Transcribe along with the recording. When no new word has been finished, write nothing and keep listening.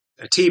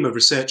a team of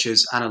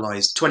researchers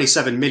analysed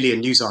 27 million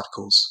news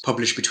articles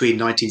published between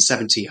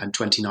 1970 and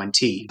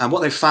 2019. And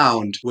what they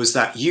found was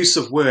that use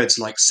of words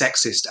like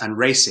sexist and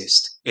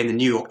racist in the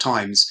New York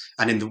Times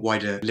and in the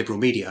wider liberal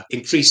media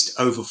increased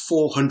over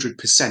 400%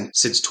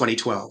 since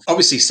 2012.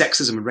 Obviously,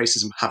 sexism and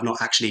racism have not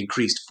actually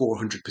increased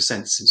 400%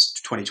 since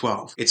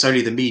 2012. It's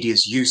only the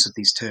media's use of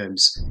these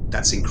terms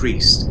that's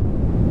increased.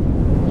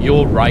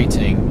 Your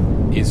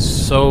writing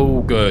is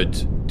so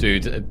good,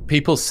 dude.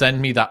 People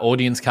send me that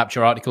audience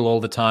capture article all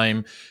the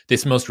time.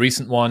 This most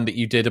recent one that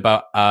you did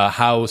about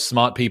how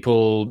smart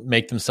people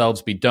make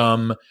themselves be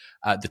dumb,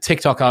 the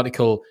TikTok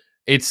article,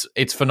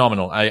 it's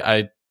phenomenal.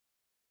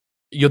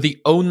 You're the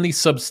only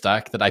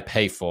Substack that I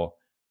pay for,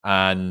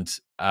 and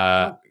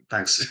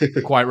thanks.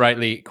 quite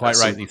rightly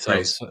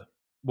so.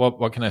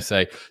 What can I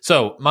say?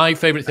 So my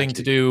favorite thing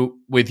to do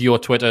with your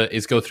Twitter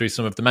is go through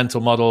some of the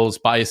mental models,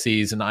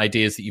 biases, and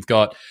ideas that you've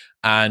got,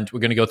 and we're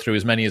going to go through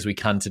as many as we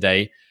can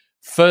today.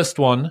 First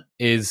one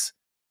is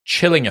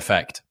chilling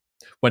effect.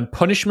 When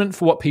punishment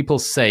for what people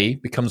say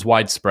becomes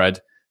widespread,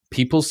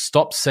 people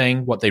stop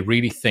saying what they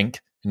really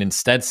think and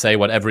instead say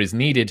whatever is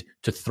needed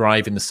to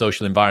thrive in the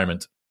social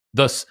environment.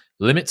 Thus,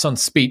 limits on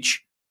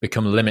speech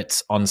become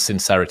limits on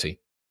sincerity.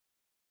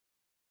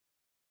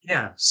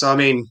 Yeah.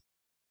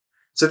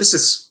 So this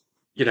is,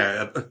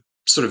 a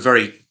sort of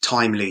very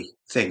timely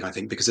thing, I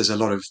think, because there's a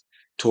lot of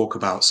talk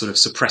about sort of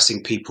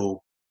suppressing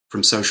people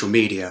from social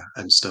media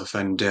and stuff.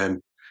 And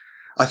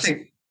I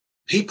think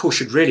people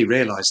should really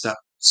realize that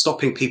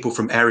stopping people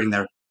from airing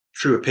their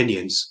true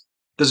opinions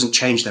doesn't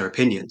change their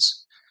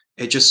opinions.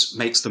 It just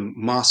makes them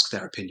mask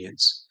their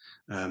opinions.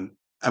 And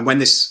when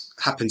this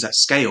happens at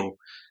scale,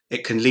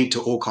 it can lead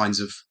to all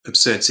kinds of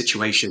absurd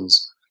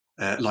situations,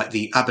 like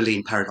the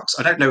Abilene paradox.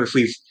 I don't know if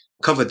we've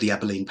covered the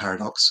Abilene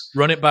paradox.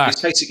 Run it back.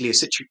 It's basically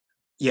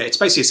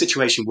a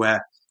situation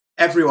where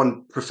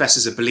everyone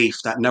professes a belief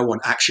that no one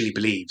actually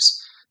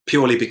believes,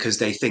 purely because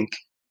they think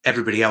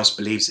everybody else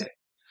believes it.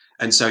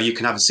 And so you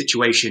can have a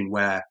situation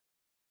where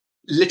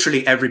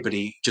literally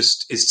everybody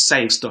just is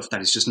saying stuff that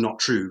is just not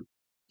true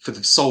for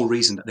the sole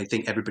reason that they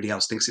think everybody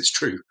else thinks it's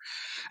true.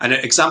 And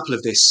an example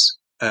of this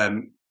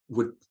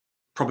would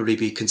probably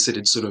be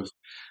considered sort of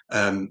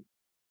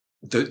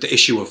the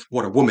issue of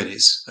what a woman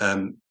is.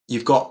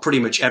 You've got pretty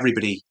much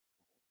everybody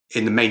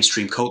in the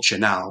mainstream culture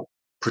now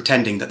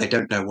pretending that they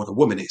don't know what a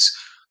woman is.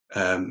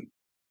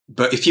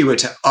 But if you were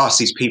to ask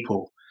these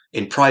people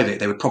in private,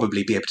 they would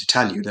probably be able to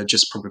tell you. They'd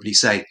just probably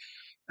say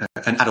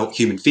an adult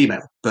human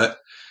female. But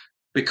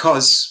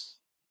because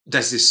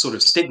there's this sort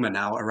of stigma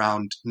now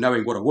around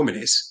knowing what a woman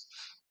is,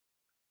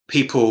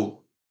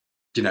 people,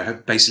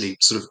 basically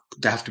sort of,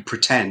 they have to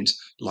pretend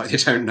like they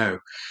don't know.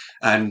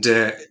 And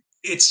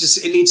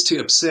it leads to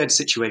absurd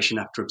situation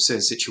after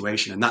absurd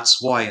situation. And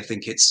that's why I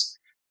think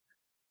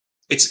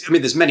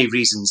there's many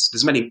reasons,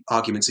 there's many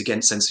arguments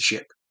against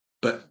censorship,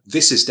 but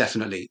this is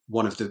definitely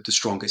one of the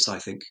strongest, I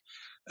think.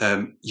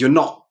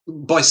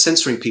 By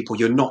censoring people,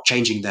 you're not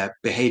changing their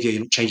behavior,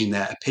 you're not changing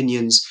their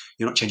opinions,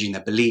 you're not changing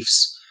their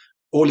beliefs.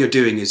 All you're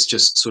doing is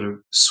just sort of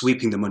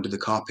sweeping them under the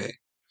carpet,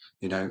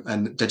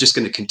 and they're just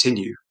going to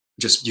continue.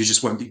 You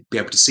just won't be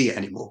able to see it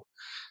anymore.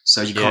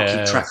 So you can't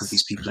keep track of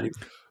these people anymore.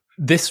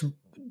 This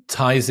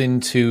ties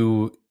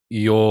into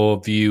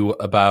your view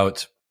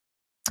about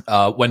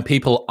when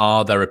people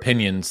are their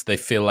opinions, they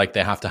feel like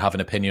they have to have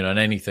an opinion on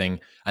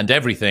anything and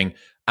everything,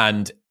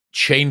 and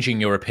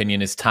changing your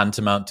opinion is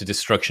tantamount to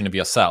destruction of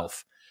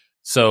yourself.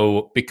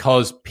 So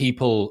because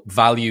people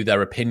value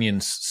their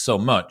opinions so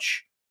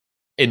much,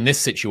 in this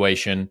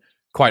situation,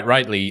 quite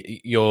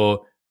rightly,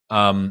 the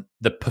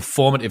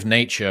performative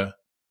nature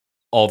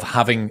of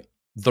having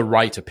the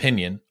right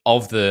opinion,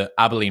 of the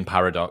Abilene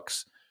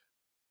paradox,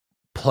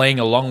 playing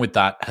along with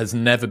that has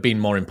never been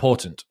more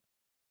important,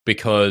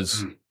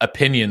 because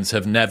opinions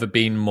have never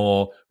been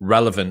more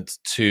relevant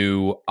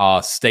to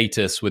our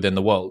status within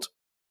the world.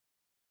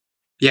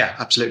 Yeah,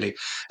 absolutely.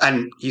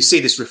 And you see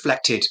this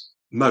reflected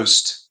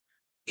most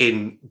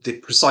in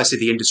precisely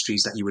the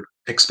industries that you would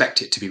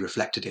expect it to be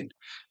reflected in,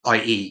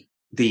 i.e.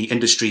 the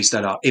industries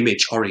that are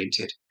image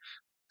oriented.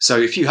 So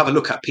if you have a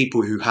look at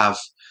people who have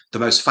the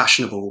most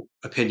fashionable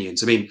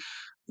opinions,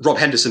 Rob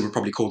Henderson would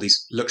probably call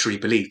these luxury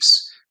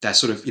beliefs. They're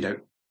sort of,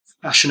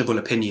 fashionable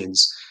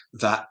opinions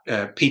that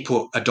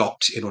people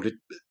adopt in order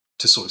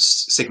to sort of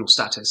signal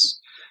status.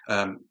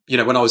 When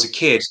I was a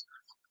kid,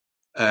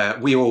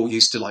 we all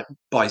used to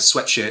buy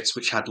sweatshirts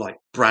which had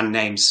brand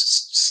names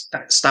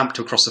stamped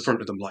across the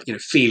front of them,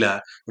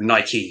 Fila or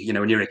Nike,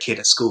 when you're a kid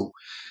at school,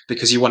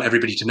 because you want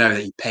everybody to know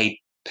that you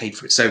paid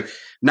for it. So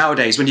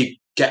nowadays, when you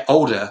get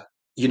older,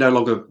 you no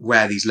longer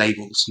wear these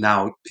labels.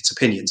 Now it's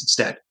opinions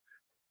instead.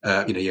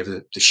 You have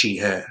the she,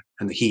 her,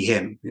 and the he,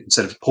 him,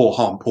 instead of poor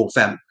homme, poor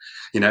femme,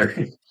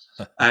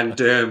 and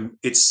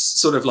it's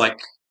sort of like,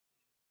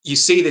 you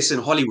see this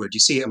in Hollywood, you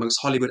see it amongst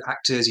Hollywood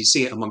actors, you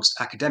see it amongst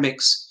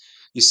academics,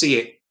 you see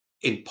it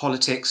in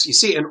politics, you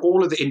see it in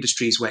all of the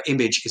industries where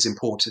image is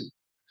important,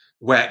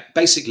 where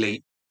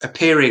basically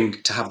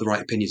appearing to have the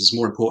right opinions is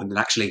more important than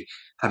actually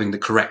having the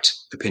correct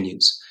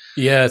opinions.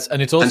 Yes,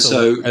 and it's And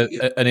also so,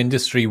 an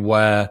industry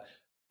where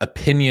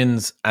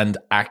opinions and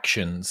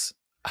actions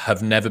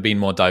have never been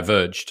more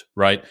diverged,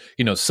 right?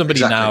 You know, somebody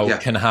exactly, now yeah.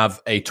 can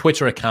have a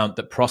Twitter account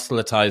that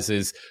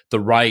proselytizes the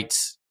right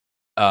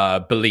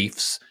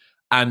beliefs,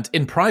 and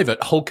in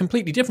private hold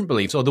completely different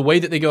beliefs, or the way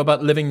that they go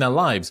about living their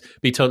lives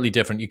be totally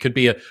different. You could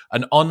be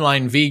an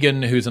online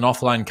vegan who's an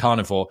offline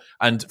carnivore,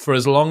 and for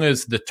as long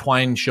as the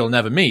twine shall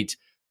never meet,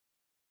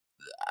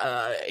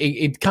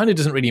 it kind of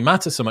doesn't really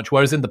matter so much.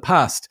 Whereas in the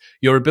past,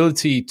 your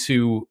ability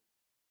to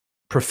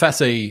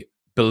profess a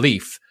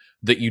belief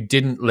that you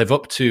didn't live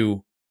up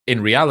to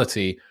in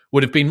reality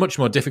would have been much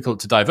more difficult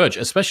to diverge,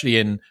 especially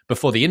in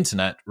before the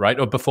internet, right?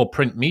 Or before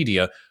print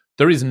media.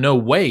 There is no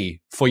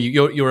way for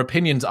you. Your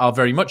opinions are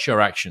very much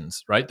your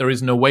actions, right? There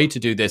is no way to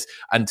do this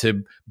and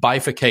to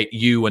bifurcate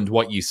you and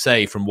what you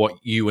say from what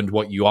you and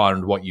what you are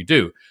and what you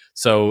do.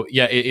 So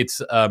yeah,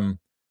 it's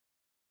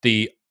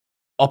the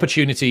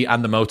opportunity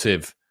and the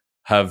motive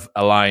have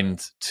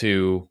aligned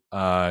to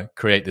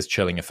create this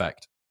chilling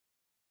effect.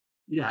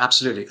 Yeah,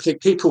 absolutely. I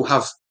think people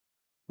have,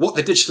 what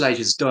the digital age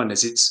has done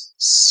is it's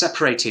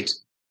separated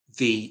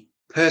the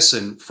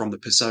person from the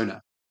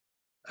persona.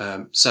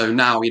 So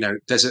now,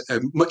 there's a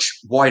much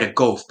wider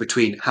gulf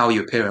between how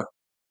you appear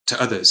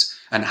to others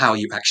and how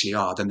you actually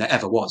are than there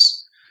ever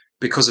was,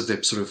 because of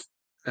the sort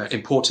of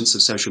importance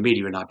of social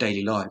media in our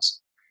daily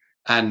lives.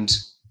 And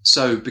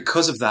so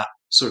because of that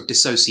sort of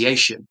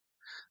dissociation,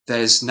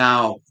 there's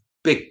now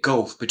big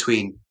gulf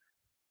between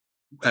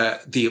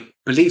the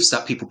beliefs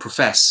that people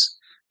profess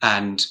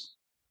and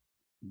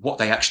what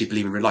they actually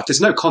believe in real life. There's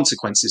no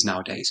consequences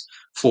nowadays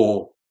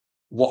for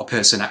what a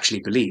person actually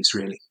believes,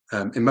 really,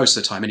 in most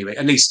of the time, anyway.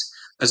 At least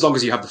as long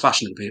as you have the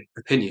fashionable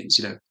opinions,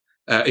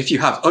 if you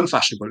have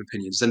unfashionable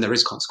opinions, then there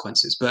is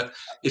consequences. But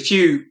if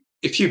you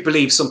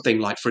believe something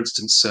like, for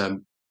instance,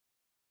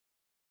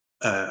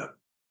 uh,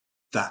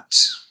 that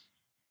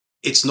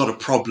it's not a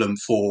problem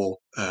for,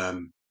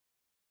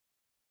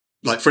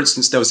 like, for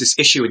instance, there was this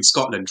issue in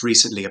Scotland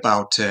recently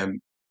about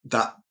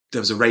that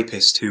there was a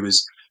rapist who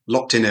was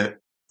locked in a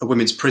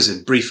women's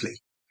prison briefly,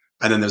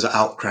 and then there was an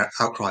outcry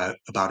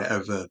about it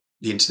over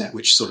the internet,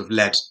 which sort of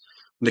led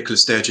Nicola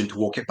Sturgeon to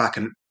walk it back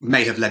and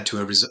may have led to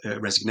a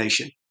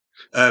resignation.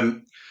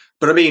 Um,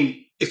 but I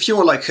mean, if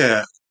you're like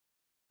a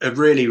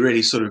really,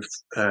 really sort of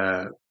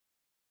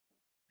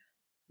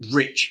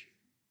rich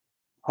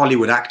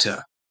Hollywood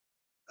actor,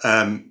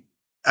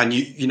 and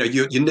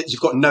you've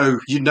got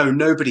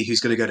nobody who's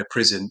going to go to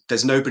prison.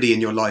 There's nobody in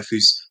your life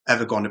who's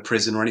ever gone to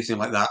prison or anything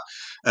like that.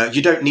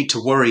 You don't need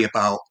to worry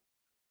about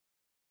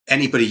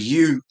anybody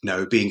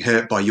being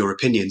hurt by your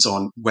opinions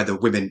on whether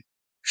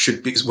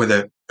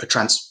a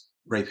trans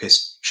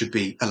rapist should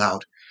be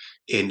allowed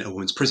in a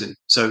woman's prison.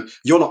 So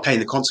you're not paying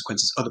the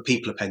consequences; other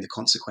people are paying the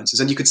consequences.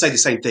 And you could say the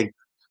same thing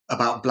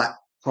about black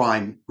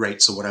crime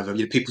rates or whatever.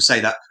 People say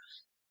that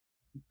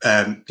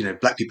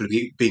black people are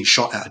being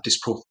shot at a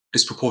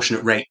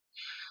disproportionate rate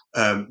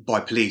by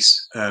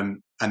police,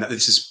 and that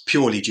this is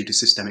purely due to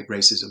systemic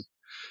racism.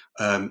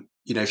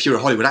 If you're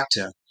a Hollywood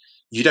actor,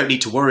 you don't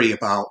need to worry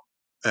about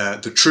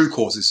the true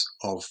causes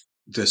of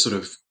the sort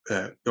of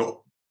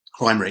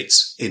crime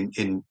rates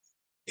in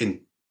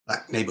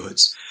black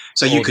neighborhoods.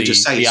 So you Or could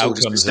just say the it's all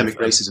just outcomes systemic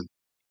racism.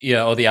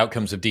 yeah, or the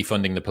outcomes of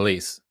defunding the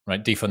police,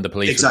 right? Defund the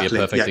police would be a Exactly.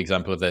 perfect Yeah.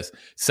 example of this.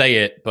 Say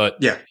it, but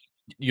Yeah.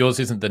 yours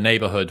isn't the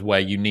neighborhood where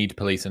you need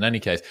police in any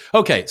case.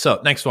 Okay,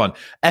 so next one.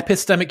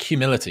 Epistemic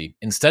humility.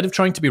 Instead of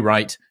trying to be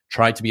right,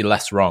 try to be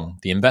less wrong.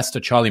 The investor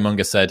Charlie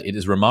Munger said, "It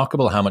is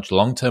remarkable how much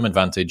long-term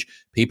advantage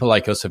people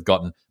like us have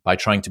gotten by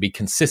trying to be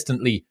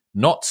consistently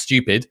not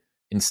stupid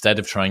instead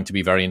of trying to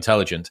be very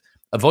intelligent.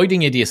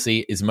 Avoiding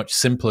idiocy is much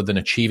simpler than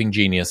achieving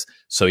genius,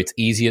 so it's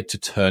easier to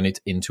turn it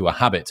into a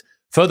habit.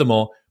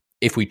 Furthermore,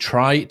 if we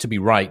try to be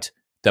right,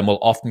 then we'll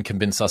often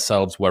convince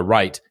ourselves we're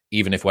right,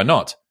 even if we're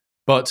not.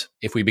 But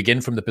if we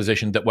begin from the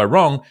position that we're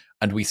wrong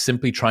and we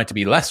simply try to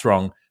be less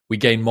wrong, we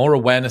gain more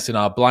awareness in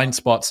our blind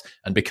spots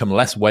and become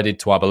less wedded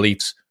to our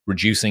beliefs,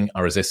 reducing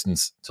our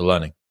resistance to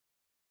learning."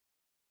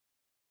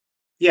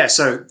 Yeah,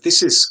 so this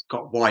has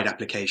got wide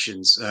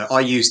applications. I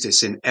use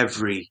this in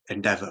every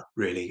endeavor,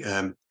 really.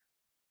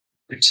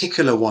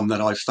 Particular one that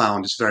I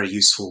found is very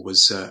useful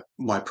was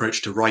my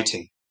approach to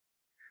writing.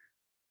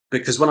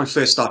 Because when I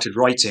first started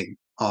writing,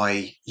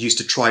 I used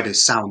to try to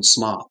sound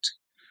smart.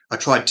 I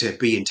tried to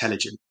be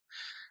intelligent.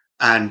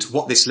 And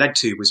what this led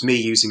to was me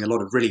using a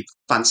lot of really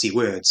fancy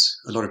words,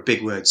 a lot of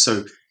big words.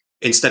 So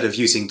instead of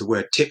using the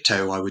word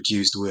tiptoe, I would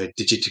use the word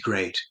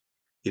digitigrade,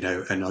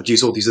 and I'd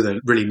use all these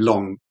other really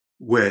long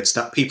words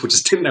that people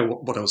just didn't know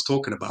what I was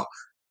talking about.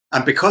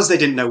 And because they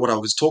didn't know what I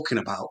was talking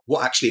about,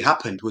 what actually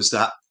happened was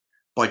that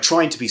by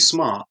trying to be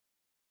smart,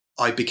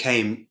 I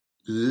became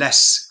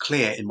less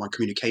clear in my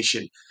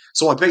communication.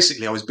 So I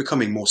was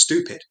becoming more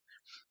stupid,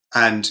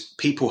 and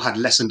people had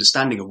less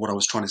understanding of what I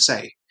was trying to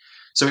say.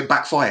 So it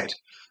backfired.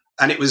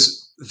 And it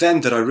was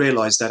then that I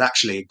realized that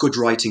actually good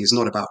writing is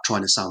not about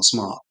trying to sound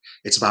smart.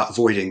 It's about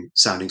avoiding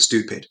sounding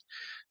stupid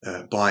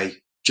by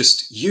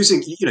just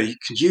using, you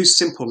can use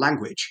simple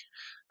language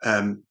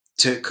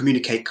to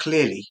communicate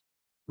clearly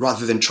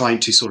rather than trying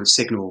to sort of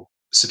signal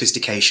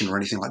sophistication or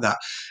anything like that.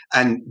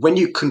 And when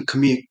you can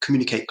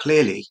communicate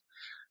clearly,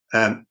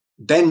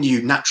 then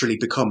you naturally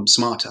become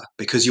smarter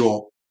because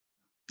your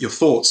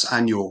thoughts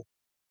and your,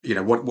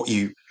 what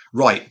you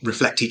write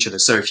reflect each other.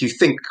 So if you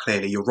think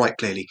clearly, you'll write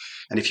clearly,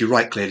 and if you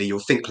write clearly, you'll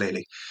think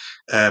clearly.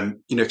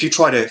 If you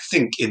try to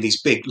think in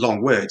these big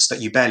long words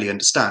that you barely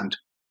understand,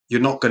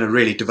 you're not going to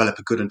really develop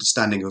a good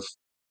understanding of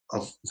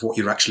what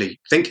you're actually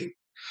thinking.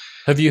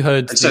 Have you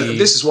heard? And so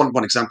this is one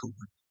example.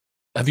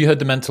 Have you heard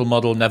the mental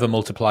model never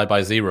multiply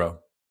by zero?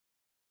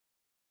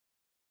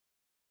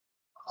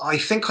 I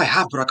think I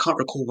have, but I can't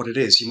recall what it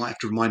is. You might have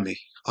to remind me.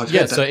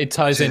 So it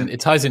ties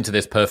into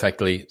this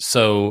perfectly.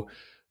 So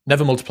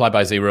never multiply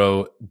by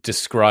zero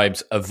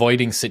describes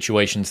avoiding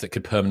situations that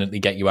could permanently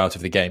get you out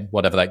of the game,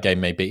 whatever that game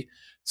may be.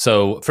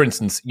 So, for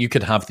instance, you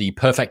could have the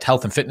perfect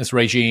health and fitness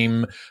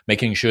regime,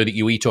 making sure that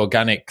you eat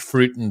organic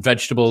fruit and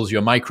vegetables,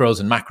 your micros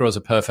and macros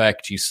are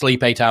perfect, you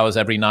sleep 8 hours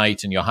every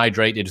night, and you're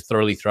hydrated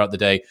thoroughly throughout the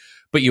day,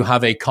 but you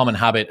have a common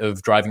habit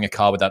of driving a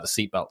car without a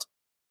seatbelt.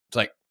 It's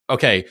like,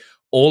 okay,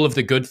 all of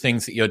the good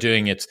things that you're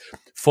doing, it's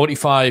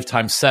 45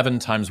 times 7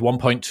 times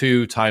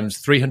 1.2 times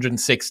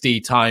 360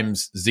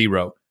 times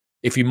 0.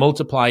 If you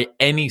multiply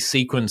any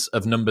sequence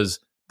of numbers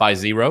by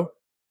 0,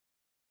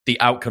 the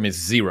outcome is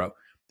 0.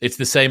 It's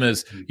the same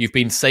as you've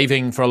been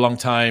saving for a long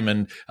time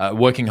and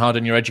working hard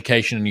on your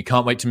education and you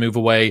can't wait to move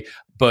away,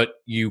 but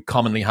you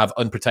commonly have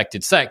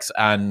unprotected sex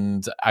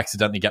and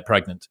accidentally get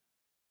pregnant.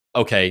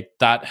 Okay,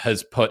 that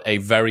has put a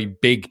very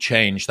big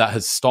change. That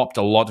has stopped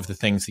a lot of the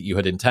things that you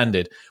had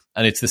intended.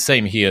 And it's the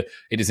same here.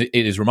 It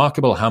is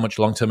remarkable how much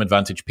long-term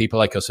advantage people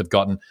like us have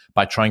gotten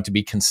by trying to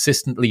be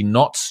consistently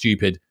not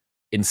stupid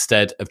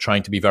instead of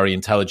trying to be very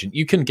intelligent.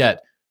 You can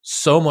get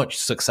so much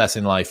success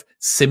in life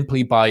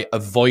simply by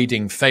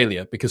avoiding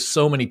failure, because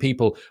so many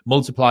people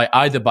multiply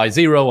either by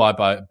 0 or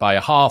by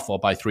a half or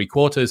by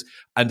 3/4,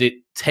 and it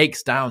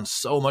takes down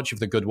so much of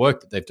the good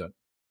work that they've done.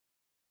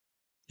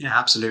 Yeah,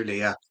 absolutely.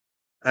 Yeah.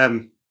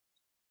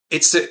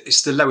 It's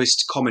the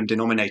lowest common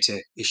denominator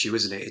issue,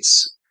 isn't it?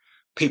 It's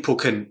people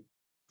can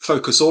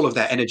focus all of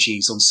their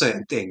energies on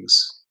certain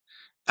things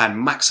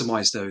and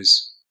maximize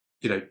those,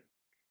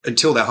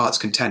 until their heart's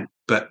content,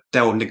 but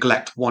they'll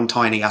neglect one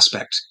tiny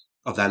aspect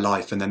of their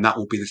life, and then that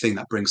will be the thing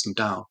that brings them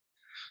down.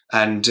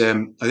 And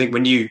I think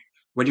when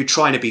you're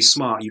trying to be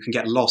smart, you can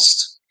get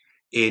lost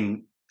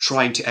in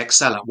trying to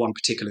excel at one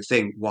particular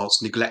thing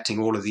whilst neglecting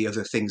all of the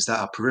other things that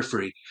are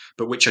periphery,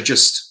 but which are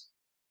just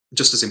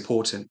as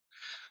important.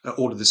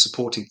 All of the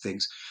supporting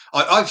things.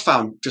 I've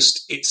found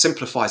just it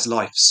simplifies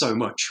life so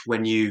much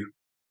when you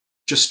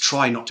just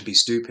try not to be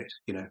stupid.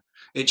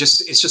 It's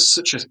just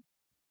such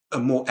a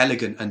more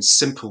elegant and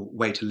simple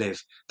way to live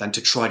than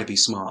to try to be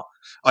smart.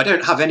 I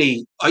don't have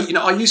any.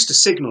 I used to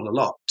signal a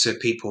lot to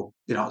people,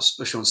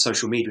 especially on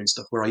social media and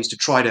stuff, where I used to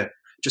try to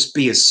just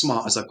be as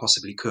smart as I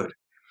possibly could,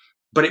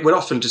 but it would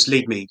often just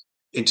lead me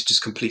into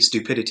just complete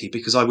stupidity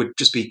because I would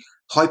just be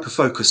hyper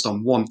focused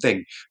on one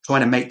thing,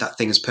 trying to make that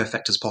thing as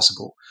perfect as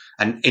possible.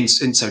 And in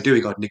so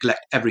doing, I'd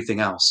neglect everything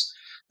else,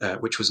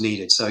 which was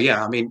needed. So,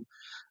 yeah, I mean,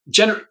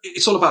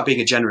 it's all about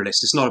being a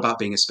generalist. It's not about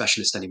being a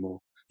specialist anymore.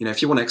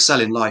 If you want to excel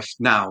in life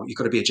now, you've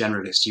got to be a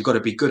generalist. You've got to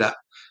be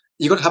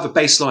you've got to have a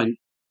baseline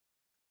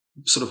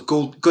sort of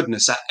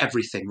goodness at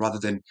everything rather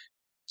than,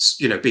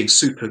 being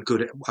super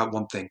good at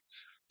one thing,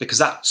 because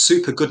that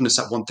super goodness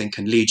at one thing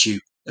can lead you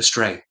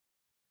astray.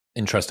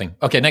 Interesting.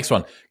 Okay, next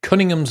one.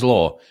 Cunningham's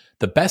Law.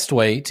 The best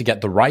way to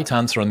get the right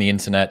answer on the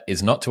internet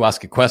is not to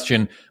ask a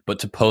question, but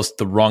to post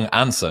the wrong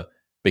answer,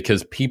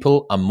 because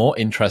people are more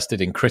interested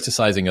in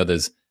criticizing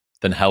others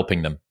than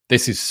helping them.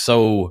 This is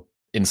so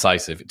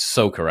incisive. It's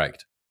so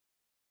correct.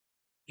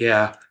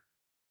 Yeah.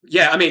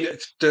 Yeah, I mean,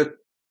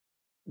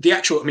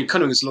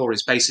 Cunningham's Law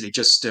is basically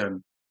just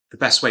the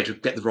best way to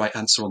get the right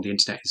answer on the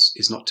internet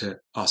is not to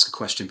ask a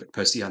question, but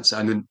post the answer.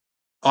 And then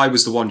I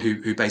was the one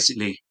who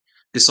basically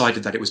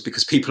decided that it was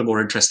because people are more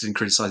interested in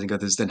criticizing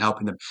others than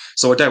helping them.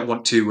 So I don't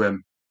want to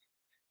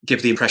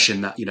give the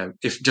impression that,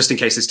 if just in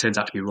case this turns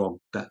out to be wrong,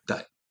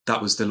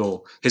 that was the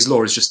law. His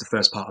law is just the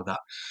first part of that.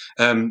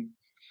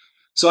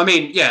 So, I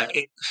mean, yeah,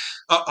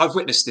 I've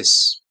witnessed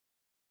this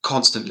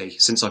constantly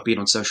since I've been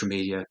on social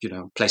media,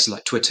 places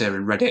like Twitter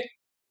and Reddit.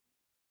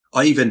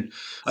 I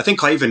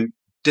think I even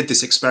did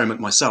this experiment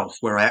myself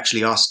where I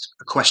actually asked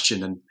a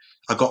question and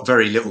I got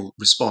very little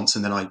response,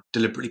 and then I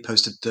deliberately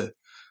posted the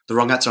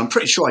wrong answer. I'm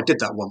pretty sure I did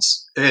that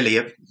once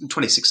earlier, in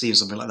 2016 or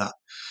something like that,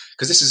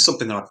 because this is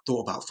something that I've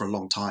thought about for a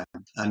long time.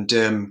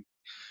 And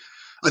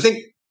I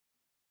think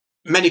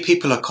many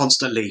people are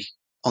constantly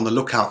on the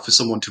lookout for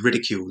someone to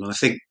ridicule, and I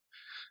think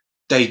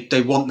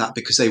they want that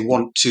because they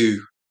want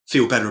to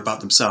feel better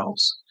about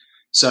themselves.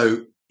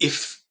 So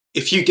if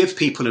you give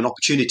people an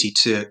opportunity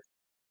to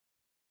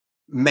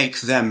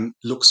make them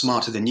look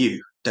smarter than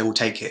you, they will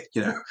take it,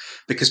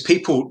 because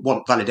people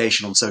want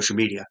validation on social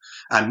media.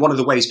 And one of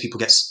the ways people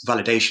get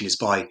validation is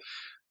by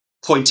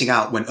pointing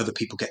out when other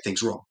people get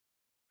things wrong.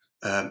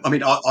 I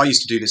mean, I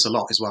used to do this a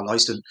lot as well. I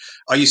used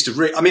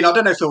to. I mean, I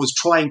don't know if I was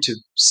trying to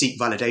seek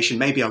validation.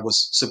 Maybe I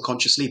was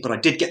subconsciously, but I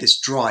did get this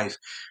drive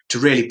to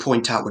really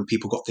point out when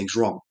people got things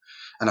wrong,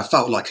 and I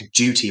felt like a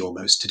duty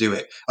almost to do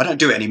it. I don't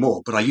do it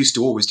anymore, but I used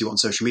to always do it on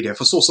social media.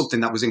 If I saw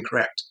something that was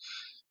incorrect,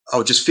 I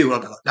would just feel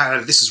like,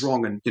 no, this is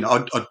wrong, and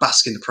I'd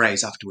bask in the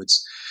praise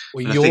afterwards.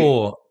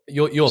 Well,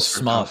 you're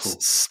smart.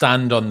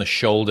 Stand on the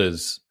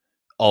shoulders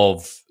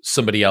of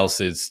somebody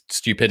else's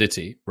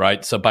stupidity,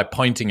 right? So by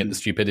pointing at the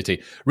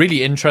stupidity,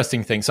 really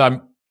interesting thing. So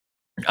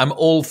I'm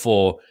all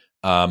for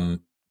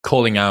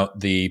calling out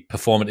the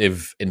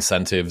performative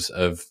incentives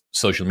of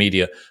social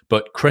media,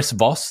 but Chris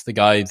Voss, the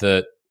guy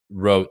that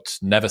wrote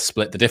Never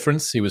Split the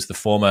Difference, he was the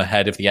former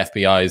head of the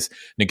FBI's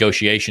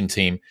negotiation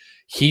team.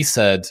 He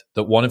said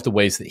that one of the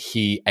ways that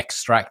he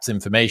extracts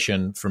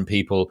information from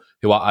people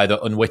who are either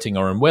unwitting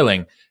or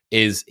unwilling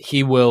is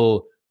he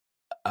will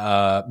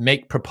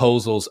make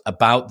proposals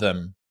about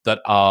them that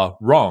are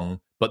wrong,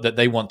 but that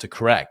they want to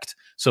correct.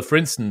 So, for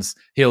instance,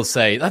 he'll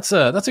say, "That's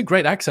a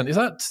great accent. Is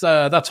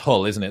that's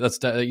Hull, isn't it? That's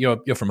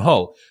you're from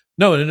Hull."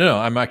 No,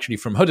 I'm actually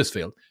from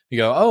Huddersfield. You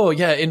go, "Oh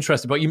yeah,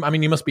 interesting. But you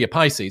must be a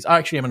Pisces."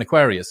 Actually, I'm an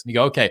Aquarius. And you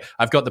go, "Okay,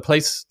 I've got the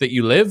place that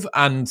you live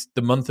and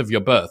the month of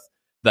your birth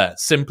there,"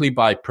 simply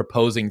by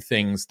proposing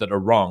things that are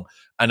wrong.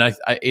 And I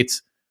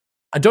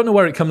don't know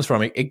where it comes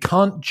from. It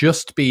can't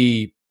just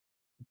be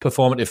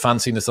performative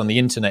fanciness on the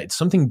internet. It's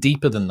something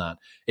deeper than that.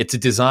 It's a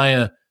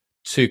desire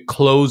to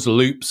close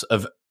loops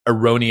of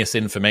erroneous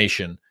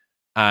information.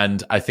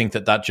 And I think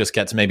that just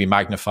gets maybe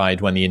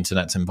magnified when the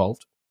internet's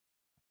involved.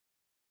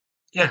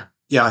 Yeah.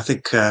 I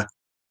think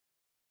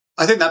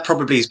that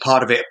probably is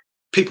part of it.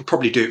 People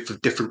probably do it for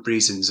different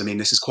reasons. I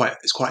mean, it's quite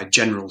a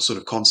general sort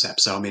of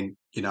concept. So, I mean,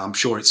 I'm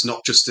sure it's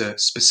not just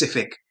it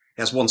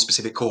has one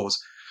specific cause.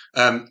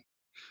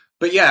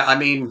 But yeah, I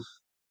mean,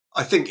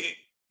 I think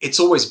it's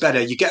always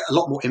better. You get a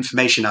lot more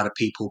information out of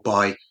people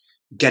by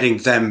getting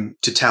them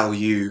to tell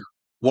you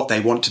what they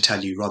want to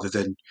tell you rather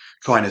than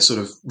trying to sort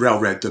of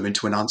railroad them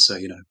into an answer,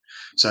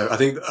 So I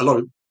think a lot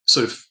of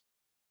sort of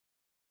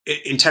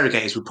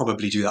interrogators would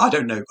probably do that. I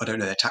don't know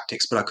their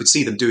tactics, but I could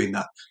see them doing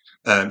that.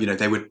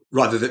 They would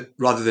rather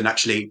than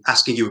actually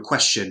asking you a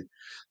question,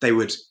 they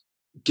would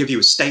give you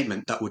a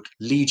statement that would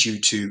lead you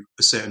to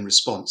a certain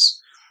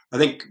response. I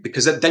think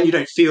because then you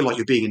don't feel like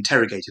you're being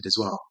interrogated as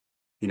well.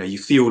 You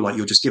feel like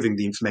you're just giving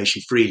the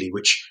information freely,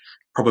 which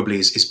probably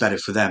is better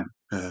for them.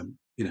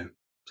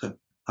 So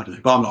I don't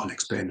know, but I'm not an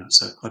expert in that,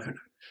 so I don't know.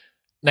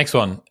 Next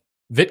one,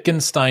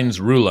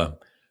 Wittgenstein's ruler.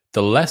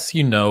 The less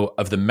you know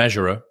of the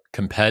measurer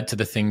compared to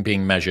the thing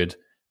being measured,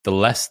 the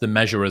less the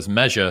measurer's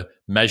measure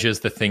measures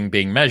the thing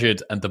being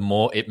measured, and the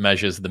more it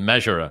measures the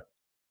measurer.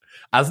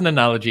 As an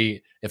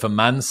analogy, if a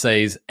man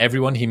says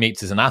everyone he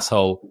meets is an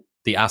asshole,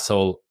 the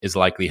asshole is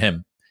likely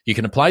him. You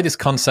can apply this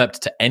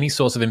concept to any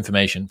source of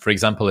information. For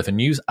example, if a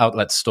news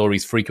outlet's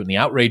stories frequently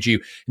outrage you,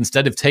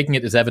 instead of taking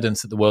it as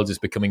evidence that the world is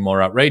becoming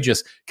more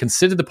outrageous,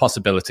 consider the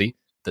possibility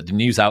that the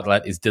news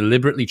outlet is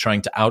deliberately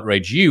trying to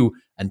outrage you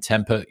and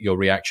temper your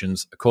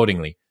reactions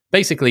accordingly.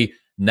 Basically,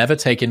 never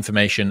take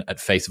information at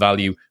face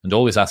value and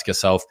always ask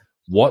yourself,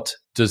 what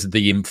does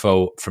the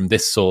info from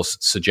this source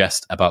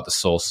suggest about the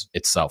source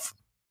itself?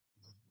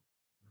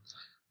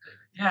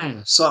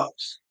 Yeah, so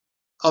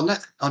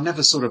I'll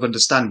never sort of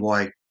understand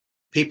why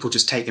people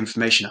just take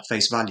information at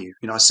face value.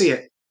 I see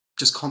it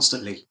just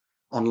constantly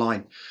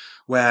online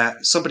where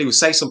somebody will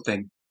say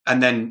something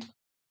and then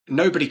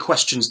nobody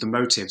questions the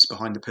motives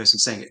behind the person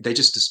saying it.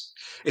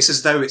 It's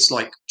as though it's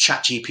like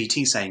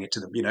ChatGPT saying it to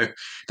them.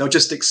 They'll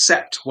just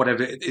accept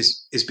whatever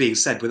is being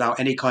said without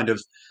any kind of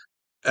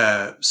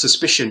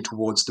suspicion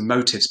towards the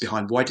motives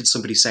behind why did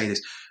somebody say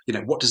this?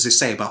 What does this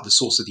say about the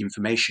source of the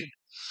information?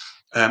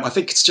 I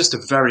think it's just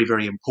a very,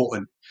 very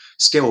important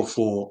skill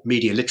for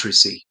media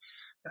literacy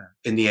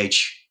in the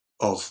age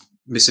of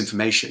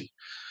misinformation.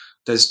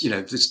 There's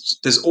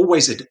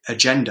always an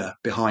agenda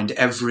behind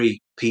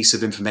every piece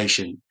of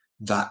information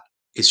that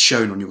is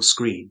shown on your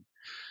screen,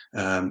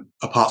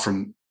 apart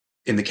from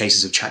in the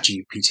cases of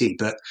ChatGPT.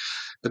 But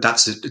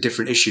that's a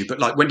different issue. But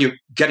like when you're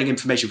getting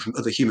information from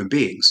other human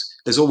beings,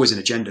 there's always an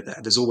agenda there.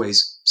 There's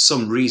always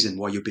some reason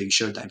why you're being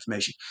shown that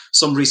information,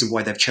 some reason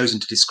why they've chosen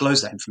to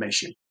disclose that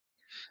information.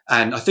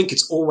 And I think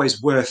it's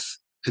always worth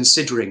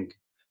considering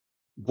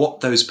what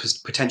those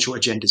potential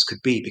agendas could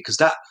be, because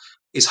that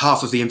is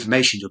half of the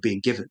information you're being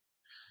given.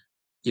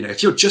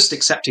 If you're just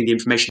accepting the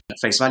information at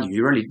face value,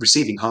 you're only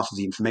receiving half of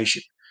the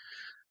information.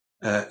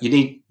 You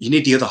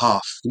need the other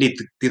half. You need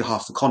the other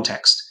half, the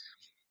context.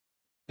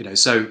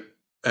 So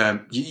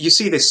you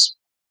see this.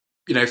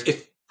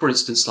 If for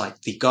instance,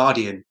 like the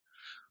Guardian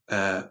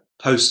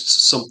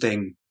posts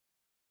something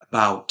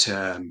about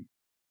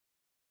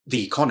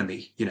the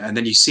economy, and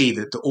then you see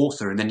the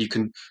author, and then you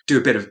can do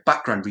a bit of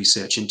background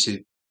research into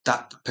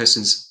that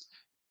person's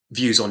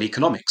views on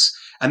economics.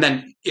 And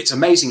then it's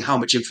amazing how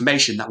much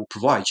information that will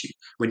provide you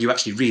when you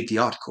actually read the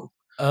article.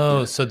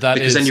 Oh, so that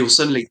because then you'll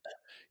suddenly...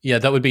 Yeah,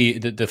 that would be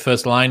the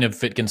first line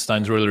of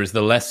Wittgenstein's ruler is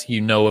the less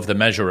you know of the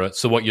measurer.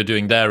 So what you're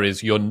doing there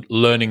is you're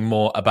learning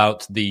more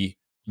about the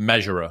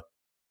measurer.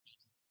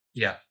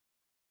 Yeah.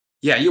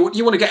 Yeah, you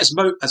want to get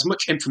as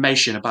much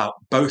information about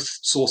both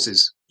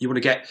sources. You want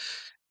to get,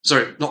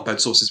 sorry, not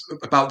both sources,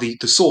 about the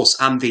source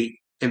and the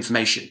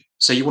information.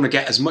 So you want to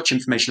get as much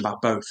information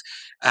about both.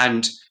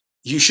 And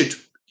you should,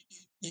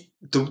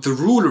 the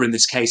ruler in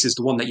this case is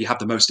the one that you have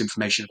the most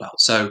information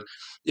about. So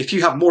if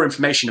you have more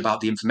information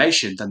about the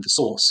information than the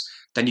source,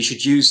 then you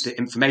should use the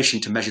information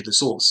to measure the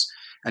source.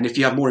 And if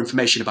you have more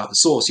information about the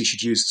source, you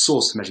should use the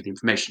source to measure the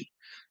information.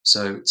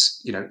 So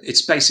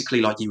it's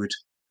basically like you would,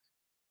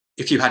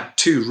 if you had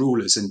two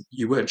rulers and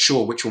you weren't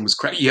sure which one was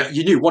correct,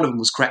 you knew one of them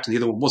was correct and the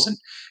other one wasn't,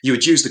 you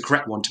would use the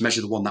correct one to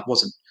measure the one that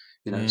wasn't.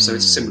 So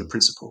it's a similar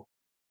principle.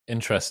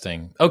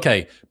 Interesting.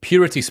 Okay,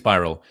 purity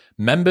spiral.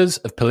 Members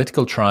of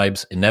political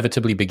tribes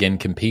inevitably begin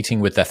competing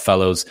with their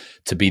fellows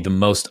to be the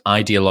most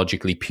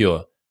ideologically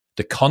pure.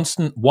 The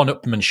constant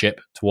one-upmanship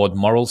toward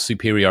moral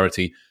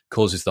superiority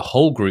causes the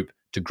whole group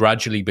to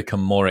gradually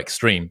become more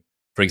extreme.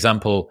 For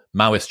example,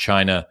 Maoist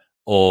China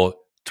or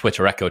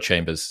Twitter echo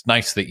chambers.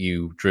 Nice that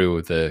you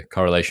drew the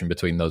correlation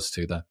between those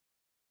two there.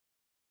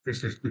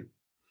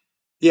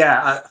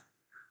 Yeah,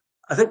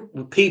 I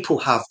think people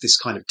have this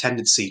kind of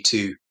tendency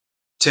to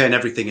turn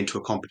everything into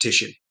a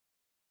competition.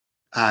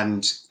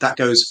 And that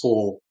goes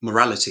for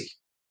morality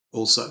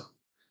also.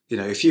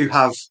 If you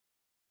have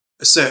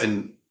a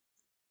certain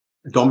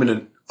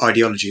dominant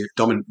ideology,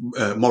 dominant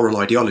moral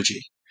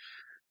ideology,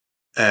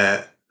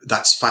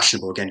 that's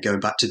fashionable, again, going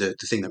back to the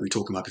thing that we were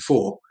talking about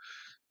before,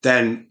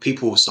 then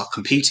people will start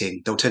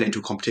competing. They'll turn it into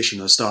a competition.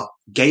 They'll start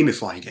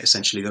gamifying it,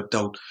 essentially.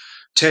 They'll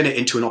turn it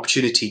into an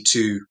opportunity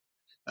to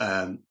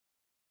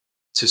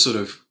sort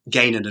of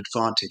gain an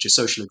advantage, a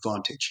social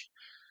advantage.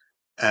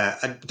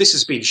 And this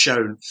has been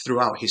shown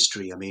throughout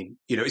history. I mean,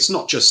 it's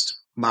not just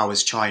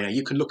Maoist China.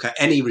 You can look at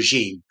any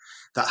regime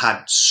that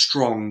had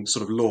strong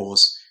sort of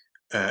laws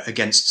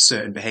against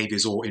certain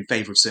behaviors or in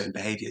favor of certain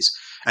behaviors.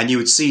 And you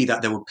would see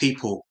that there were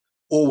people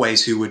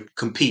always who would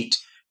compete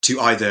to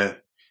either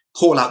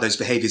call out those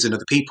behaviors in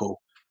other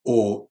people,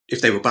 or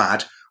if they were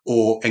bad,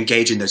 or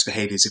engage in those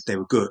behaviors if they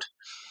were good.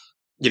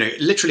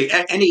 Literally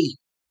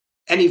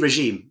any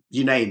regime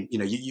you name,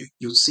 you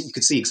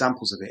can see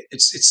examples of it.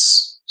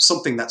 It's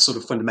something that's sort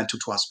of fundamental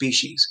to our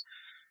species,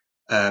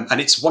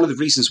 and it's one of the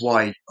reasons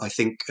why I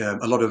think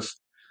a lot of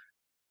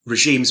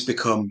regimes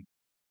become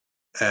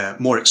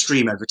more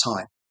extreme over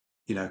time.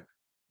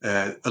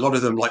 A lot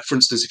of them, like for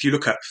instance,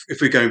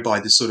 if we're going by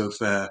this sort of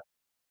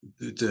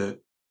the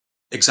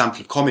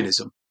example of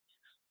communism,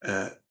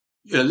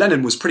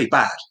 Lenin was pretty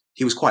bad.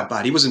 He was quite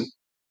bad. He wasn't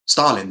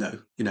Stalin though.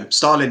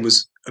 Stalin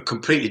was a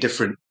completely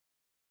different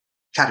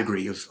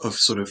category of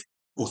sort of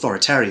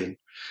authoritarian,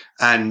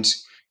 and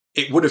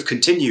it would have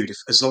continued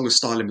as long as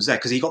Stalin was there,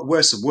 because he got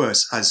worse and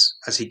worse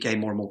as he gained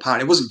more and more power.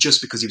 And it wasn't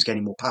just because he was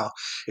gaining more power;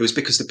 it was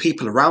because the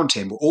people around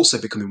him were also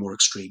becoming more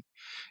extreme.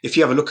 If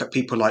you have a look at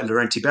people like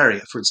Laurent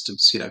Beria, for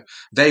instance,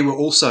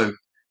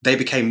 they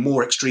became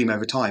more extreme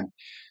over time,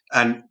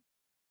 and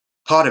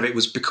part of it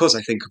was because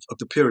I think of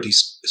the purity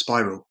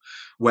spiral,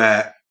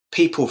 where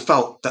people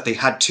felt that they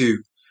had to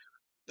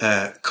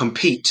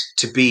compete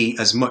to be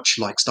as much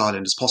like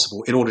Stalin as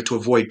possible in order to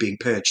avoid being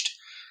purged.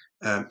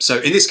 So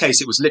in this case,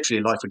 it was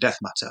literally a life or death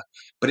matter,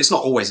 but it's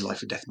not always a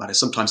life or death matter.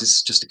 Sometimes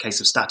it's just a case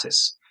of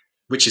status,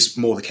 which is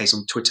more the case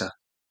on Twitter.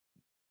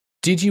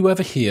 Did you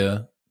ever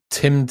hear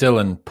Tim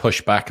Dillon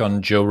push back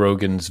on Joe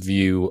Rogan's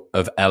view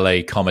of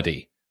LA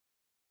comedy?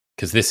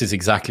 Because this is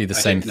exactly the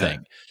same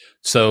thing.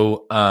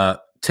 So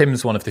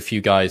Tim's one of the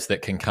few guys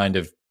that can kind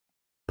of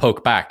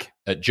poke back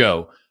at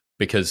Joe,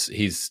 because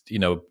he's,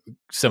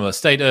 similar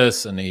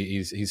status and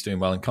he's doing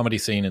well in comedy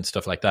scene and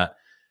stuff like that.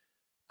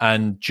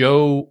 And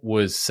Joe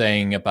was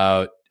saying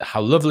about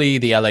how lovely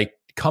the LA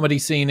comedy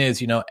scene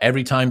is.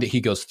 Every time that he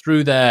goes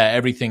through there,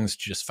 everything's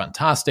just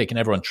fantastic and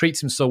everyone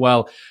treats him so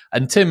well.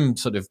 And Tim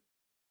sort of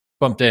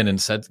bumped in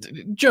and said,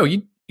 Joe,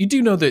 you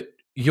do know that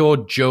you're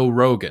Joe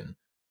Rogan,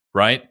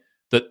 right?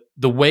 That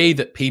the way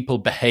that people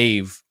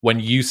behave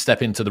when you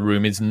step into the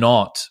room is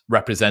not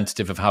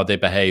representative of how they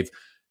behave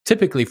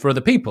typically for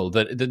other people,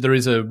 that there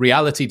is a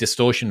reality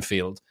distortion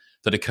field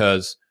that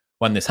occurs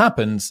when this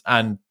happens.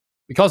 And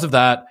because of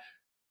that,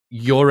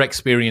 your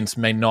experience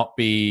may not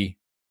be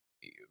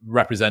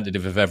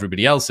representative of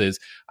everybody else's.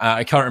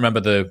 I can't remember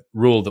the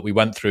rule that we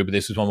went through, but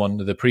this was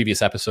one of the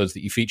previous episodes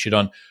that you featured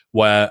on,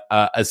 where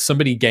as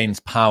somebody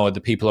gains power,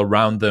 the people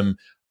around them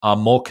are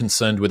more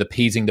concerned with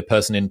appeasing the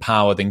person in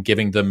power than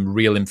giving them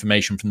real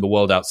information from the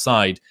world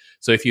outside.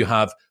 So if you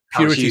have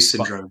purity Howard Hughes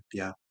syndrome,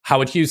 yeah.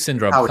 Howard Hughes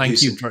syndrome.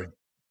 Thank you.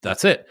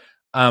 That's it.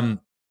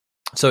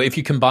 So if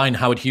you combine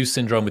Howard Hughes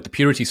syndrome with the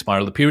purity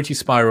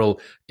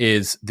spiral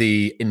is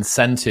the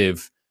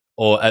incentive,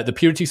 or the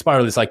purity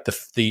spiral is like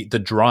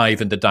the drive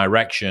and the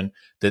direction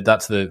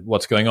that's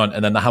what's going on.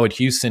 And then the Howard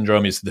Hughes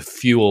syndrome is the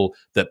fuel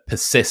that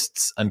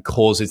persists and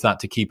causes that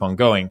to keep on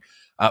going.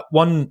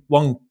 One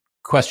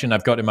question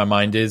I've got in my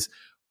mind is,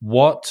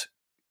 what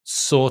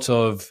sort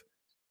of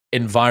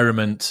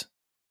environment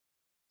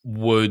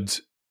would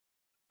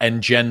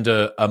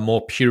engender a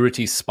more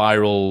purity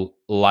spiral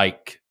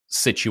like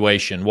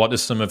situation? What are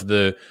some of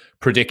the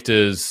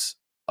predictors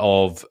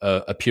of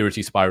a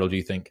purity spiral, do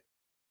you think?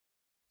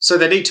 So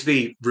there need to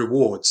be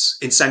rewards,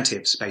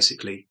 incentives,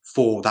 basically,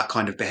 for that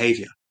kind of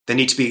behavior. There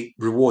need to be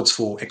rewards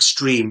for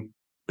extreme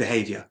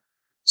behavior.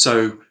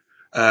 So,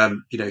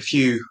 if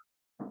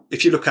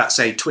you look at,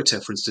 say, Twitter,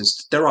 for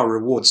instance, there are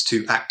rewards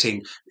to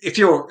acting. If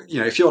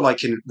you're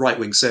like in right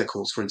wing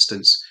circles, for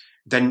instance,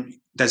 then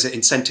there's an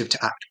incentive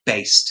to act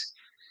based,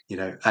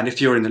 and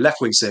if you're in the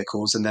left wing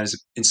circles, then there's an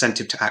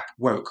incentive to act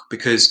woke,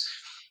 because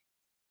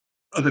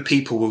other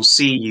people will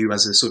see you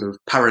as a sort of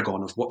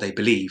paragon of what they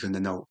believe, and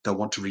then they'll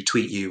want to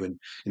retweet you and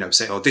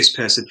say, oh, this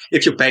person.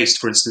 If you're based,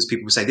 for instance,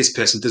 people will say this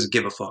person doesn't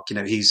give a fuck.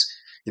 He's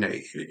you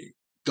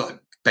know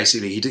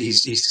basically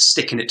he's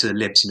sticking it to the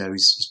libs.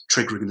 He's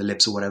triggering the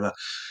libs or whatever.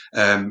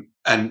 And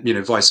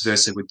vice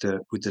versa with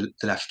the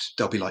left.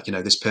 They'll be like,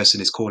 this person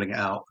is calling it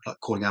out, like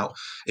calling out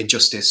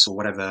injustice or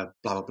whatever,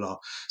 blah blah blah.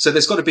 So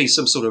there's got to be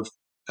some sort of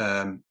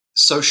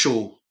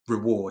social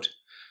reward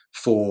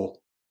for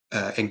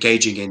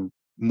engaging in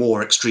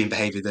more extreme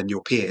behavior than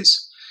your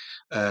peers.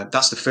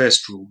 That's the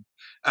first rule.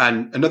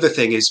 And another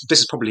thing is, this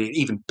is probably an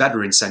even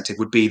better incentive,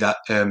 would be that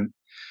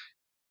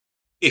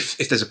if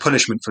there's a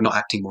punishment for not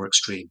acting more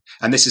extreme,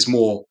 and this is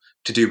more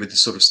to do with the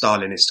sort of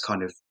Stalinist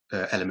kind of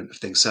element of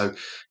things. So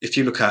if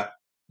you look at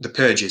the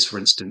purges, for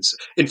instance,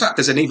 in fact,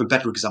 there's an even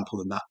better example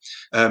than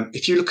that.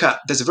 If you look at,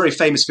 there's a very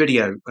famous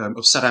video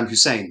of Saddam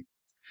Hussein,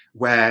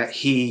 where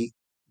he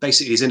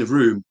basically is in a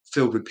room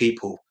filled with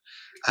people,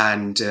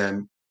 and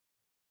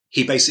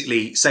he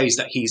basically says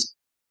that he's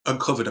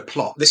uncovered a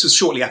plot. This was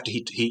shortly after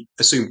he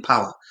assumed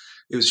power.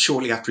 It was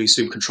shortly after he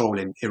assumed control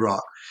in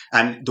Iraq.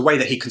 And the way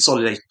that he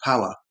consolidated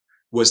power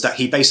was that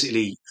he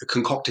basically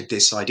concocted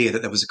this idea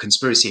that there was a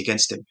conspiracy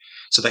against him,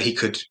 so that he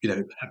could,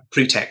 have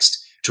pretext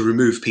to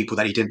remove people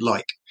that he didn't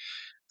like.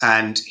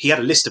 And he had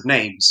a list of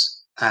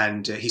names,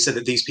 and he said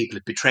that these people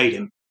had betrayed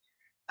him.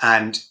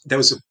 And there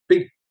was a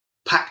big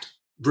packed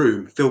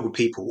room filled with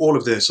people, all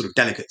of the sort of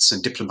delegates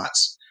and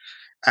diplomats.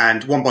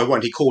 And one by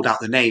one, he called out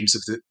the names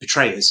of the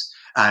betrayers,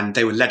 and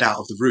they were led out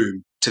of the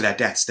room to their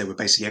deaths. They were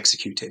basically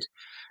executed.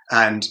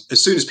 And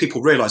as soon as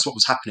people realized what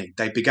was happening,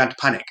 they began to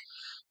panic,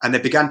 and they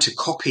began to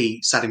copy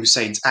Saddam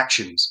Hussein's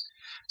actions.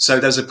 So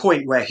there's a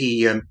point where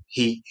he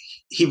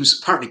was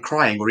apparently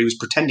crying, or he was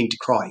pretending to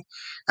cry,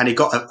 and he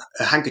got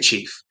a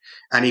handkerchief,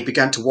 and he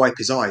began to wipe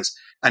his eyes.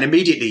 And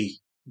immediately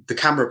the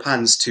camera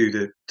pans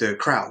to the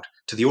crowd,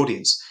 to the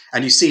audience,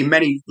 and you see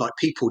many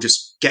people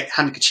just get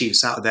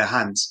handkerchiefs out of their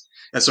hands,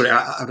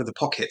 out of the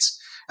pockets,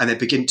 and they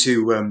begin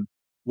to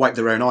wipe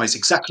their own eyes,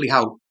 exactly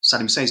how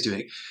Saddam Hussein's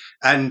doing.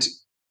 And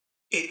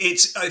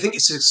I think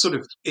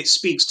it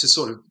speaks to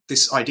sort of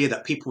this idea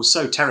that people were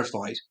so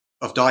terrified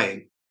of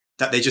dying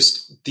that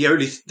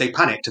they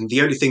panicked, and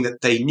the only thing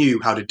that they knew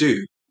how to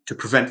do to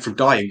prevent from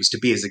dying was to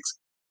be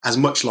as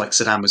much like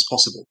Saddam as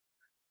possible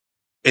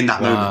in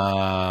that moment.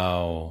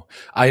 Wow.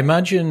 I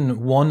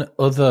imagine one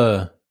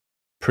other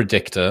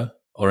predictor,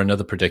 or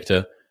another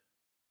predictor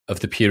of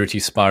the purity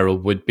spiral,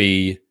 would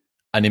be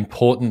an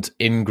important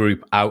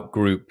in-group,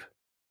 out-group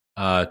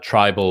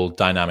tribal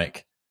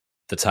dynamic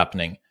that's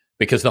happening.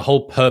 Because the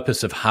whole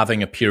purpose of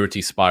having a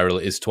purity spiral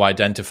is to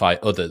identify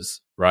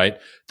others, right?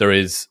 There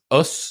is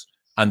us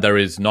and there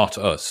is not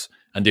us.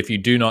 And if you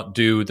do not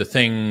do the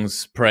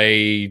things,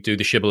 pray, do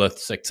the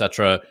shibboleths,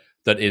 etc.,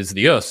 that is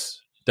the us,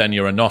 then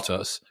you're a not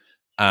us.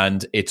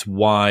 And it's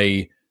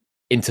why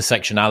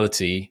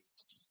intersectionality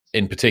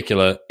in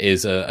particular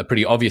is a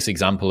pretty obvious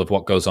example of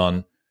what goes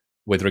on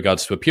with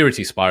regards to a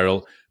purity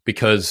spiral,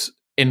 because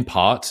in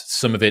part,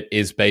 some of it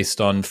is based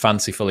on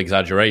fanciful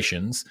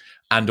exaggerations,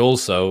 and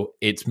also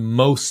it's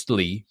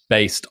mostly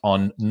based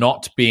on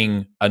not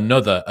being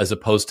another as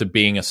opposed to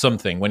being a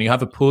something. When you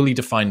have a poorly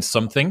defined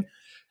something,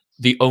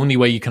 the only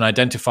way you can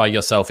identify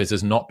yourself is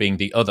as not being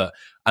the other.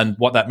 And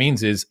what that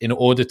means is, in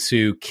order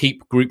to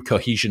keep group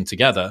cohesion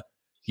together,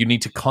 you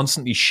need to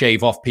constantly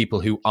shave off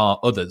people who are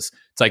others.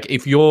 It's like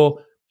if your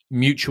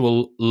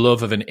mutual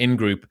love of an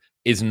in-group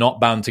is not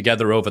bound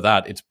together over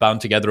that, it's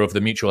bound together over the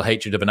mutual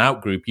hatred of an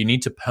out-group, you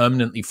need to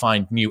permanently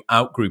find new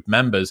out-group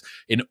members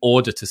in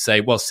order to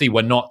say, well, see,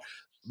 we're not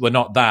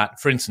that.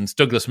 For instance,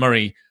 Douglas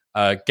Murray,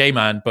 gay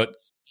man, but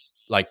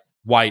like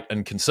white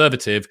and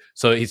conservative,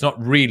 so he's not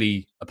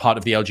really a part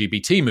of the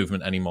LGBT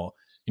movement anymore.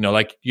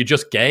 You're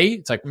just gay.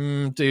 It's like,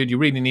 dude, you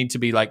really need to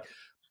be like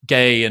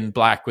gay and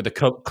black with a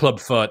club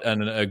foot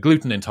and a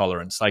gluten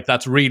intolerance. Like,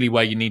 that's really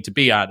where you need to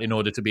be at in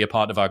order to be a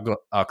part of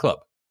our club.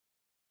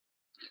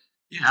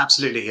 Yeah,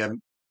 absolutely.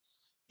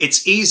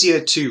 It's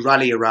easier to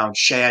rally around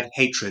shared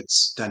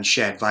hatreds than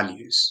shared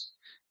values.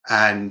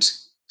 And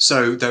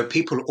so there are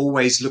people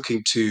always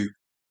looking to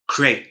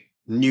create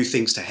new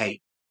things to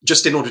hate,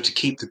 just in order to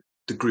keep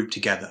the group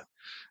together.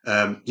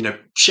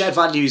 Shared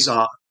values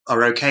are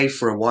okay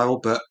for a while,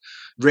 but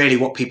really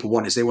what people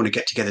want is they want to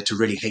get together to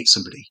really hate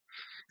somebody.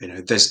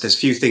 There's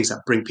few things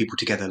that bring people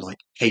together like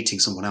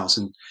hating someone else.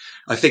 And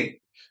I think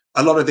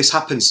a lot of this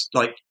happens,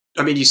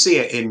 you see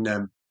it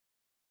in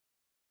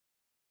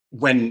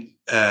when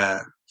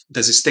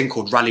there's this thing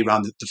called rally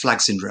around the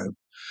flag syndrome,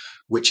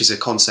 which is a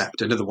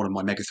concept, another one of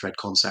my mega thread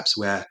concepts,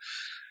 where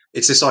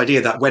It's this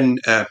idea that when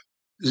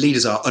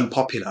leaders are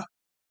unpopular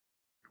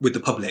with the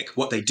public,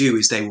 what they do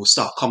is they will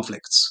start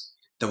conflicts.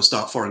 They will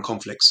start foreign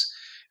conflicts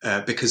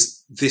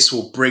because this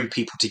will bring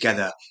people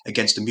together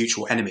against a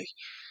mutual enemy.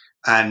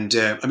 And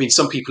I mean,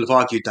 some people have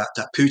argued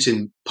that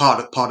Putin,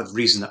 part of the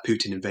reason that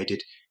Putin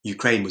invaded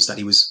Ukraine was that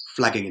he was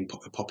flagging in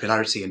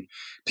popularity and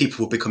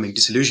people were becoming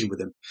disillusioned with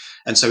him.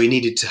 And so he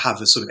needed to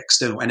have a sort of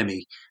external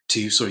enemy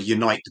to sort of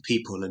unite the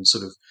people and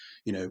sort of,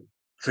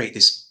 create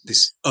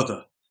this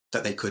other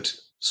that they could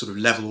sort of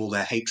level all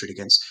their hatred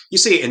against. You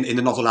see it in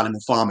the novel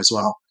Animal Farm as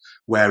well,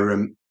 where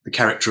the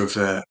character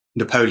of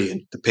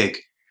Napoleon, the pig,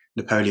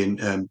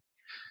 Napoleon,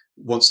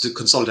 wants to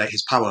consolidate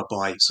his power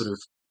by sort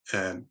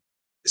of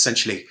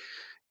essentially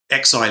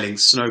exiling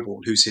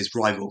Snowball, who's his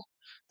rival,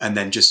 and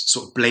then just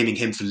sort of blaming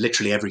him for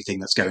literally everything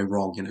that's going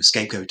wrong,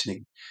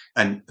 scapegoating.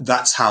 And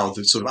that's how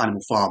the sort of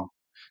Animal Farm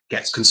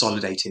gets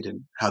consolidated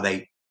and how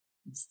they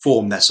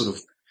form their sort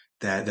of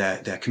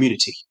their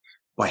community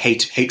by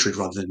hatred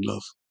rather than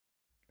love.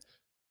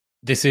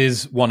 This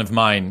is one of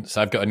mine,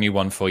 so I've got a new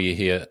one for you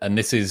here, and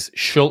this is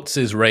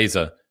Schultz's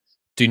razor.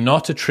 Do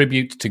not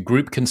attribute to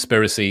group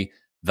conspiracy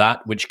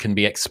that which can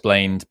be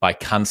explained by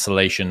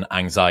cancellation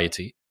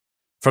anxiety.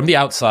 From the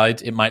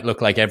outside, it might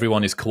look like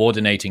everyone is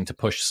coordinating to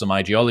push some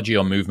ideology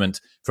or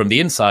movement. From the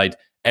inside,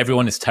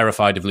 everyone is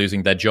terrified of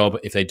losing their job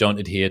if they don't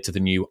adhere to the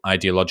new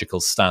ideological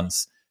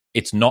stance.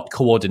 It's not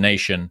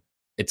coordination,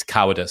 it's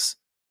cowardice.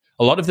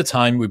 A lot of the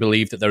time, we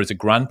believe that there is a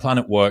grand plan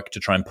at work to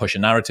try and push a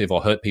narrative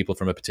or hurt people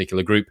from a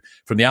particular group.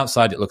 From the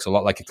outside, it looks a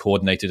lot like a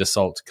coordinated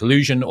assault,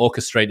 collusion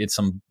orchestrated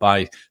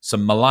by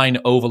some malign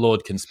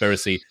overlord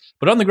conspiracy.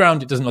 But on the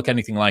ground, it doesn't look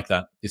anything like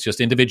that. It's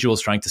just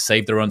individuals trying to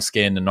save their own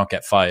skin and not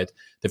get fired.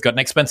 They've got an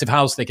expensive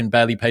house they can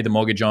barely pay the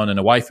mortgage on and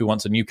a wife who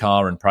wants a new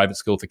car and private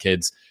school for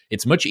kids.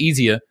 It's much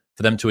easier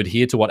for them to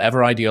adhere to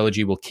whatever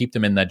ideology will keep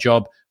them in their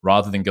job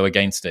rather than go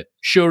against it.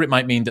 Sure, it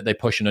might mean that they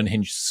push an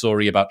unhinged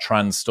story about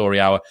trans story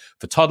hour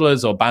for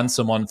toddlers or ban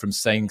someone from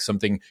saying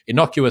something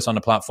innocuous on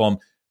a platform,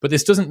 but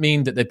this doesn't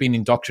mean that they've been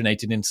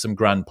indoctrinated into some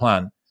grand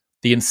plan.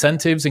 The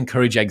incentives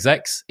encourage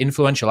execs,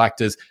 influential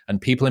actors,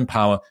 and people in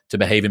power to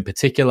behave in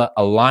particular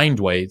aligned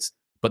ways,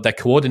 but their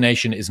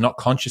coordination is not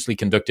consciously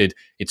conducted.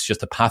 It's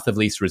just a path of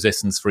least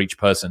resistance for each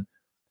person.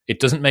 It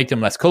doesn't make them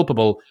less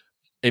culpable.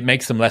 It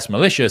makes them less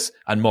malicious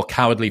and more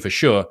cowardly for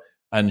sure.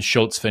 And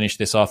Schultz finished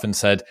this off and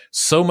said,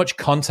 so much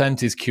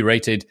content is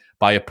curated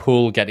by a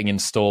pool getting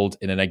installed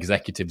in an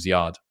executive's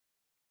yard.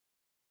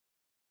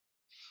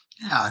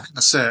 Yeah, I think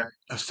that's a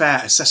fair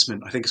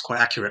assessment. I think it's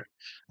quite accurate.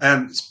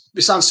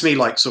 It sounds to me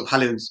like sort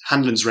of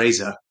Hanlon's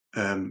razor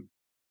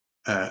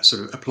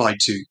sort of applied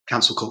to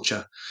cancel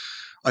culture.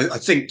 I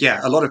think,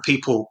 a lot of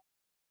people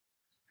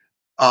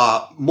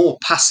are more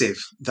passive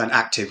than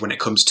active when it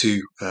comes to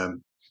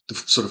the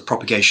sort of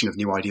propagation of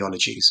new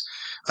ideologies.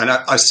 And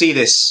I see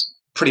this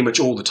pretty much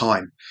all the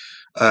time.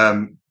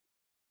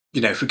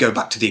 If we go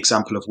back to the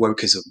example of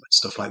wokeism and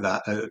stuff like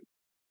that,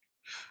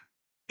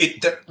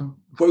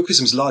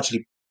 wokeism is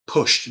largely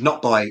pushed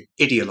not by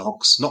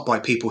ideologues, not by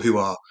people who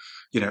are,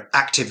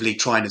 actively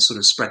trying to sort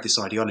of spread this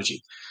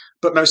ideology,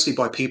 but mostly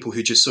by people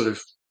who just sort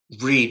of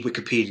read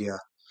Wikipedia,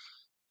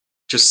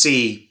 just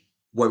see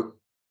woke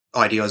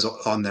ideas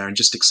on there and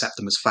just accept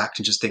them as fact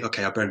and just think,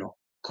 okay, I better not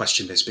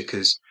question this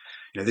because,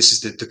 this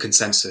is the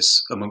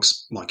consensus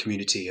amongst my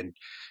community. And,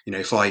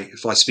 if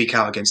I speak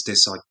out against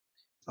this,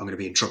 I'm going to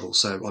be in trouble.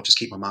 So I'll just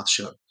keep my mouth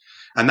shut.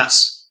 And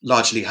that's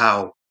largely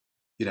how,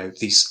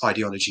 these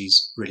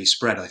ideologies really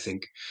spread, I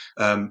think.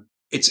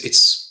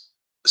 It's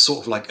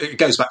sort of like, it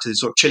goes back to the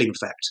sort of chilling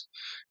effect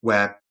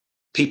where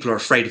people are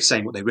afraid of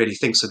saying what they really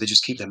think. So they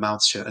just keep their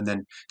mouths shut. And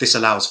then this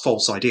allows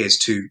false ideas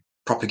to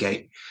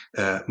propagate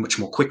much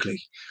more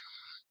quickly.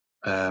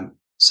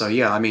 So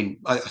I mean,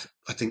 I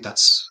think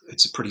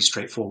it's a pretty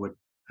straightforward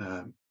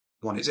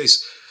one.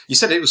 You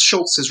said it was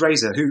Schultz's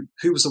razor.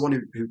 Who was the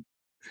one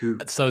who?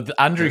 So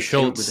Andrew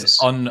Schultz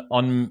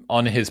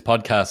on his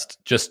podcast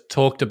just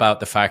talked about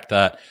the fact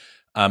that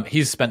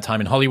he's spent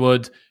time in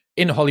Hollywood.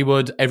 In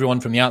Hollywood,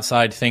 everyone from the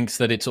outside thinks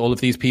that it's all of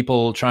these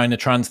people trying to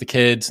trans the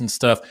kids and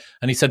stuff.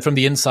 And he said from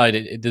the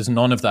inside, there's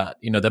none of that.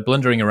 They're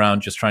blundering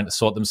around just trying to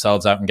sort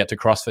themselves out and get to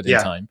CrossFit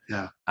in time.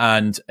 Yeah.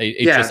 And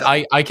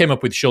I came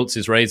up with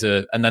Schultz's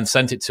razor and then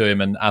sent it to him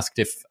and asked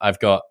if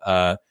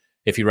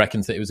he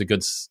reckons that it was a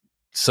good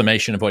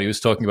summation of what he was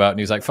talking about. And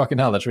he was like, fucking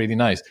hell, that's really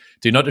nice.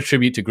 Do not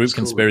attribute to group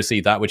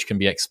conspiracy that which can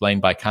be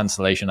explained by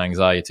cancellation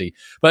anxiety.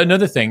 But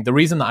another thing, the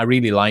reason that I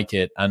really like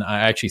it, and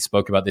I actually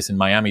spoke about this in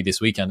Miami this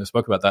weekend, I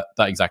spoke about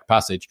that exact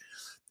passage,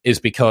 is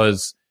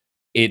because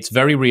it's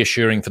very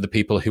reassuring for the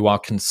people who are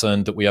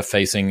concerned that we are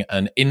facing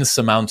an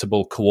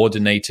insurmountable,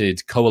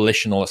 coordinated,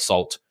 coalitional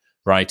assault,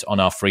 right,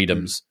 on our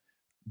freedoms.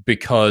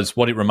 Because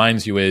what it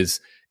reminds you is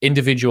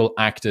individual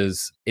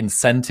actors'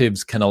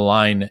 incentives can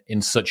align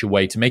in such a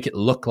way to make it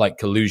look like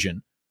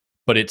collusion,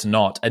 but it's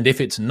not. And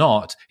if it's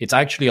not, it's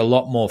actually a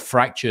lot more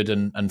fractured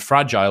and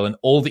fragile. And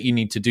all that you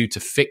need to do to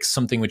fix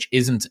something which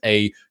isn't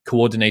a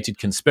coordinated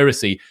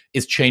conspiracy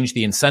is change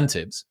the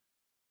incentives.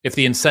 If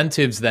the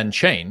incentives then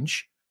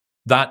change,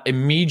 that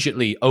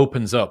immediately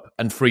opens up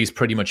and frees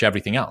pretty much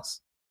everything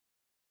else.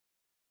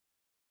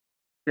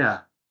 Yeah.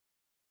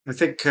 I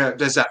think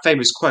there's that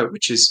famous quote,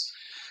 which is,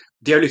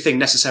 the only thing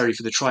necessary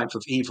for the triumph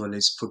of evil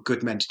is for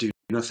good men to do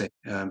nothing,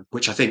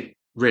 which I think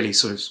really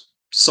sort of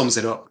sums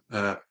it up.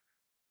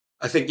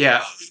 I think,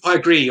 yeah, I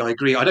agree. I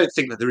don't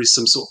think that there is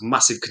some sort of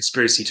massive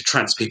conspiracy to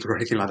trans people or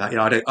anything like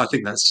that. I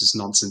think that's just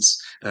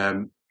nonsense.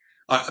 But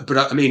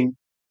I mean,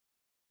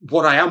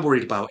 what I am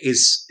worried about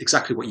is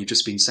exactly what you've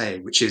just been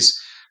saying, which is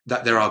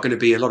that there are going to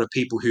be a lot of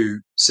people who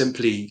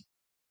simply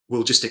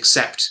will just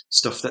accept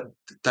stuff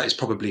that is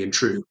probably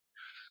untrue,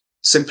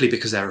 simply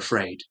because they're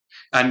afraid.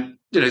 And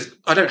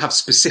I don't have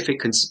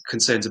specific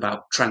concerns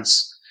about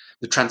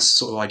the trans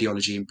sort of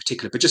ideology in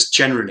particular, but just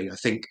generally, I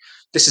think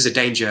this is a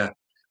danger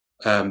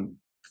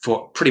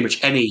for pretty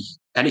much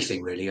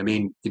anything really. I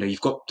mean,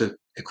 you've got the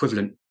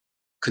equivalent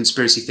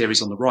conspiracy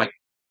theories on the right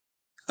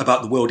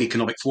about the World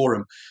Economic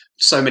Forum.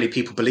 So many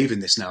people believe in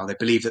this now. They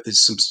believe that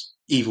there's some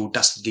evil,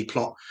 dastardly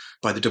plot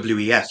by the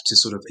WEF to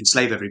sort of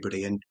enslave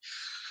everybody. And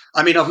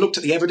I mean, I've looked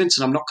at the evidence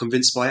and I'm not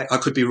convinced by it. I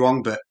could be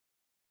wrong, but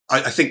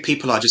I think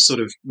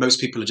most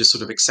people are just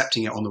sort of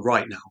accepting it on the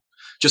right now,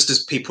 just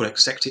as people are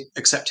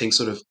accepting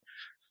sort of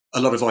a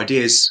lot of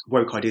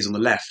woke ideas on the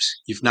left.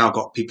 You've now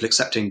got people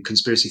accepting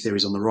conspiracy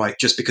theories on the right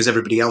just because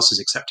everybody else is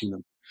accepting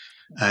them.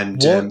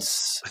 And I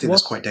think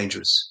that's quite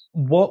dangerous.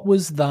 What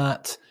was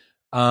that?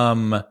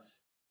 The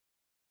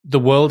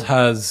world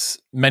has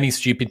many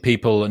stupid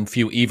people and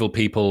few evil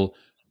people.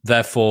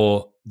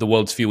 Therefore, the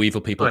world's few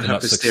evil people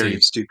cannot succeed. Theory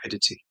of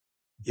stupidity.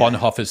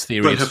 Bonhoeffer's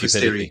theory of stupidity.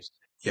 Theory.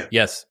 Yeah.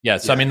 Yes. Yeah.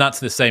 So I mean, that's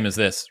the same as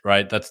this,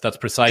 right? That's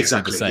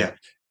precisely the same.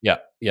 Yeah.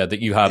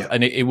 That you have,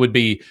 and it would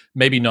be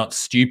maybe not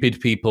stupid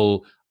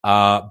people,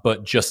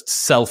 but just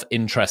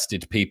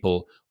self-interested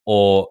people,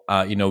 or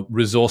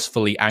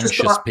resourcefully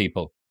anxious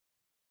people.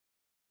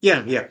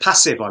 Yeah,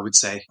 passive. I would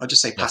say. I'd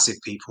just say passive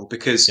people,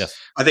 because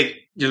I think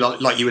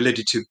like you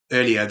alluded to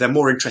earlier, they're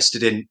more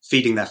interested in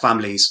feeding their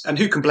families, and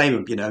who can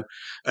blame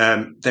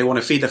them? They want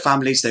to feed their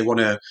families. They want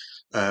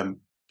to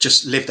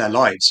just live their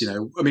lives.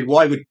 I mean,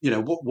 why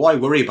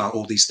worry about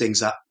all these things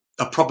that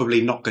are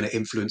probably not going to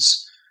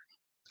influence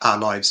our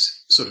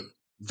lives sort of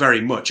very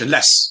much,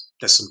 unless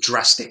there's some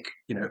drastic,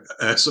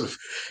 sort of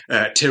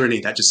tyranny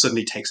that just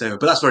suddenly takes over.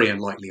 But that's very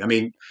unlikely. I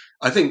mean,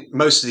 I think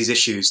most of these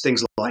issues,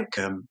 things like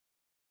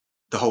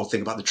the whole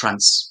thing about the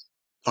trans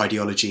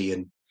ideology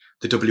and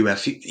the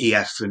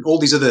WEF and all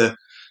these other,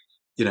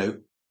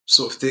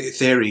 sort of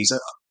theories,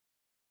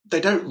 they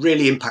don't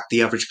really impact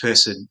the average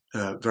person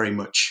very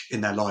much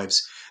in their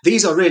lives.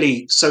 These are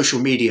really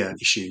social media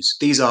issues.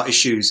 These are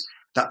issues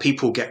that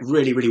people get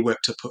really, really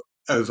worked up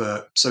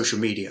over social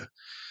media.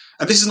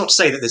 And this is not to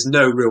say that there's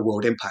no real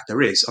world impact.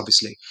 There is,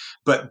 obviously.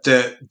 But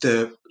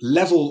the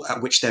level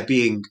at which they're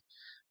being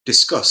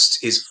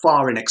discussed is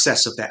far in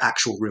excess of their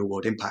actual real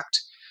world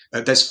impact.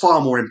 There's far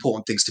more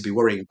important things to be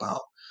worrying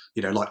about,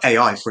 like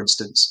AI, for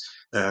instance.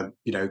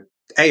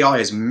 AI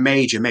is a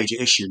major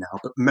issue now,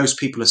 but most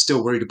people are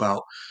still worried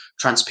about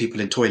trans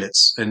people in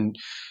toilets. And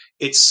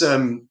it's,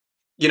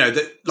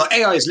 like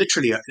AI is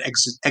literally an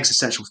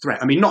existential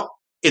threat. I mean, not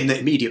in the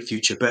immediate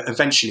future, but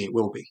eventually it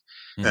will be.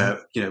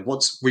 Mm-hmm.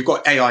 Once we've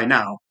got AI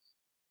now,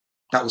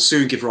 that will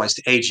soon give rise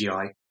to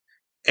AGI.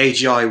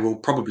 AGI will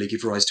probably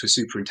give rise to a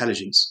super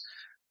intelligence.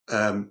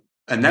 And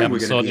then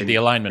we're going to be the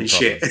alignment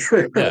shit. Yeah,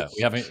 we're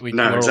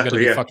all going to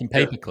be fucking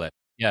paperclip.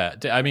 Yeah,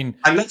 I mean,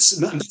 and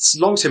that's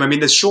long term. I mean,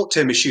 there's short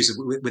term issues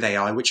with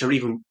AI, which are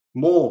even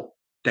more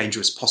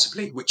dangerous,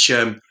 possibly. Which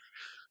the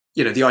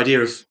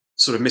idea of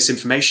sort of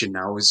misinformation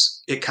now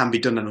is it can be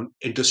done on an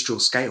industrial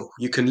scale.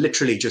 You can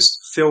literally just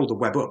fill the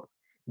web up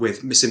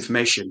with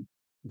misinformation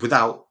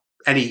without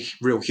any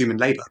real human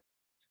labor.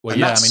 Well,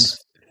 yeah, I mean,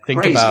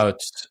 think crazy.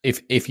 About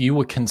if you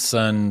were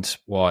concerned,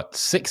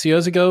 6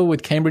 years ago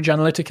with Cambridge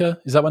Analytica?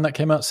 Is that when that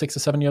came out? 6 or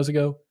 7 years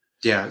ago?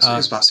 Yeah, it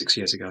was about 6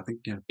 years ago, I think.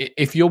 Yeah.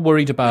 If you're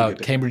worried about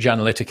Cambridge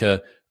Analytica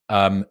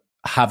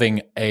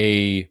having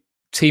a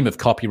team of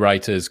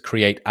copywriters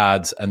create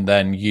ads and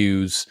then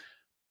use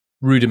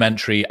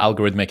rudimentary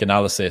algorithmic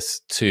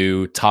analysis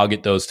to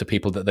target those to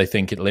people that they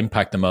think it'll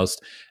impact the most,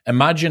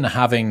 imagine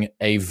having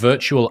a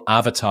virtual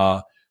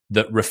avatar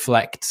that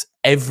reflects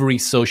every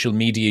social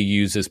media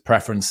user's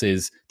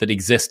preferences that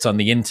exists on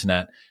the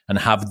internet, and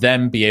have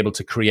them be able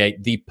to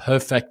create the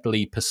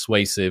perfectly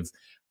persuasive,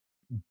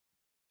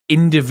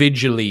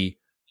 individually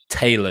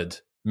tailored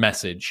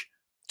message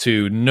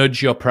to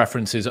nudge your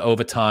preferences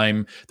over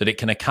time, that it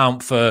can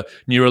account for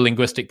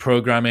neurolinguistic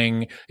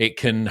programming, it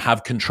can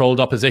have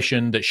controlled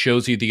opposition that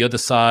shows you the other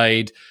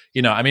side.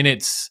 I mean,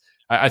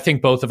 I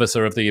think both of us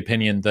are of the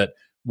opinion that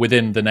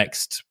within the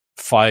next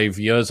 5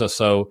 years or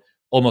so,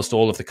 almost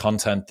all of the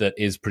content that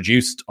is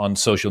produced on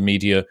social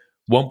media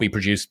won't be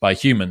produced by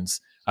humans.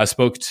 I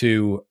spoke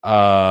to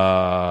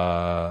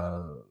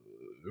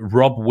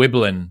Rob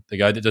Wiblin, the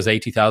guy that does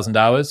 80,000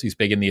 hours. He's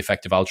big in the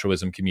effective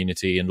altruism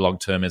community and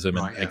long-termism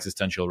and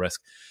existential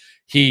risk.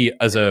 He,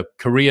 as a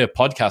career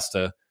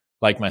podcaster,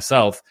 like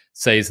myself,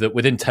 says that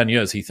within 10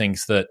 years, he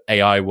thinks that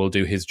AI will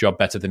do his job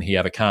better than he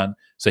ever can.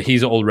 So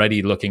he's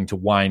already looking to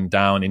wind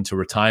down into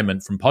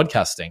retirement from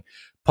podcasting.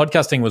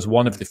 Podcasting was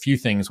one of the few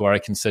things where I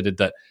considered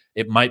that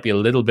it might be a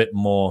little bit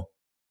more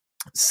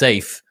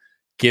safe,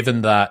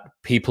 given that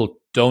people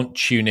don't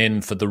tune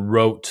in for the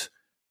rote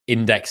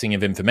indexing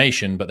of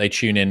information, but they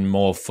tune in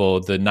more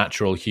for the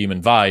natural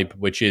human vibe,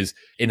 which is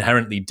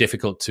inherently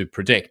difficult to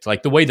predict.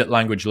 Like the way that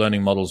language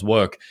learning models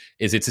work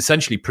is it's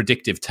essentially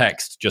predictive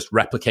text just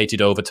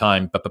replicated over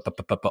time,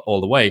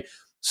 all the way.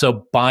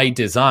 So by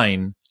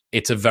design,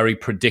 it's a very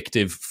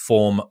predictive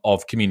form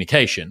of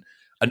communication.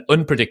 An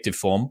unpredictive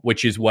form,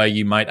 which is where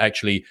you might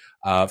actually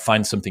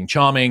find something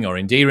charming or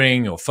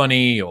endearing or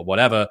funny or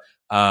whatever,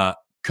 it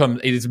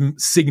is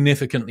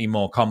significantly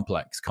more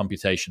complex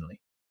computationally.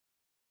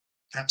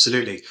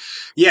 Absolutely.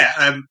 Yeah.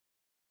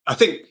 I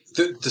think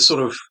the sort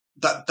of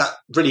that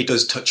really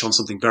does touch on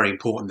something very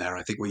important there.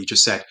 I think what you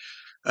just said.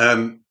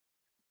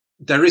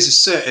 There is a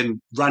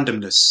certain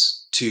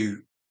randomness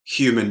to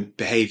human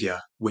behavior,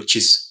 which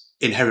is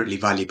inherently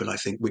valuable, I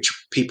think, which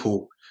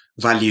people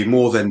value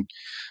more than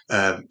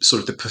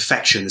sort of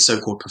the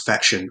so-called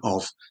perfection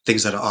of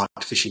things that are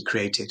artificially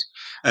created.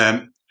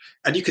 And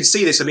you can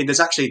see this. I mean,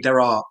 there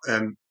are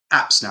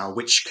apps now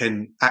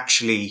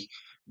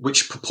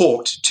which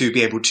purport to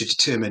be able to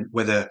determine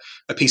whether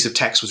a piece of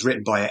text was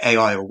written by an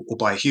AI or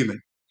by a human.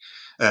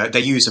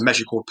 They use a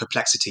measure called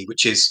perplexity,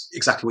 which is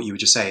exactly what you were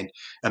just saying,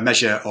 a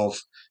measure of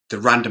the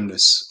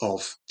randomness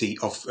of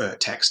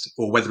text,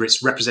 or whether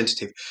it's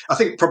representative. I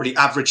think probably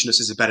averageness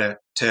is a better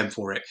term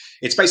for it.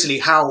 It's basically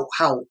how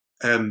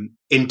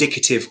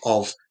indicative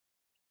of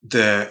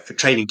the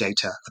training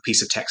data a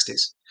piece of text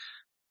is.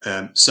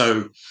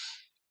 So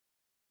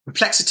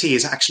perplexity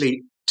is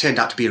actually turned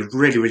out to be a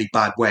really, really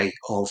bad way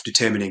of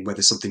determining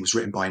whether something was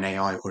written by an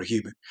AI or a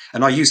human.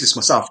 And I use this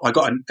myself. I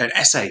got an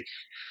essay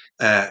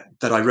that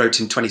I wrote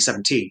in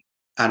 2017,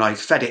 and I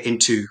fed it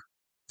into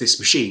this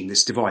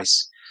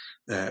device,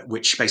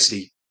 which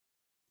basically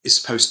is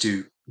supposed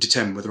to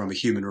determine whether I'm a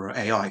human or an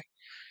AI.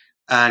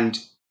 And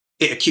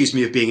it accused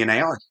me of being an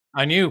AI.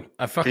 I knew.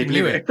 I fucking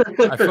knew it.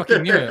 I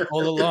fucking knew it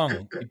all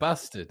along. You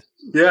bastard.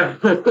 Yeah.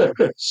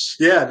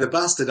 Yeah, the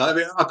bastard. I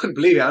mean, I couldn't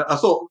believe it. I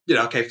thought,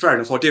 okay, fair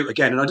enough, I'll do it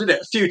again. And I did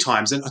it a few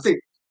times. And I think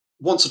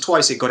once or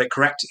twice it got it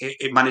correct.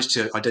 It managed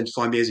to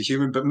identify me as a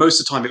human. But most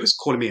of the time it was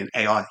calling me an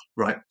AI,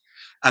 right?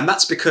 And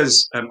that's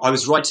because I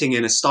was writing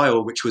in a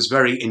style which was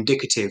very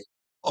indicative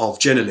of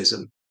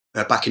journalism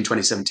back in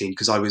 2017,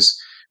 because I was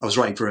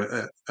writing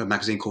for a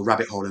magazine called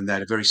Rabbit Hole, and they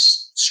had a very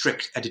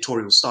strict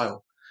editorial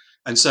style.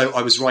 And so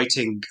I was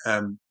writing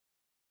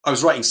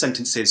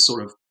sentences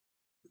sort of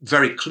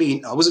very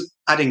clean. I wasn't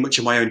adding much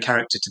of my own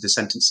character to the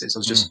sentences. I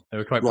was just they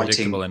were quite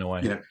predictable in a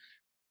way.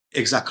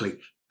 Exactly.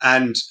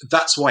 And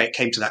that's why it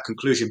came to that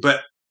conclusion.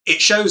 But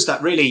it shows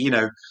that really,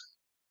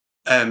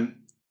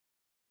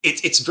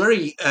 it's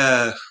very.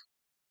 I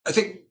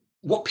think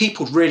what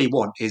people really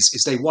want is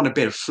they want a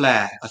bit of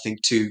flair, I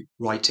think, to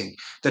writing.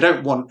 They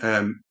don't want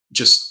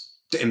just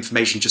the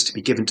information just to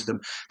be given to them.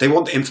 They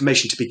want the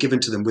information to be given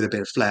to them with a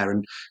bit of flair.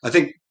 And I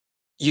think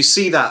you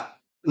see that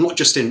not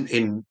just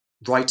in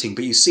writing,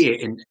 but you see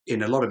it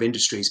in a lot of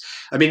industries.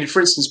 I mean, for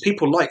instance,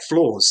 people like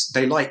flaws.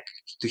 They like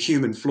the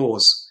human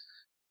flaws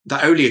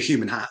that only a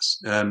human has,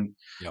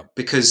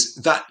 because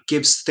that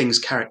gives things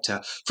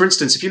character. For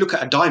instance, if you look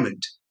at a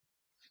diamond,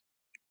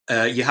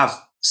 you have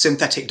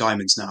synthetic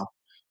diamonds now,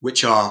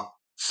 which are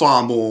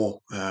far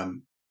more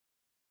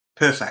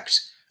perfect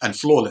and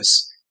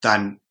flawless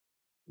than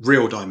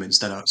real diamonds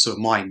that are sort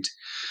of mined.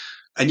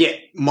 And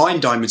yet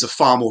mined diamonds are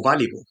far more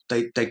valuable.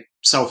 They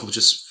sell for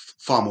just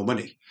far more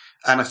money.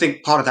 And I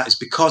think part of that is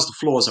because the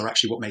flaws are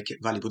actually what make it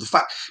valuable. The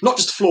fact, not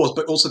just the flaws,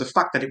 but also the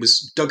fact that it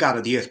was dug out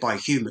of the earth by a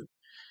human.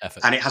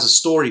 Effort. And it has a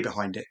story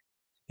behind it.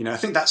 I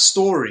think that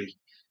story,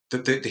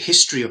 the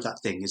history of that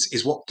thing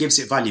is what gives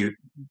it value.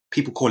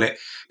 People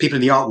in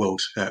the art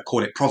world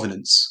call it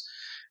provenance.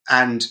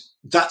 And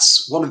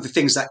that's one of the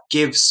things that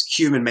gives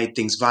human-made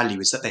things value,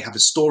 is that they have a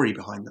story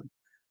behind them.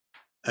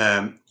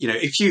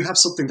 If you have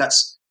something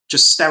that's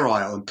just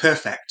sterile and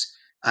perfect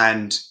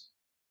and,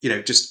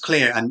 just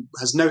clear and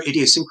has no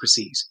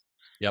idiosyncrasies,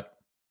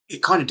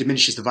 it kind of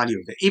diminishes the value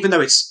of it. Even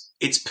though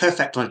it's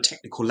perfect on a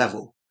technical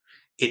level,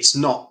 it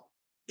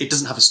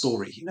doesn't have a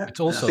story. It's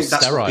also I think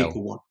sterile, that's what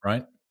people want.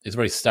 Right? It's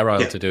very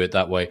sterile to do it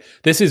that way.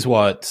 This is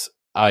what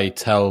I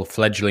tell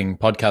fledgling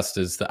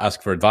podcasters that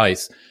ask for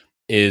advice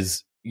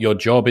is your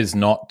job is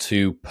not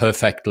to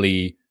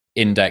perfectly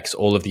index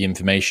all of the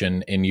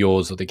information in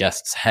yours or the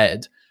guest's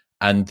head,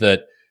 and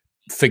that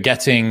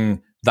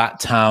forgetting that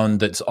town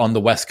that's on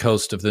the west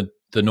coast of the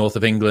north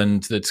of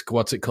England, that's,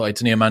 what's it called?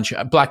 It's near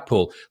Manchester,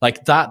 Blackpool.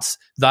 Like that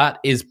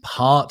is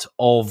part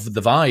of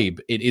the vibe.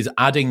 It is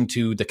adding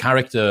to the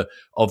character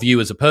of you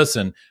as a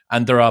person.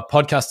 And there are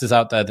podcasters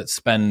out there that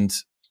spend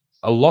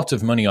a lot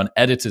of money on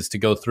editors to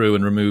go through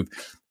and remove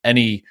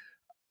any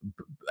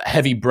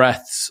heavy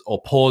breaths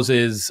or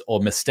pauses or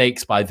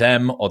mistakes by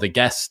them or the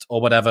guest or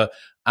whatever.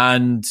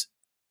 And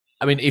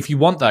I mean, if you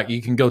want that,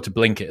 you can go to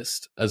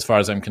Blinkist, as far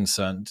as I'm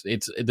concerned.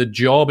 The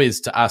job is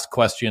to ask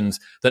questions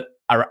that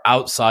are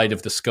outside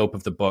of the scope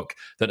of the book,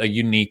 that are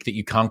unique, that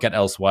you can't get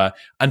elsewhere,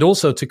 and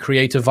also to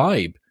create a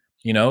vibe.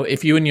 You know,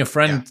 if you and your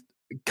friend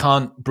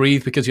can't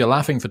breathe because you're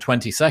laughing for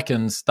 20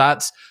 seconds,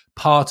 that's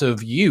part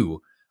of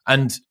you.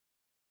 And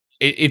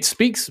it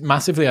speaks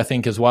massively, I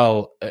think, as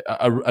well,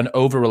 an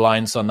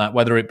over-reliance on that,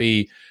 whether it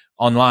be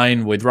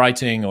online with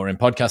writing or in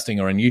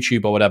podcasting or in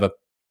YouTube or whatever.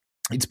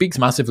 It speaks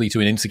massively to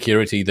an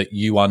insecurity that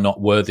you are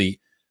not worthy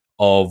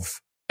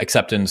of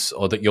acceptance,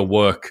 or that your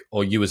work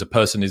or you as a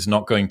person is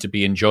not going to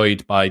be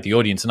enjoyed by the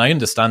audience. And I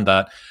understand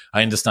that.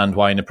 I understand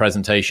why in a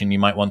presentation you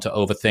might want to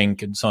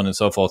overthink and so on and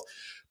so forth.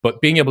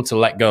 But being able to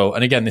let go,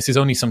 and again, this is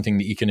only something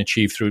that you can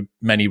achieve through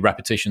many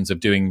repetitions of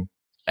doing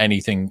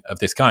anything of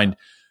this kind.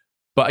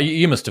 But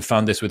you must have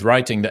found this with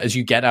writing, that as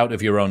you get out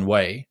of your own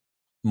way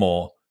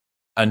more,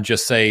 and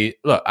just say,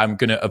 look, I'm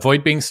going to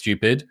avoid being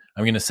stupid.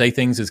 I'm going to say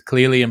things as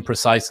clearly and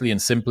precisely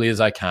and simply as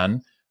I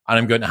can. And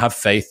I'm going to have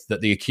faith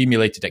that the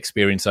accumulated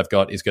experience I've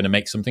got is going to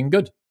make something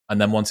good.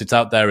 And then once it's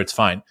out there, it's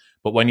fine.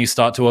 But when you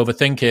start to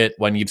overthink it,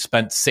 when you've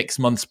spent 6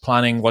 months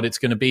planning what it's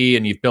going to be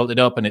and you've built it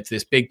up and it's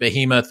this big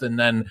behemoth, and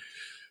then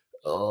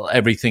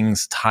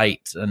everything's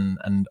tight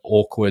and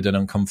awkward and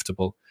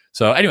uncomfortable.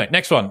 So anyway,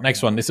 next one.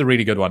 This is a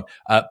really good one.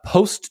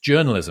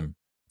 Postjournalism.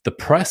 The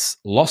press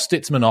lost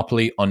its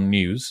monopoly on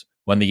news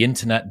when the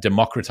internet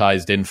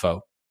democratized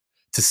info.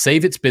 To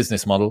save its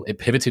business model, it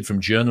pivoted from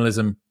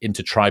journalism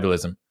into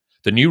tribalism.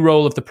 The new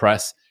role of the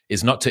press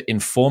is not to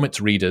inform its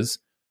readers,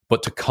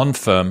 but to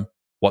confirm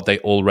what they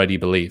already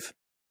believe.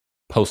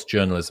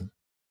 Postjournalism.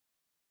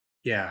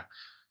 Yeah.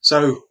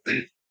 So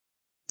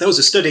there was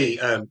a study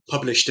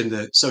published in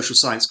the Social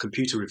Science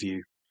Computer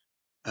Review.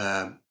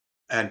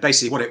 And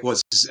basically what it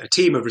was is a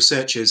team of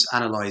researchers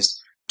analysed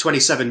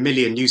 27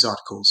 million news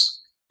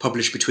articles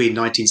published between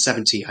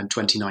 1970 and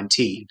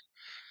 2019.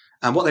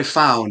 And what they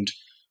found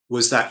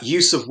was that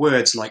use of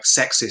words like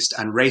sexist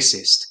and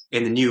racist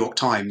in the New York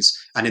Times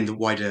and in the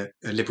wider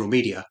liberal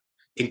media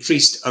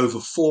increased over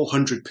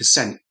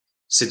 400%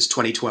 since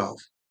 2012.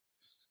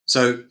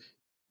 So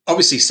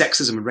obviously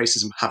sexism and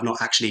racism have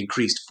not actually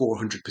increased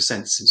 400%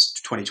 since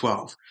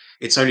 2012.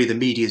 It's only the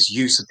media's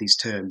use of these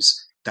terms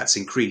that's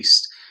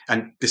increased.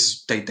 And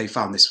they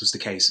found this was the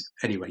case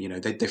anyway. You know,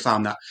 they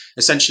found that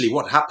essentially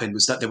what happened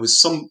was that there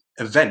was some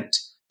event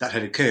that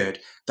had occurred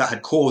that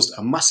had caused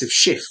a massive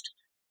shift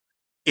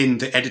in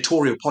the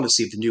editorial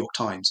policy of the New York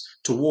Times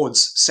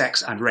towards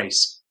sex and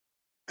race.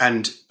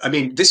 And I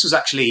mean, this was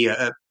actually,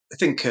 I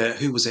think,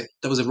 who was it?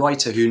 There was a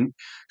writer who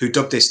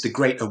dubbed this the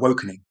Great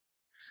Awakening.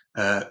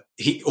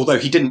 Although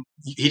he didn't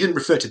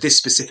refer to this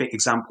specific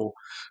example,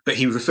 but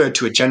he referred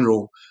to a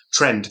general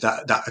trend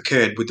that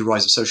occurred with the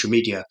rise of social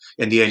media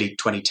in the early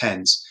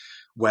 2010s,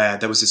 where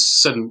there was this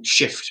sudden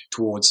shift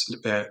towards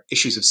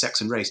issues of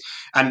sex and race.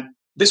 And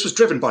this was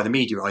driven by the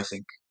media, I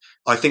think.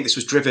 I think this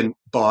was driven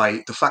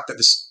by the fact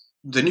that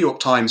the New York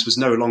Times was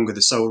no longer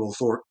the sole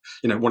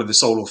one of the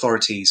sole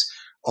authorities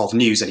of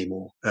news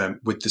anymore,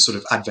 with the sort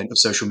of advent of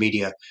social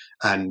media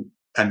and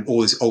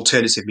all this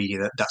alternative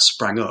media that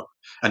sprang up,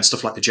 and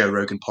stuff like the Joe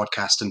Rogan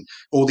podcast and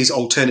all these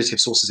alternative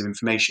sources of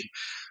information.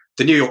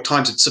 The New York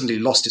Times had suddenly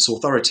lost its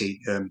authority.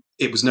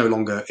 It no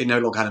longer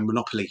had a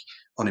monopoly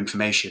on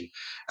information.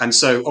 And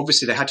so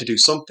obviously they had to do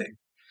something.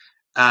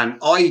 And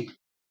I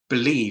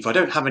believe, I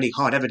don't have any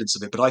hard evidence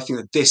of it, but I think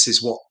that this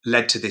is what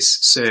led to this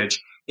surge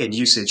in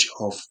usage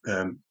of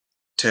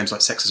terms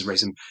like sexism,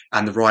 racism,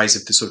 and the rise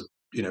of the sort of,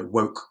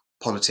 woke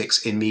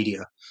politics in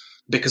media.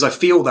 Because I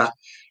feel that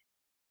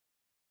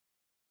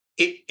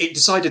it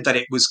decided that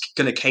it was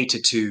going to cater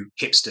to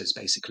hipsters,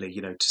 basically,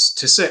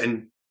 to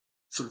certain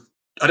sort of,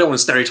 I don't want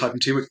to stereotype them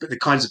too much, but the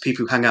kinds of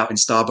people who hang out in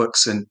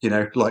Starbucks and,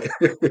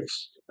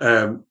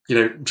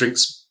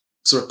 drinks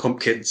sort of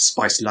pumpkin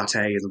spice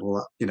latte and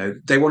all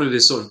that, they wanted to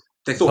sort of,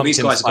 they thought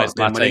these guys have got a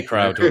bit of money.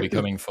 Crowd will be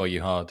coming for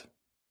you hard.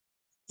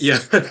 Yeah.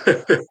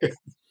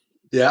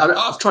 Yeah.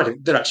 I've tried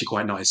it. They're actually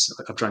quite nice.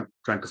 I've drank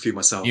a few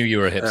myself. You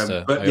were a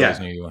hipster. I always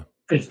knew you were.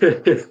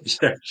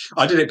 Yeah,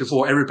 I did it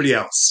before everybody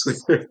else.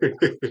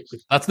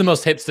 That's the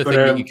most hipster thing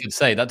that you could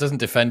say. That doesn't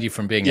defend you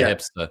from being a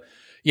hipster.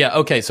 Yeah.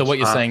 Okay. So what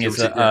you're saying is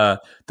that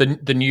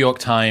the New York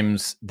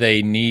Times,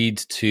 they need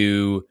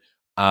to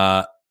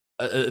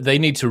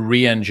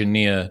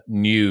re-engineer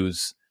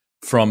news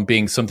from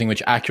being something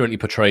which accurately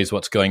portrays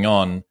what's going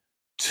on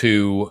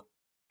to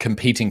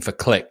competing for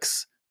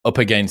clicks up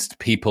against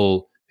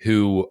people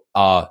who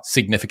are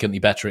significantly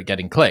better at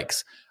getting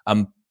clicks.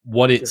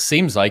 What it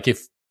seems like,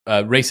 if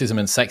racism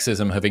and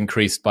sexism have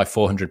increased by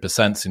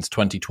 400% since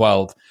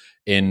 2012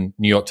 in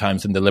New York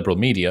Times and the liberal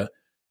media,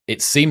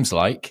 it seems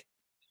like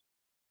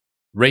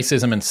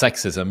racism and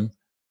sexism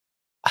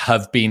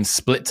have been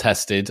split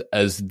tested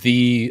as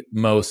the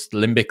most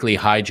limbically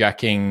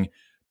hijacking,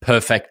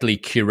 perfectly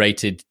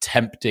curated,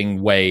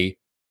 tempting way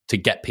to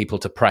get people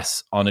to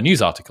press on a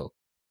news article.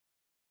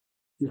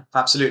 Yeah,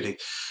 absolutely.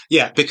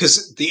 Yeah,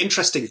 because the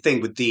interesting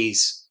thing with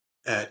these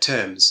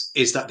terms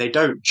is that they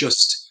don't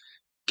just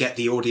get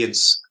the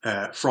audience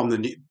they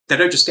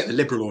don't just get the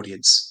liberal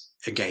audience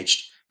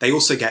engaged. They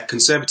also get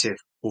conservative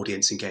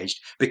audience engaged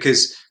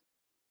because,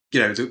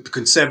 the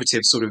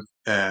conservative sort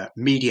of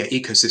media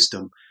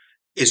ecosystem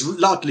is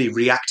largely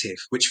reactive,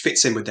 which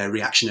fits in with their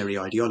reactionary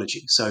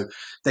ideology. So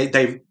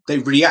they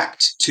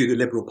react to the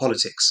liberal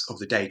politics of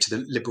the day, to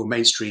the liberal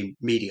mainstream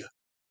media.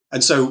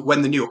 And so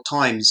when the New York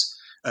Times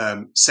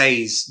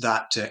says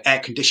that air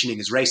conditioning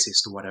is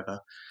racist or whatever,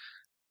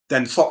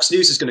 then Fox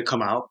News is going to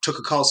come out,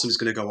 Tucker Carlson is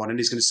going to go on and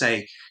he's going to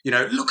say,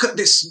 look at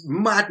this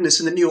madness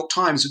in the New York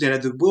Times,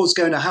 the world's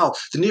going to hell.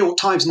 The New York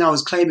Times now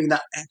is claiming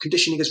that air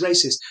conditioning is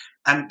racist.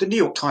 And the New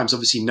York Times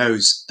obviously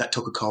knows that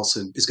Tucker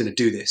Carlson is going to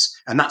do this.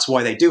 And that's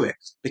why they do it,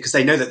 because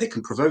they know that they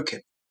can provoke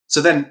him. So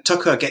then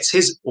Tucker gets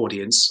his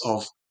audience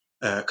of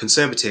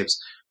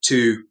conservatives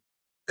to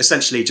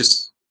essentially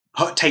just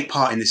take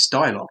part in this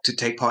dialogue, to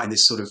take part in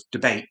this sort of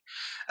debate.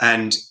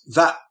 And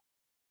that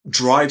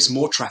drives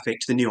more traffic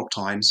to the New York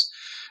Times.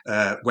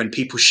 When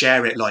people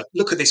share it, like,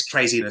 look at this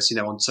craziness,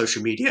 on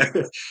social media.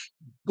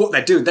 What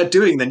they're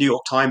doing the New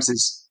York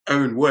Times'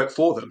 own work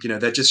for them.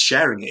 They're just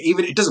sharing it.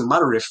 Even it doesn't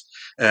matter if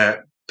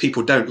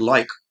people don't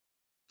like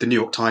the New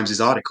York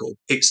Times' article,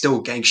 it's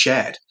still getting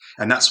shared.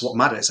 And that's what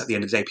matters at the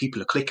end of the day.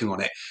 People are clicking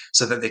on it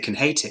so that they can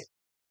hate it.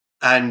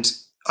 And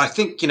I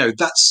think,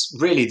 that's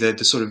really the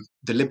sort of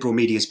the liberal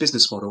media's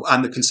business model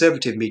and the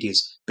conservative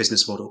media's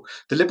business model.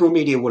 The liberal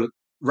media will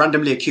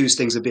randomly accuse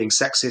things of being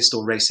sexist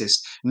or racist,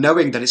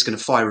 knowing that it's going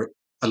to fire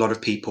a lot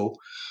of people.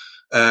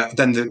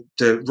 Then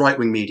the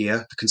right-wing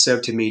media, the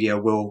conservative media,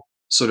 will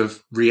sort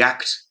of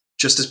react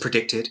just as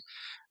predicted.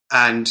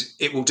 And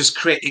it will just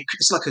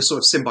it's like a sort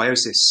of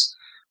symbiosis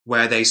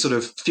where they sort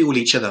of fuel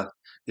each other.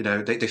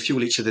 They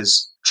fuel each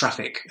other's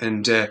traffic.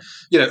 And,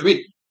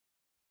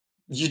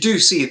 you do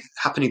see it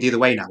happening the other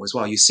way now as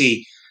well. You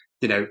see,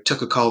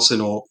 Tucker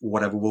Carlson or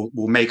whatever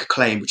will make a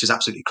claim, which is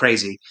absolutely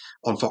crazy,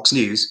 on Fox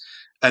News.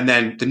 And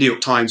then the New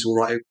York Times will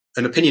write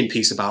an opinion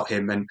piece about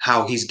him and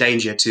how he's a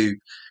danger to,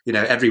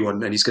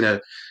 everyone. And he's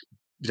going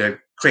to,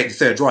 create the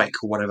Third Reich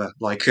or whatever,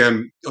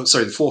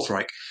 the Fourth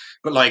Reich.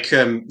 But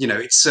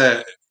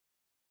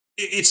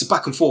it's a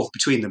back and forth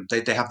between them.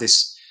 They have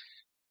this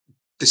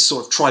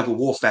sort of tribal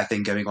warfare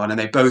thing going on, and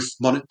they both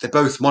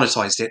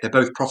monetized it. They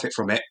both profit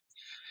from it.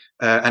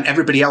 And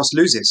everybody else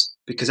loses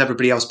because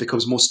everybody else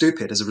becomes more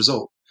stupid as a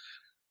result.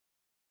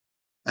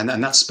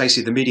 And that's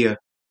basically the media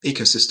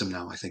ecosystem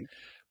now, I think.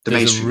 The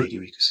mainstream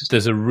media ecosystem.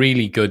 There's a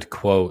really good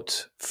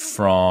quote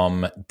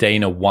from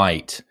Dana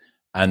White,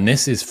 and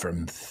this is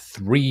from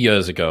 3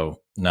 years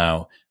ago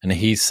now. And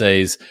he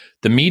says,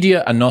 the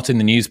media are not in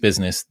the news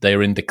business. They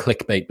are in the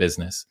clickbait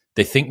business.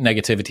 They think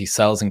negativity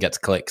sells and gets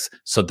clicks.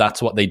 So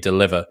that's what they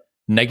deliver.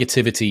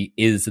 Negativity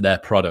is their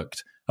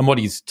product. And what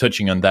he's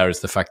touching on there is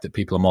the fact that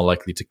people are more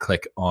likely to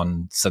click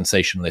on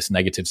sensationalist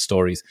negative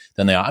stories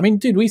than they are. I mean,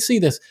 dude, we see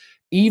this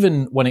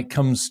even when it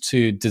comes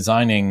to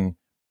designing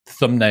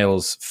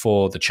thumbnails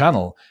for the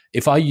channel.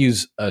 If I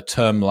use a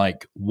term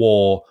like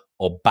war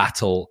or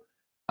battle,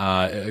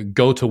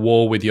 go to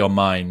war with your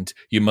mind,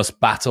 you must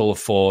battle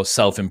for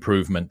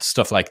self-improvement,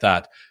 stuff like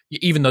that.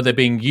 Even though they're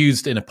being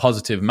used in a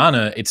positive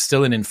manner, it's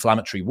still an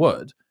inflammatory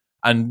word.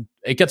 And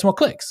it gets more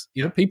clicks.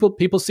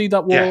 People see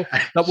that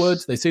that word,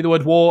 they see the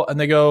word war and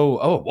they go,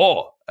 oh,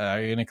 war.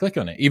 You're going to click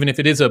on it. Even if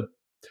it is a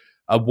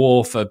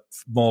war for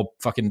more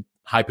fucking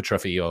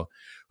hypertrophy or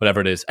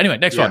whatever it is. Anyway,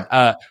 next one.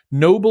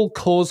 Noble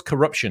cause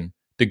corruption.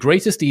 The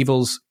greatest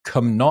evils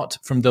come not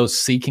from those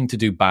seeking to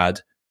do bad,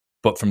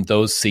 but from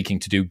those seeking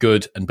to do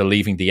good and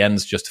believing the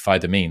ends justify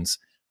the means.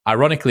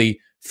 Ironically,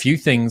 few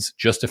things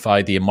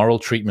justify the immoral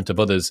treatment of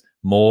others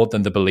more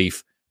than the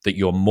belief that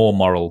you're more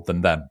moral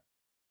than them.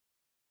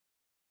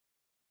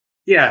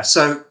 Yeah,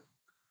 so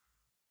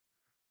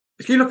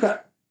if you look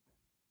at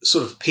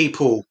sort of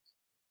people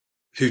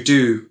who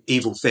do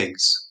evil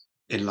things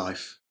in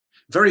life,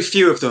 very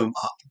few of them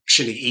are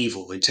actually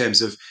evil in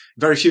terms of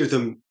very few of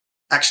them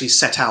actually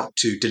set out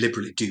to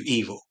deliberately do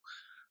evil.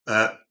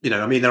 There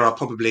are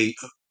probably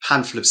a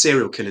handful of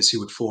serial killers who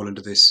would fall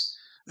under this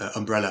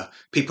umbrella.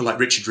 People like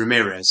Richard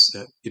Ramirez,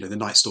 the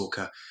Night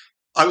Stalker.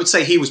 I would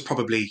say he was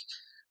probably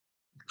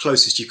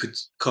closest you could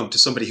come to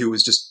somebody who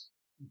was just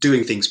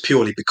doing things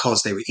purely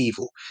because they were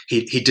evil.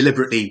 He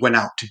deliberately went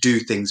out to do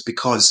things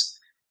because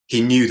he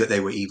knew that they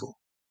were evil.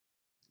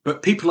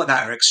 But people like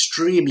that are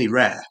extremely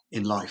rare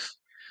in life.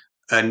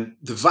 And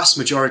the vast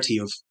majority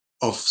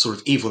of sort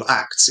of evil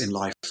acts in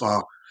life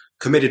are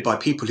committed by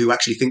people who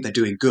actually think they're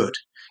doing good.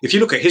 If you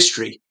look at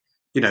history,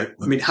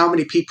 how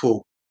many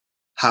people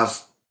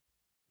have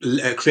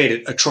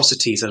created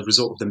atrocities as a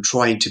result of them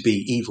trying to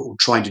be evil,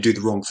 trying to do the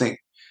wrong thing?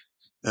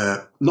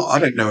 I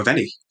don't know of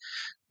any.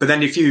 But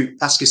then if you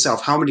ask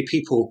yourself how many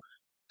people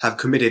have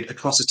committed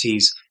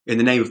atrocities in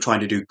the name of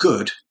trying to do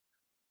good,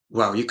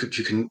 well, you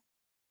can,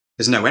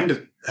 there's no end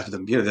of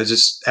them. They're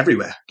just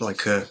everywhere.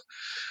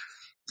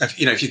 If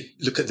you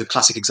look at the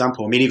classic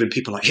example, even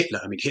people like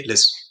Hitler,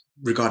 Hitler's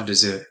regarded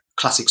as a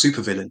classic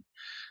supervillain.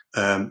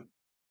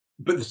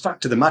 But the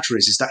fact of the matter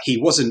is that he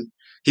wasn't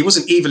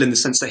evil in the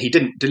sense that he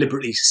didn't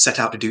deliberately set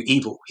out to do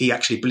evil. He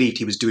actually believed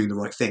he was doing the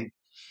right thing.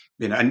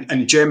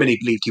 and Germany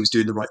believed he was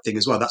doing the right thing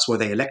as well. That's why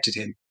they elected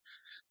him.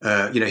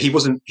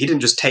 He didn't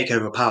just take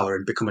over power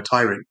and become a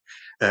tyrant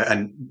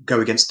and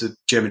go against the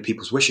German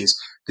people's wishes.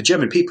 The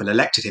German people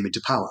elected him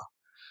into power,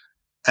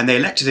 and they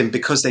elected him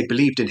because they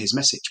believed in his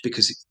message,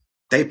 because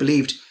they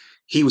believed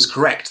he was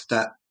correct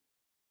that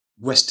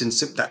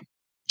that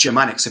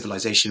Germanic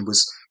civilization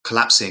was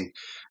collapsing,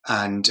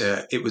 and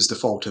it was the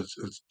fault of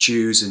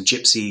Jews and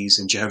Gypsies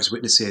and Jehovah's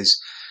Witnesses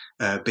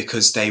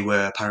because they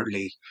were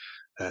apparently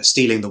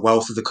stealing the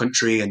wealth of the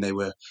country, and they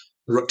were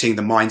corrupting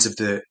the minds of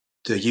the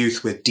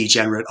youth with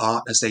degenerate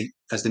art, as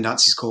the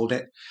Nazis called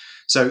it.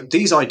 So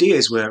these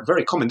ideas were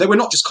very common. They were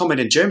not just common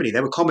in Germany;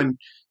 they were common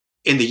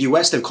in the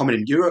US. They were common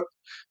in Europe.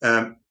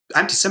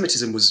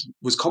 Anti-Semitism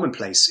was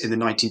commonplace in the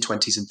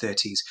 1920s and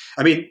 30s.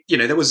 I mean,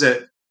 there was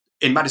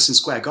in Madison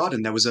Square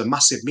Garden, there was a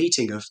massive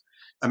meeting of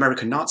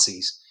American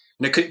Nazis.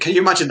 Can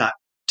you imagine that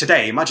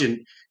today?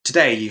 Imagine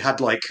today you had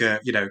the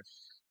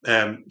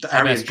Aryan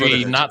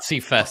Brotherhood. Nazi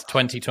Fest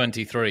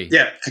 2023.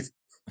 Yeah,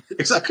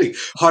 exactly.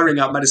 Hiring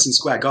out Madison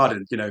Square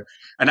Garden,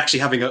 and actually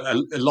having a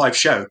live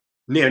show,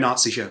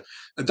 neo-Nazi show.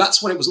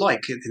 That's what it was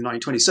like in the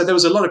 1920s. So there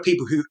was a lot of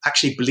people who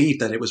actually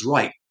believed that it was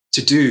right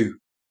to do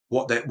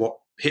what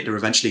Hitler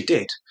eventually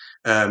did,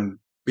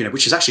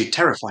 which is actually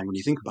terrifying when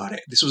you think about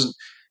it.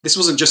 This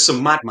wasn't just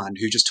some madman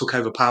who just took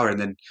over power and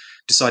then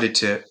decided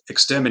to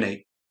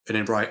exterminate an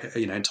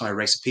entire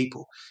race of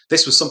people.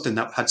 This was something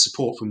that had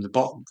support from the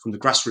bottom, from the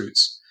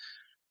grassroots.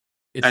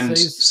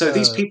 So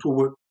these people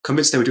were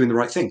convinced they were doing the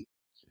right thing.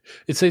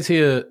 It says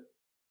here,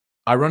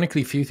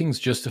 ironically, few things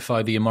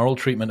justify the immoral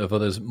treatment of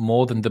others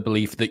more than the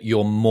belief that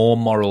you're more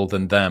moral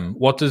than them.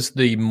 What does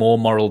the more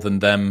moral than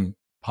them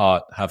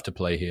part have to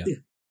play here? Yeah.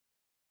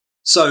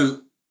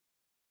 So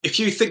if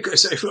you think,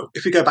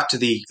 if we go back to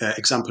the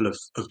example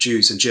of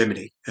Jews and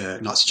Germany,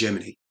 Nazi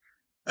Germany,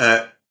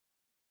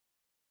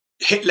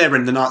 Hitler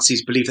and the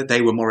Nazis believed that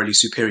they were morally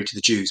superior to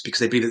the Jews because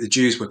they believed that the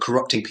Jews were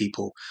corrupting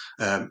people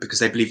because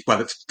they believed,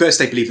 first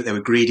they believed that they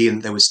were greedy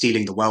and they were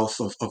stealing the wealth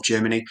of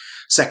Germany.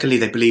 Secondly,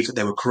 they believed that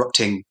they were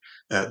corrupting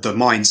the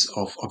minds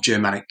of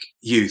Germanic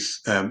youth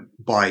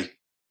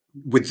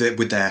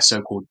with their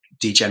so-called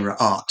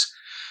degenerate art.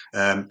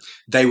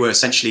 They were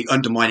essentially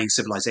undermining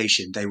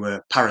civilization. They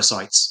were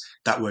parasites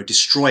that were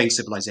destroying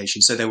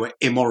civilization. So they were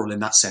immoral in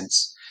that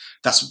sense.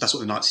 That's what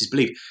the Nazis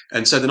believed.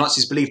 And so the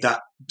Nazis believed that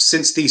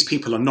since these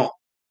people are not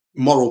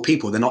moral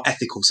people, they're not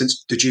ethical,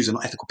 since the Jews are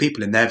not ethical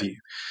people in their view,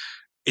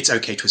 it's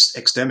okay to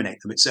exterminate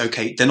them. It's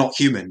okay. They're not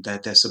human. They're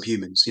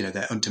subhumans.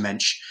 They're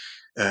untermensch.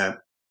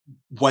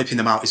 Wiping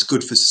them out is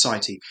good for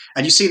society.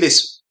 And you see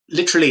this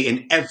literally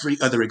in every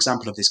other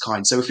example of this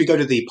kind. So if we go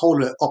to the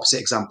polar opposite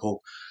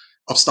example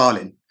of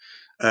Stalin,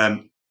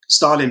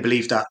 Stalin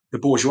believed that the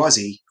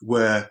bourgeoisie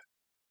were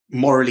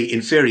morally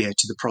inferior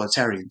to the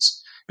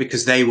proletarians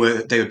because they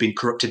were being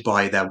corrupted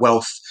by their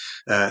wealth.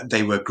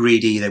 They were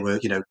greedy. They were,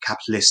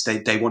 capitalist.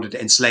 They wanted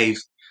to enslave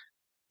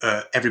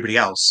everybody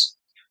else.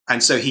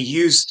 And so he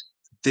used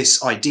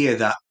this idea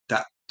that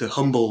the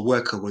humble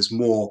worker was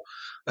more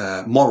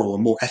moral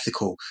and more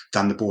ethical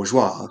than the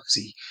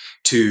bourgeoisie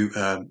to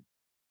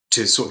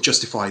sort of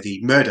justify the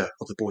murder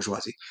of the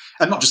bourgeoisie.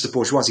 And not just the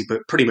bourgeoisie, but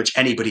pretty much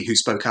anybody who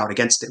spoke out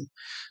against him.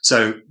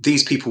 So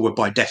these people were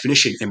by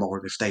definition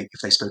immoral if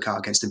they spoke out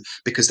against him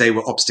because they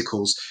were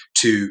obstacles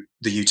to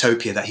the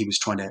utopia that he was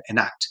trying to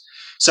enact.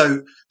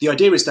 So the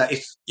idea is that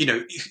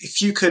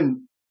if you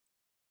can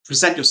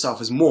present yourself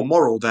as more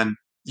moral than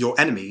your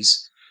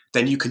enemies,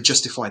 then you can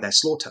justify their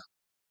slaughter,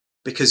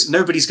 because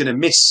nobody's going to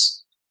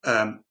miss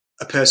a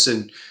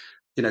person,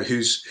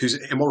 who's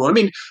immoral. I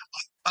mean,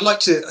 I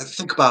like to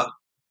think about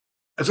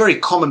a very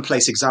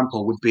commonplace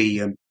example would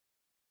be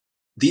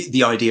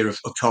the idea of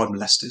child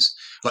molesters.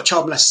 Like,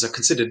 child molesters are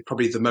considered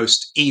probably the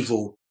most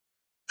evil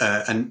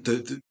and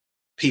the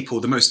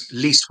most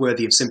least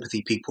worthy of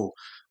sympathy people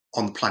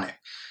on the planet.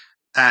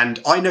 And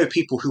I know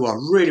people who are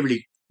really,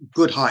 really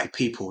good-hearted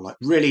people, like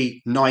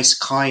really nice,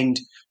 kind,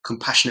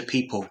 compassionate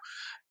people.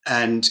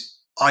 And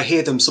I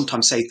hear them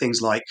sometimes say things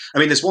like,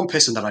 there's one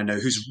person that I know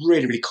who's a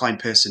really, really kind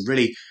person,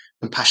 really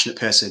compassionate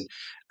person.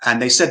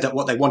 And they said that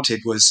what they wanted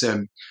was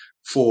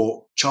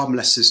for child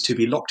molesters to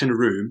be locked in a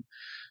room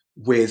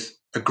with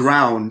a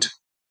ground,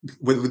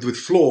 with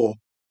floor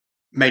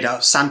made out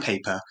of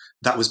sandpaper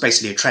that was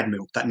basically a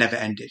treadmill that never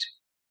ended.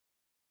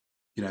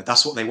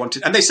 That's what they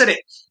wanted. And they said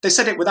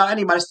it without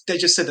any malice. They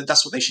just said that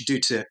that's what they should do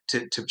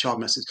to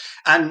child molesters.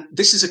 And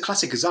this is a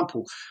classic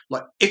example.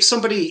 Like, if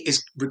somebody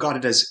is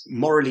regarded as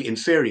morally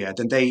inferior,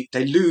 then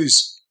they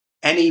lose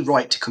any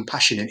right to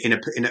compassion in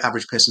an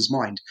average person's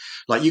mind.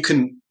 Like, you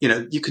can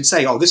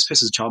say, oh, this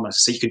person's a child molester,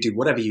 so you can do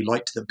whatever you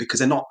like to them because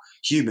they're not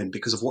human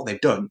because of what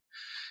they've done.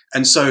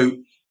 And so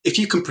if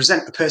you can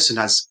present a person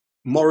as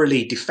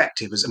morally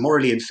defective, as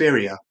morally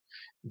inferior,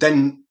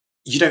 then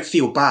you don't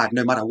feel bad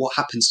no matter what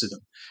happens to them.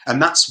 And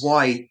that's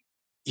why,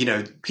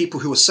 people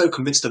who are so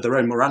convinced of their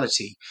own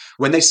morality,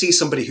 when they see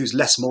somebody who's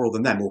less moral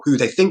than them or who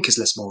they think is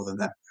less moral than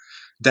them,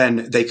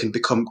 then they can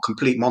become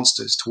complete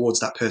monsters towards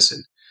that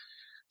person.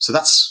 So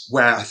that's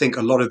where I think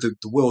a lot of the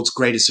world's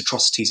greatest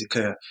atrocities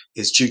occur,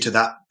 is due to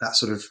that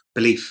sort of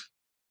belief.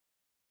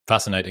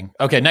 Fascinating.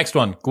 Okay, next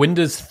one.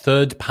 Gwynder's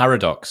third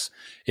paradox.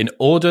 In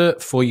order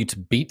for you to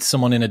beat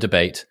someone in a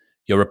debate,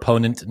 your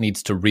opponent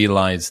needs to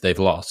realize they've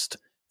lost.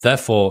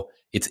 Therefore,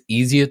 it's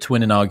easier to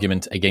win an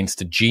argument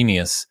against a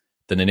genius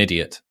than an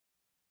idiot.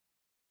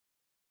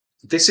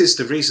 This is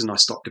the reason I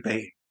stopped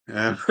debating.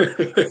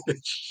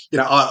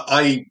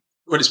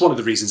 Well, it's one of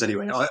the reasons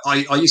anyway.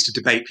 I used to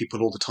debate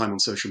people all the time on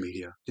social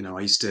media.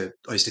 I used to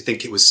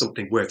think it was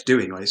something worth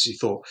doing. I actually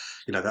thought,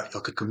 that I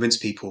could convince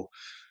people.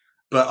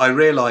 But I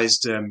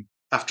realised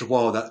after a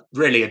while that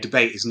really a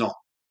debate is not.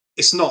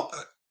 It's not.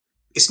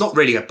 It's not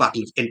really a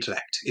battle of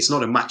intellect. It's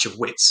not a match of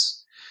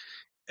wits.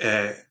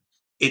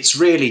 It's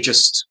really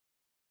just.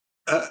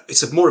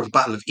 It's more of a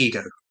battle of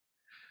ego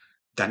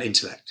than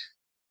intellect,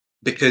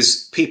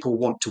 because people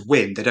want to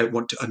win. They don't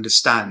want to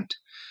understand,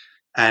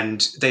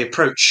 and they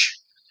approach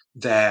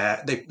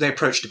they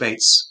approach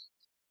debates.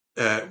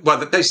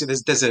 Well, basically,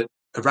 there's a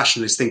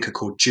rationalist thinker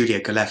called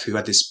Julia Galef who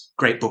had this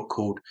great book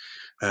called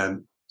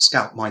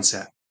Scout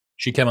Mindset.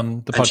 She came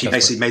on the podcast. And she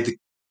basically made the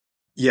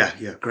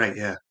great.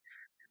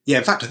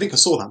 In fact, I think I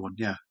saw that one.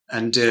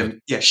 And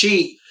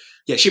she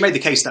made the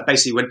case that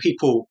basically when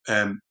people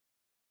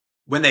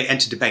when they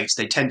enter debates,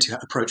 they tend to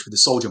approach with a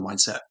soldier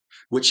mindset,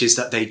 which is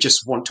that they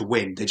just want to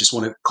win. They just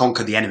want to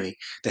conquer the enemy.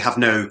 They have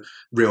no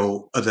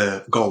real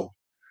other goal.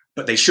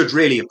 But they should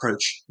really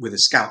approach with a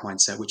scout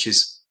mindset, which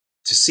is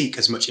to seek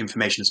as much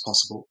information as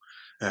possible,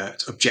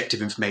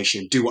 objective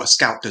information, do what a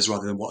scout does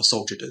rather than what a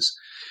soldier does.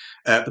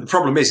 But the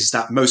problem is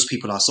that most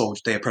people are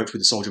soldiers. They approach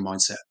with a soldier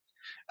mindset.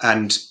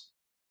 And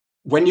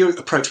when you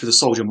approach with a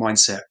soldier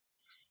mindset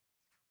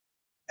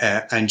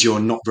and you're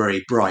not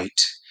very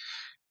bright,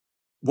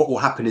 what will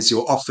happen is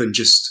you'll often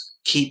just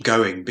keep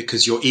going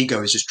because your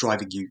ego is just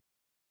driving you,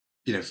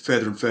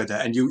 further and further.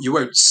 And you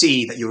won't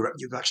see that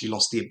you've actually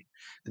lost the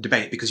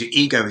debate because your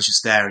ego is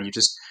just there, and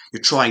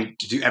you're trying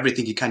to do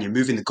everything you can. You're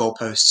moving the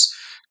goalposts,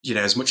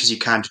 as much as you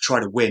can to try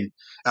to win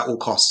at all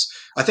costs.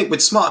 I think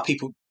with smarter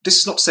people, this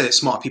is not to say that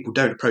smarter people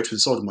don't approach with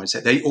a soldier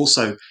mindset. They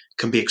also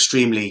can be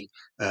extremely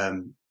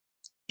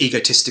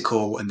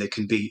egotistical, and they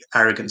can be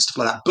arrogant and stuff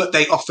like that. But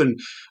they often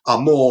are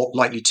more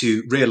likely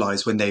to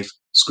realize when they've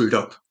screwed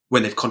up,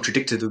 when they've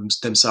contradicted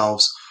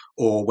themselves,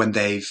 or when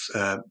they've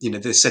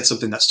they said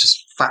something that's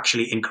just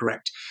factually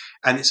incorrect.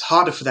 And it's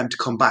harder for them to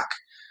come back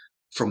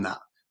from that,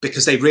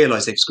 because they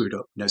realize they've screwed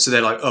up, so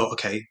they're like, oh,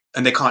 okay.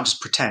 And they can't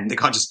just pretend. They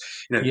can't just,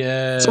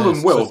 some of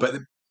them will, but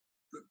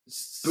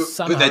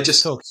they're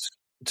just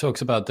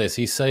talks about this.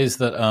 He says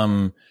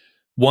that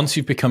once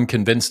you've become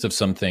convinced of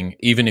something,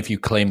 even if you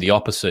claim the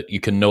opposite, you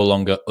can no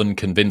longer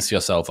unconvince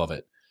yourself of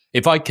it.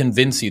 If I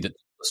convince you that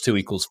 2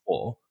 equals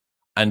 4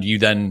 and you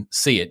then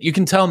see it, you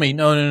can tell me,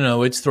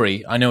 no, it's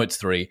 3. I know it's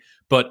 3.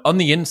 But on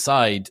the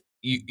inside,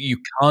 you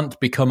can't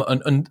become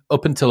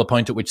up until a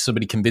point at which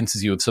somebody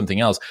convinces you of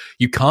something else.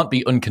 You can't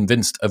be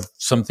unconvinced of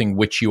something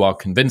which you are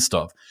convinced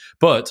of.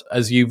 But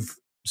as you've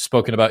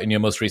spoken about in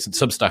your most recent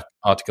Substack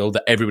article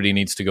that everybody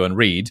needs to go and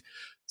read,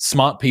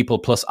 smart people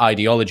plus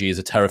ideology is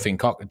a terrifying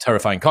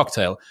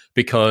cocktail,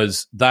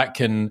 because that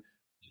can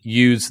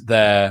use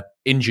their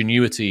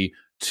ingenuity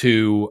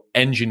to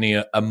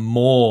engineer a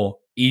more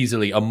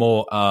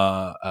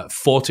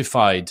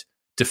fortified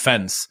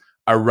defense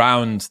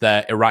around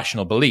their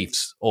irrational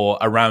beliefs, or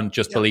around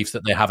just beliefs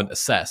that they haven't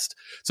assessed.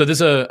 So there's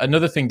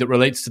another thing that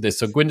relates to this.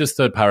 So Gwynder's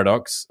third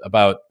paradox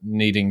about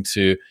needing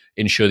to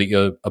ensure that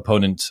your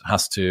opponent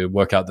has to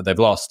work out that they've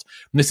lost.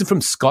 And this is from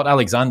Scott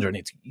Alexander, and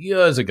it's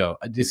years ago.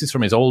 This is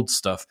from his old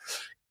stuff.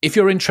 If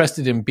you're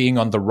interested in being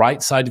on the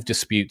right side of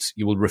disputes,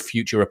 you will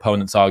refute your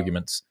opponent's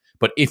arguments.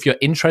 But if you're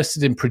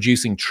interested in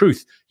producing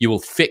truth, you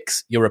will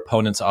fix your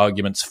opponent's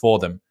arguments for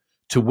them.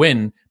 To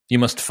win, you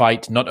must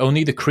fight not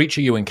only the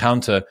creature you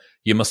encounter,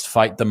 you must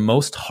fight the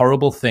most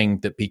horrible thing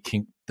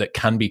that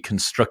can be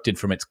constructed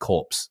from its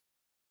corpse.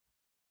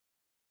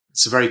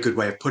 It's a very good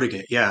way of putting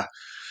it, yeah.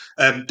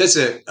 There's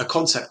a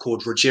concept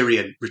called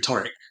Rogerian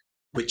rhetoric,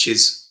 which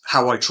is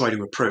how I try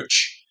to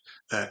approach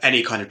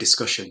any kind of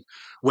discussion,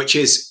 which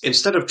is,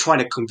 instead of trying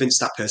to convince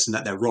that person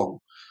that they're wrong,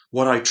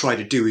 what I try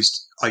to do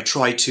is I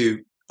try to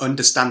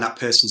understand that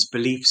person's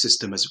belief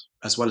system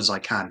as well as I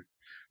can.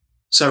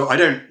 So I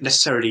don't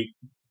necessarily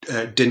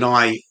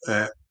deny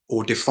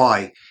or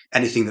defy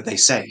anything that they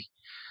say.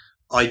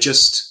 I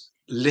just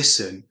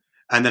listen,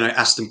 and then I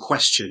ask them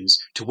questions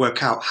to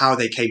work out how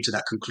they came to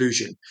that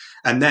conclusion.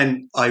 And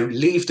then I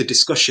leave the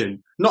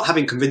discussion not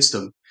having convinced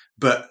them,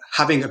 but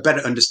having a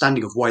better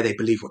understanding of why they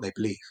believe what they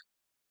believe.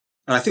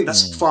 And I think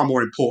that's far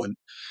more important,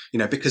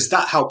 because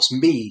that helps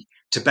me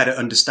to better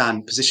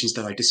understand positions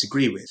that I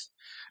disagree with.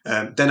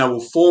 Then I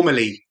will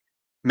formally,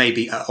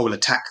 maybe I will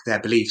attack their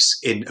beliefs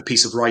in a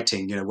piece of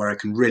writing, where I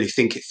can really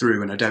think it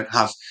through, and I don't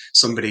have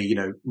somebody,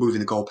 moving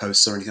the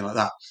goalposts or anything like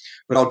that.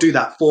 But I'll do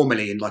that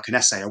formally in like an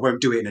essay. I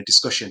won't do it in a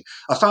discussion.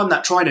 I found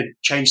that trying to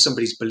change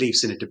somebody's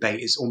beliefs in a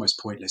debate is almost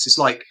pointless. It's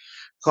like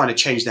trying to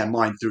change their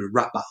mind through a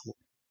rap battle,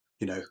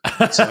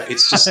 So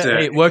it's just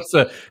it worked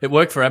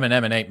for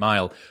Eminem and 8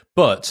 Mile,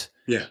 but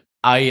Yeah.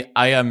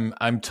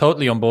 I'm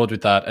totally on board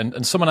with that.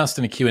 And someone asked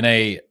in a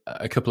Q&A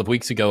a couple of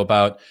weeks ago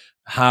about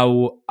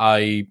how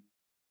I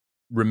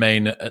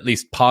remain at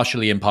least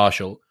partially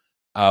impartial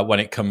when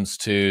it comes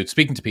to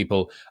speaking to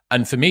people.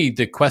 And for me,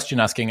 the question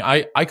asking,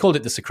 I called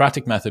it the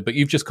Socratic method, but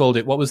you've just called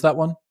it, what was that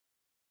one?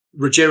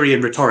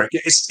 Rogerian rhetoric.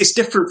 It's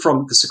different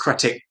from the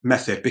Socratic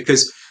method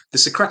because the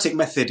Socratic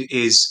method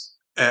is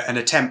an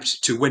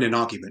attempt to win an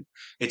argument.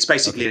 It's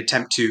basically an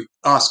attempt to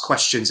ask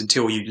questions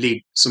until you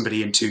lead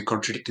somebody into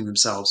contradicting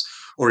themselves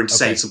or into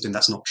saying something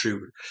that's not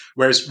true.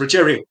 Whereas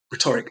Rogerian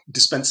rhetoric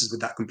dispenses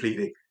with that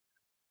completely.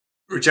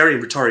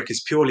 Rogerian rhetoric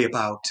is purely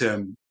about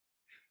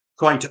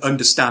trying to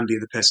understand the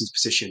other person's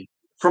position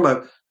from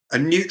a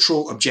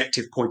neutral,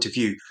 objective point of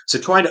view. So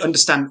trying to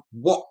understand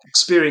what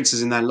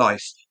experiences in their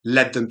life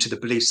led them to the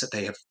beliefs that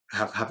they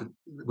have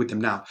with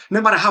them now,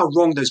 no matter how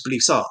wrong those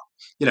beliefs are.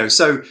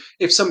 So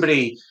if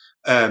somebody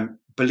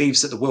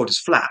believes that the world is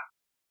flat,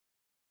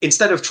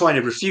 instead of trying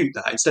to refute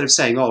that, instead of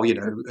saying,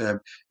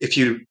 if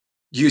you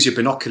use your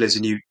binoculars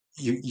and you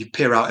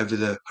peer out over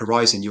the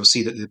horizon, you'll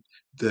see that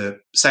the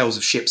sails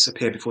of ships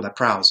appear before their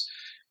prows.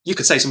 You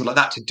could say something like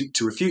that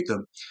to refute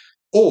them.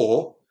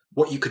 Or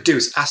what you could do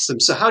is ask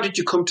them, so how did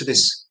you come to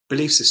this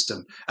belief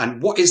system?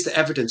 And what is the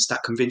evidence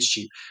that convinced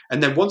you?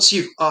 And then once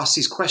you've asked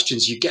these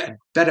questions, you get a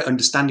better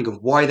understanding of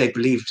why they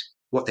believed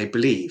what they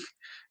believe,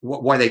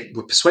 why they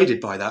were persuaded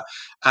by that.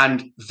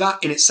 And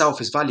that in itself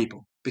is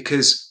valuable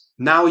because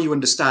now you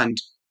understand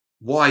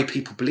why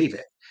people believe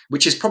it,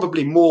 which is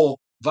probably more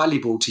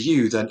valuable to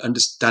you than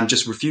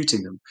just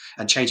refuting them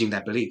and changing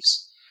their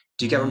beliefs.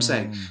 Do you get what I'm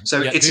saying?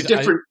 So it's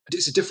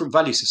a different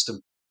value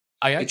system.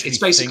 It's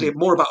basically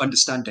more about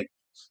understanding.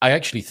 I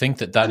actually think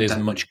that is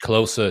much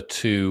closer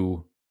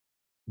to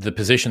the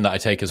position that I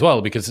take as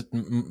well, because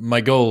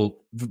my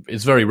goal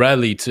is very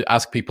rarely to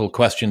ask people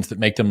questions that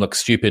make them look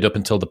stupid up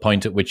until the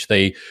point at which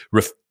they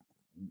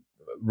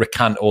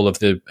recant all of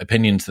the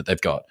opinions that they've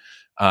got.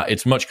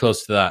 It's much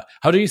closer to that.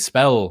 How do you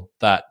spell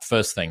that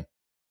first thing?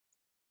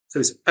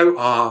 So it's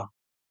Orgerian.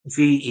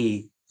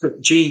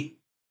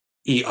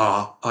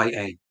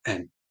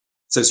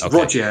 So it's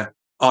Roger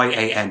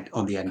IAN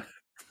on the end.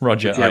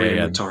 Roger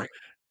IAN. Rhetoric.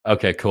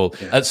 Okay, cool.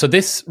 Yeah. So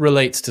this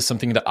relates to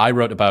something that I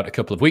wrote about a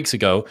couple of weeks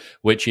ago,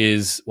 which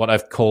is what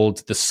I've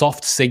called the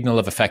soft signal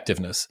of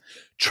effectiveness.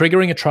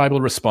 Triggering a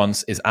tribal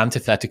response is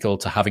antithetical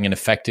to having an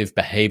effective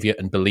behavior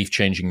and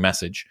belief-changing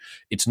message.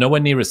 It's nowhere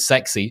near as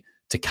sexy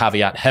to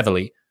caveat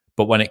heavily,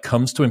 but when it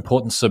comes to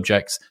important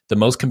subjects, the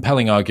most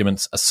compelling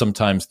arguments are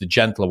sometimes the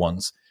gentler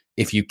ones.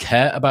 If you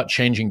care about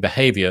changing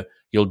behavior,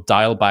 you'll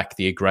dial back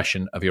the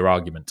aggression of your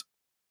argument.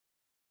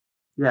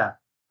 Yeah.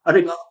 I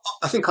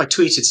think I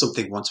tweeted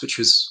something once, which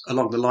was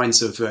along the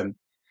lines of,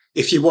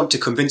 if you want to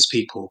convince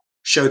people,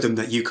 show them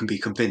that you can be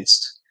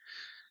convinced.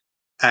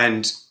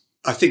 And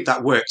I think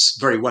that works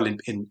very well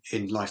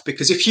in life,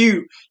 because if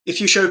you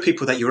show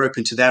people that you're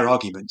open to their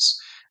arguments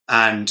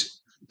and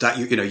that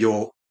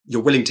you're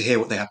willing to hear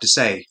what they have to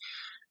say,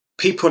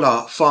 people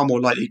are far more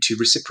likely to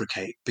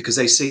reciprocate because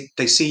they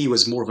see you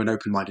as more of an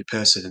open-minded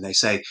person, and they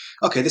say,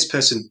 okay, this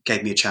person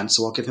gave me a chance,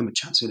 so I'll give him a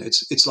chance.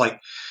 It's like,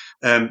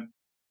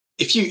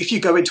 if you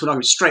go into an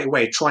argument straight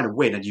away trying to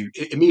win and you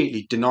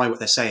immediately deny what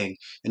they're saying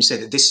and you say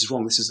that this is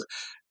wrong,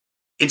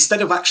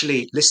 instead of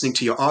actually listening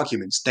to your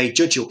arguments, they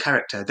judge your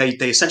character. They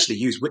essentially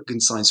use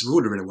Wittgenstein's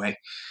ruler in a way.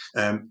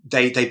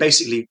 They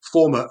basically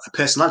form a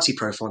personality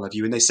profile of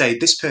you, and they say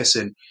this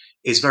person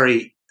is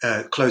very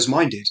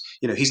close-minded.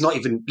 He's not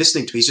even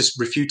listening to me. He's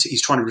just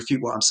he's trying to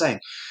refute what I'm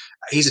saying.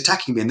 He's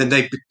attacking me, and then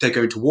they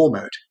go into war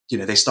mode.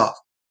 They start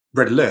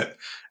red alert,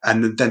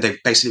 and then they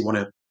basically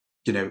want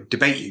to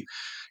debate you.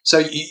 So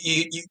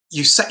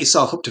you set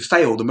yourself up to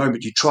fail the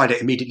moment you try to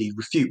immediately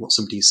refute what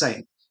somebody is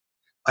saying.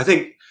 I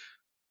think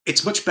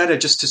it's much better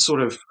just to sort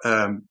of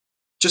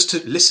just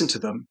to listen to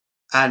them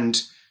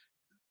and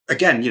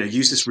again,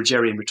 use this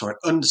Rogerian rhetoric,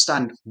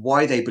 understand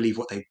why they believe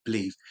what they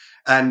believe.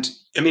 And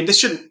I mean, this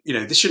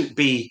shouldn't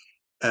be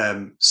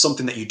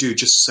something that you do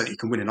just so that you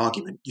can win an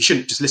argument. You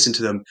shouldn't just listen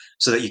to them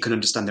so that you can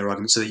understand their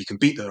argument, so that you can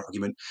beat their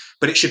argument.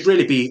 But it should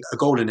really be a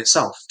goal in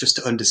itself, just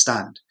to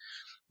understand,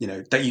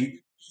 that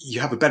you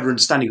have a better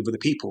understanding of other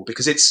people,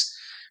 because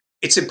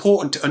it's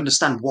important to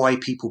understand why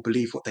people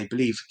believe what they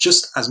believe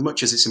just as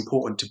much as it's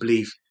important to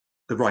believe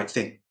the right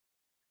thing.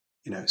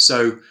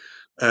 So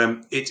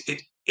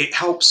it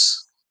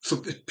helps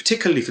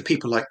particularly for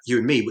people like you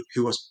and me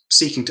who are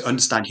seeking to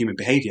understand human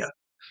behavior.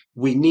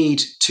 We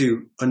need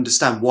to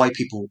understand why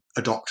people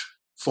adopt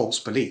false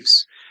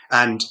beliefs,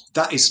 and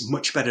that is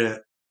much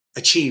better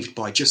achieved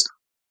by just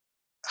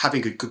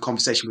having a good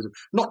conversation with them,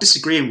 not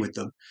disagreeing with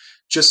them,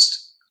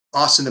 just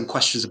asking them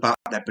questions about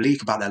their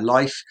belief, about their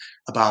life,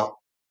 about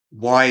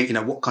why,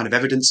 what kind of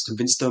evidence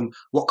convinced them,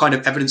 what kind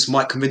of evidence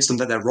might convince them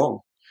that they're wrong,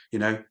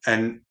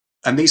 and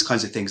these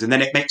kinds of things. And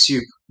then it makes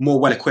you more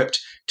well equipped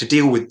to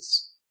deal with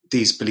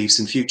these beliefs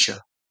in future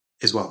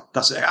as well.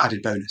 That's an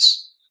added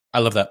bonus. I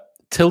love that.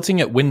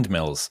 Tilting at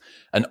windmills.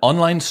 An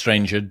online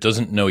stranger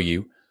doesn't know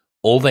you.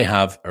 All they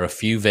have are a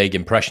few vague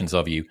impressions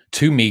of you,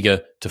 too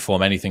meager to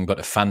form anything but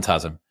a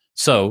phantasm.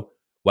 So,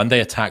 when they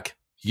attack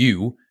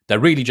you, they're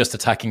really just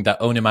attacking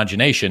their own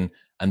imagination,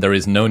 and there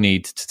is no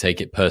need to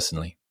take it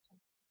personally.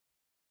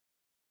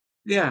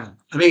 Yeah.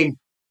 I mean,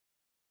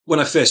 when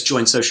I first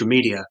joined social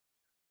media,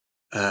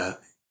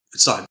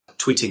 started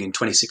tweeting in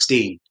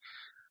 2016,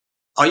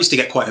 I used to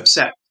get quite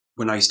upset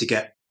when I used to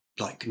get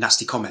like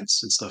nasty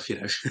comments and stuff,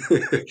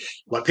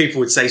 like people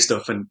would say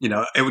stuff and,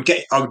 I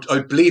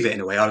would believe it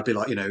in a way. I'd be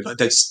like, like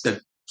they'd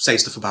say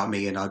stuff about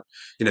me and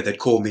they'd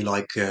call me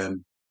like,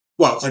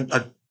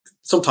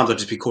 sometimes I'd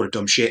just be called a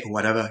dumb shit or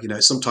whatever.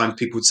 Sometimes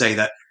people would say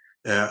that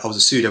I was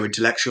a pseudo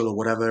intellectual or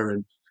whatever.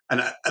 And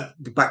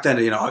back then,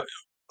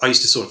 I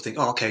used to sort of think,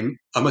 oh, okay,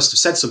 I must have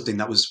said something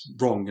that was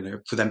wrong,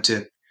 for them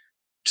to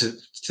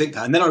think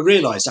that. And then I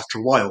realized after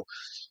a while,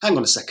 hang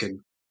on a second,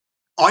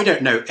 I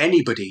don't know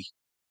anybody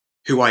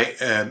who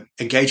I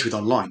engage with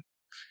online.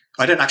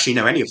 I don't actually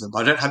know any of them.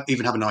 I don't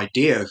even have an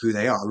idea of who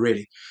they are,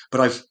 really.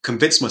 But I've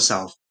convinced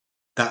myself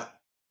that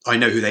I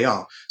know who they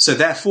are. So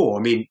therefore,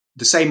 I mean,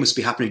 the same must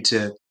be happening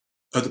to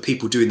other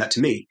people doing that to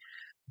me.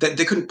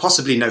 They couldn't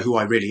possibly know who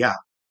I really am.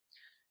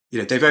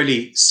 They've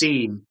only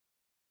seen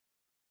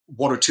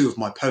one or two of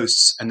my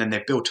posts, and then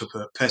they've built up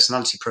a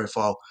personality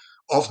profile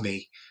of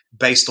me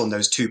based on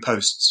those two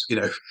posts,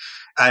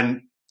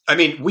 And I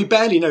mean, we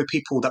barely know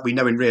people that we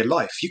know in real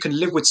life. You can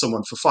live with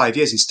someone for 5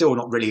 years and still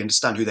not really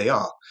understand who they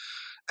are.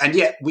 And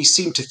yet we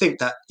seem to think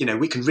that,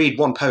 we can read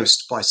one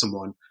post by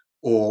someone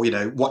or,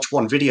 watch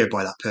one video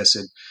by that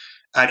person.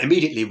 And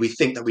immediately we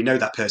think that we know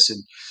that person.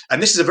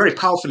 And this is a very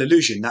powerful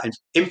illusion that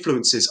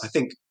influences, I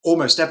think,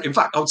 almost in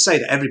fact, I would say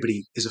that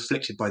everybody is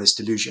afflicted by this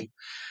delusion,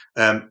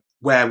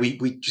 where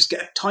we just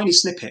get a tiny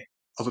snippet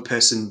of a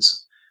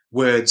person's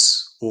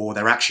words or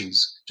their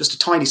actions, just a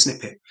tiny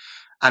snippet.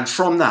 And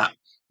from that,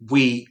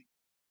 we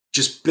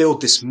just build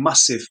this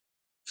massive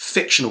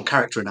fictional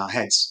character in our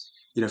heads.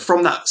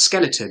 From that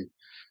skeleton,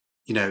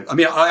 I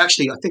mean, I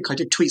think I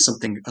did tweet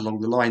something along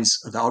the lines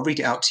of that. I'll read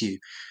it out to you.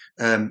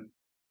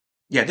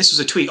 This was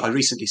a tweet I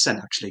recently sent,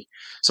 actually.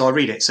 So I'll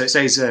read it. So it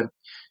says,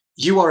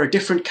 you are a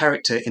different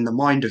character in the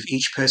mind of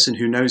each person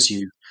who knows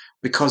you,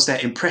 because their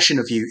impression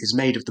of you is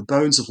made of the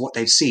bones of what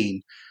they've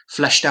seen,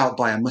 fleshed out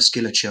by a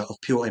musculature of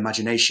pure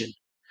imagination.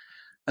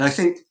 And I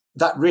think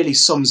that really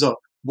sums up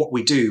what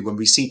we do when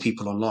we see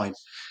people online,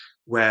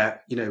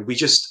 where, we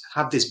just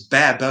have this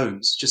bare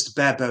bones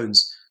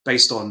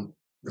based on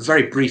a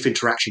very brief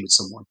interaction with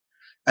someone.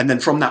 And then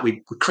from that,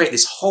 we create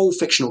this whole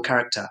fictional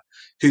character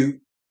who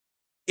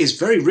is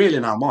very real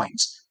in our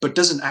minds, but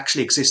doesn't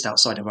actually exist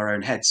outside of our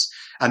own heads.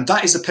 And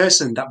that is the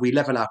person that we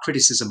level our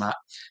criticism at.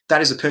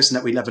 That is a person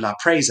that we level our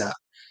praise at.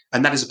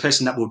 And that is a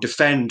person that will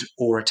defend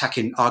or attack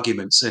in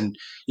arguments and,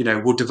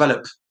 will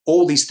develop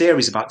all these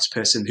theories about this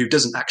person who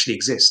doesn't actually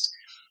exist.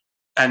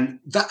 And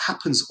that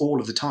happens all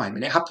of the time.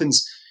 And it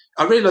happens,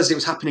 I realized it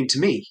was happening to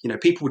me.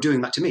 People were doing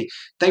that to me.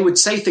 They would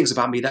say things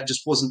about me that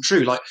just wasn't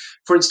true. Like,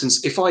 for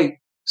instance, if I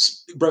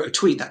wrote a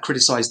tweet that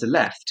criticized the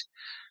left,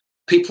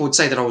 people would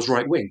say that I was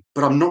right wing,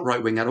 but I'm not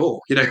right wing at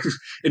all.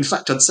 In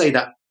fact, I'd say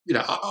that,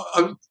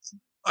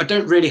 I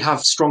don't really have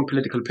strong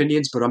political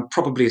opinions, but I'm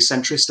probably a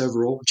centrist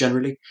overall,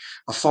 generally.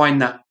 I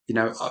find that,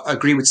 I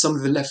agree with some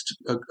of the left,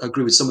 I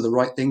agree with some of the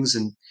right things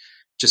and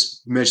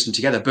just merge them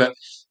together. But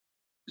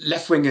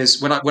left wingers,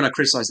 when I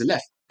criticize the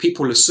left,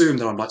 people assume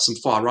that I'm like some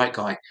far right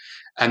guy,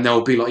 and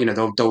they'll be like,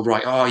 they'll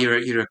write, oh,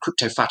 you're a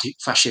crypto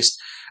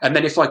fascist. And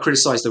then if I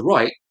criticize the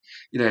right,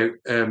 then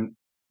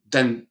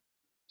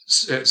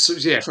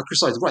if I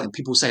criticize the right, then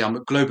people say I'm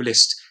a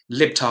globalist,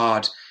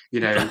 libtard,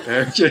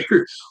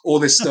 all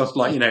this stuff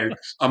like,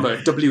 I'm a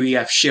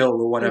WEF shill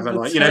or whatever.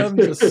 The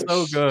terms are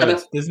so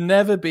good. There's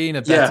never been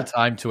a better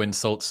time to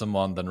insult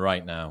someone than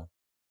right now.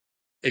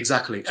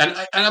 Exactly. And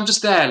I'm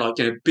just there, like,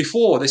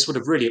 before this would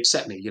have really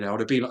upset me, I would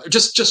have been like,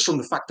 just from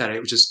the fact that it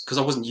was just because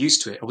I wasn't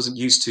used to it. I wasn't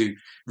used to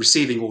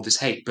receiving all this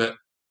hate. But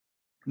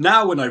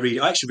now when I read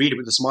it, I actually read it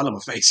with a smile on my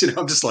face.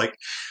 I'm just like,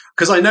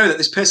 because I know that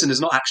this person is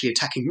not actually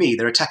attacking me.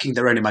 They're attacking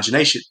their own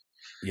imagination.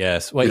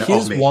 Yes. Well,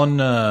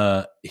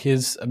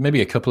 here's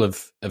maybe a couple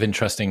of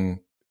interesting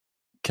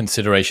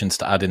considerations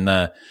to add in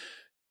there.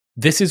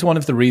 This is one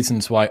of the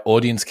reasons why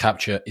audience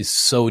capture is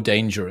so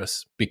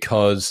dangerous,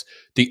 because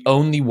the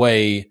only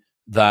way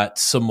that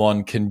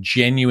someone can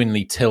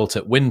genuinely tilt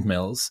at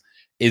windmills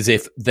is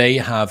if they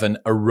have an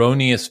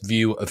erroneous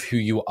view of who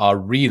you are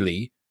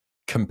really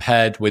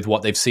compared with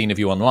what they've seen of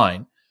you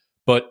online.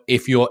 But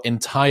if your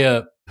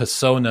entire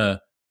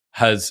persona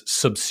has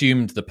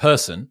subsumed the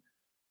person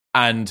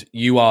and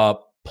you are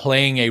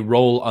playing a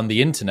role on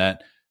the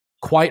internet,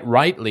 quite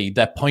rightly,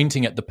 they're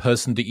pointing at the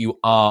person that you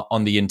are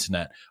on the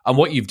internet. And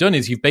what you've done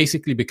is you've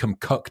basically become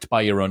cucked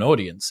by your own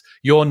audience.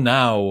 You're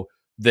now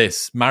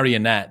this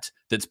marionette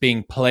that's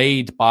being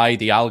played by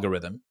the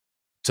algorithm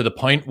to the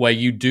point where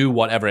you do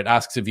whatever it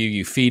asks of you.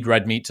 You feed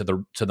red meat to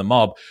the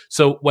mob.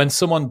 So when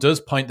someone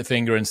does point the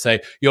finger and say,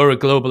 you're a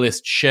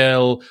globalist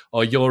shill,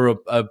 or you're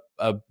a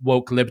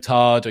woke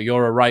libtard, or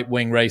you're a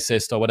right-wing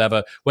racist, or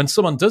whatever, when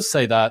someone does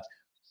say that,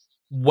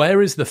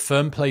 where is the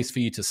firm place for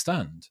you to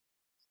stand?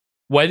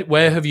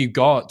 Where have you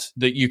got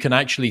that you can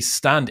actually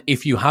stand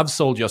if you have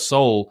sold your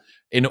soul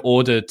in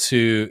order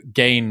to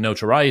gain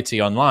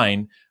notoriety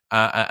online,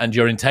 and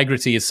your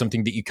integrity is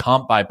something that you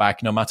can't buy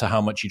back no matter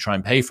how much you try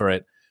and pay for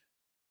it.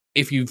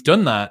 If you've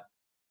done that,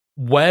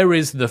 where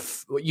is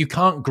you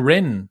can't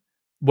grin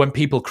when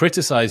people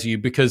criticize you,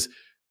 because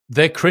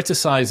they're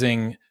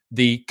criticizing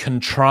the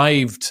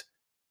contrived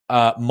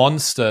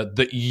monster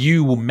that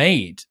you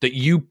made, that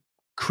you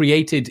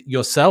created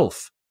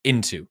yourself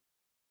into.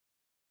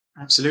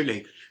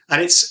 Absolutely.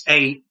 And it's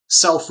a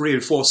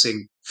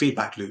self-reinforcing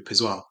feedback loop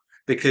as well,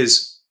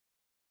 because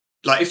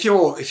like if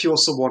you're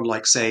someone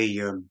like, say,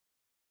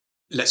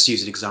 let's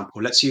use an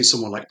example. Let's use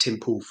someone like Tim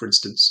Pool, for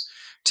instance.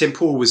 Tim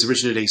Pool was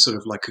originally sort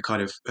of like a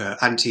kind of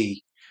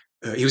anti.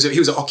 He was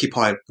an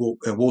Occupy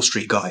Wall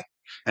Street guy,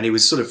 and he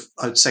was sort of,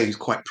 I'd say, he was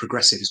quite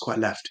progressive. He was quite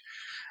left,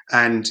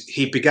 and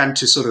he began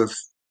to sort of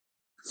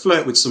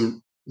flirt with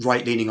some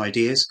right-leaning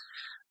ideas,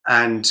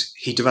 and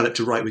he developed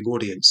a right-wing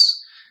audience.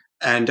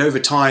 And over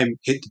time,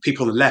 the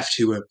people on the left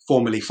who were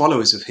formerly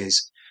followers of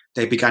his,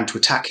 they began to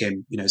attack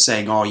him,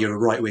 saying, "Oh, you're a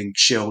right-wing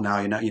shill now.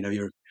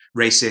 You're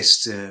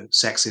racist,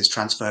 sexist,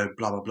 transphobe,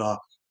 blah blah blah."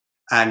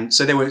 And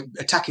so they were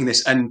attacking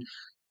this. And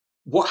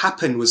what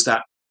happened was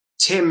that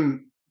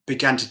Tim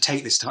began to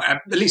take this time.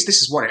 At least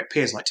this is what it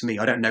appears like to me.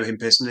 I don't know him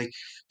personally,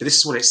 but this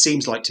is what it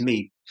seems like to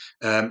me.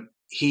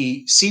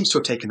 He seems to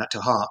have taken that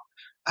to heart,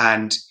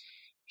 and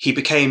he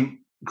became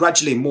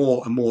gradually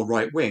more and more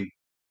right-wing.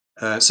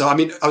 So, I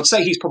mean, I would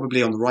say he's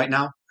probably on the right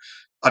now.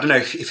 I don't know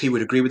if he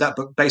would agree with that,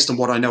 but based on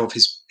what I know of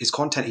his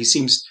content, he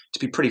seems to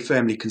be pretty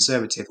firmly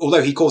conservative.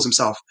 Although he calls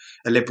himself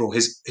a liberal,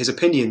 his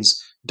opinions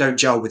don't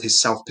gel with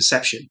his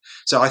self-perception.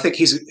 So I think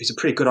he's a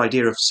pretty good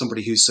idea of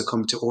somebody who's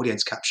succumbed to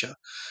audience capture.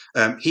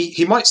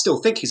 He might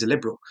still think he's a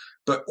liberal,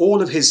 but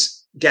all of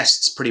his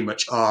guests pretty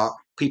much are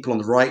people on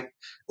the right,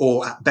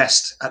 or at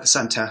best at the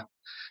centre.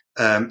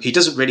 He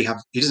doesn't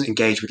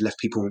engage with left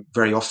people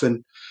very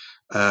often.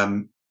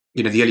 The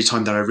only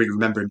time that I really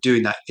remember him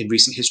doing that in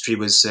recent history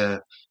was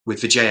with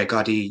Vijaya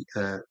Gadde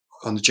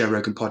on the Joe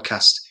Rogan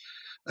podcast.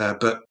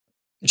 But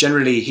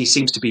generally, he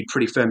seems to be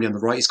pretty firmly on the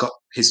right. He's got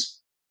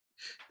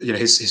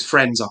his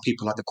friends are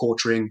people like the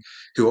Quartering,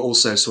 who are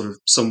also sort of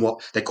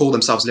somewhat, they call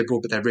themselves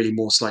liberal, but they're really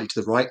more slightly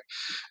to the right.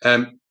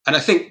 And I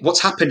think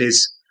what's happened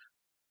is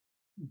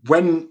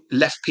when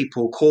left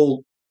people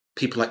call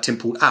people like Tim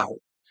Pool out,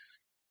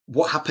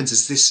 what happens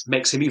is this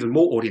makes him even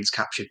more audience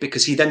captured,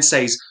 because he then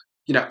says,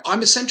 I'm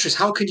a centrist.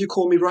 How can you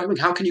call me right wing?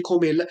 How can you call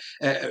me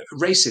a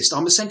racist?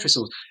 I'm a centrist.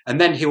 And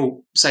then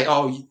he'll say,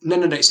 oh,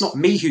 no, it's not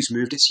me who's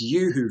moved. It's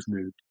you who've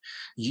moved.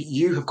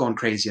 You have gone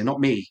crazier, not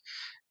me.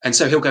 And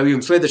so he'll go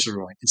even further to the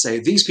right and say,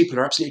 these people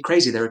are absolutely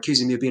crazy. They're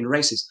accusing me of being a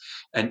racist.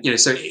 And,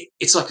 so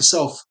it's like a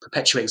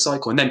self-perpetuating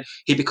cycle. And then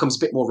he becomes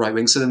a bit more right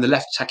wing. So then the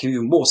left attack him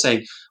even more,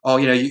 saying, oh,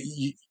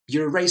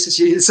 you're a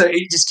racist. So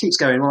it just keeps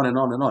going on and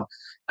on and on.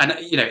 And,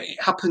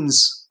 it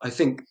happens, I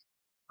think,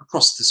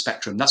 across the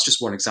spectrum. That's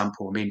just one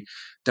example. I mean,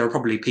 there are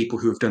probably people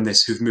who have done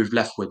this, who've moved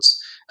leftwards,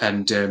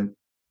 and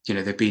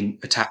they've been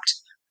attacked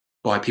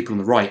by people on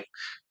the right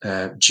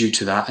due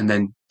to that, and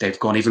then they've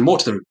gone even more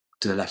to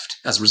the left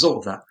as a result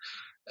of that.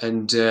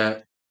 And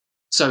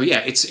so, yeah,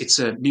 it's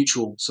a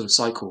mutual sort of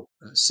cycle,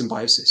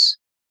 symbiosis.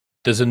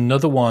 There's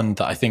another one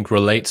that I think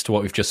relates to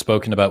what we've just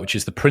spoken about, which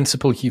is the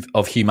principle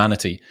of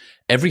humanity.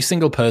 Every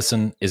single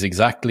person is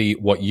exactly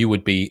what you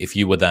would be if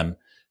you were them.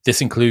 This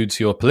includes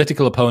your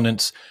political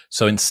opponents,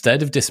 so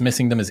instead of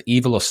dismissing them as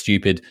evil or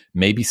stupid,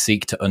 maybe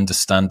seek to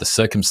understand the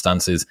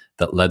circumstances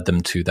that led them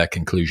to their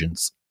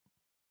conclusions.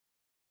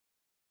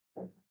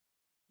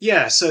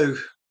 Yeah, so,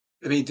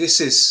 I mean,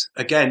 this is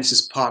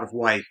part of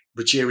why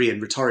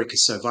Rogerian rhetoric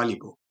is so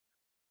valuable,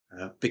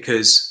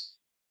 because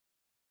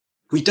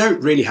we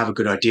don't really have a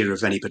good idea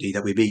of anybody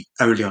that we meet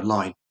only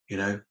online.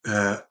 There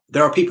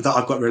are people that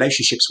I've got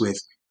relationships with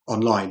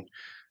online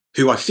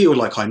who I feel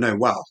like I know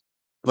well,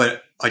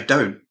 but I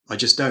don't. I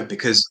just don't,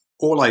 because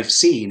all I've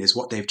seen is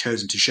what they've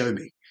chosen to show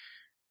me.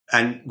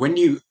 And when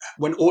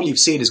all you've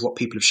seen is what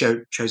people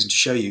have chosen to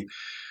show you,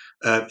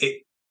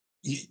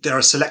 there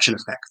are selection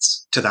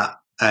effects to that,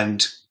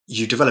 and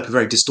you develop a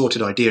very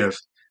distorted idea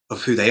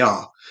of who they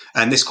are.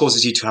 And this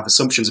causes you to have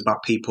assumptions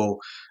about people,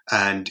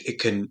 and it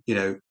can,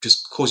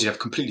 just cause you to have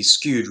completely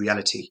skewed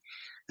reality.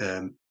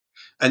 And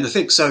I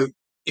think, so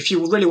if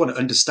you really want to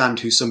understand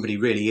who somebody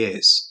really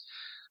is,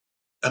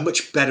 a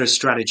much better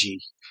strategy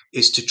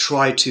is to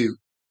try to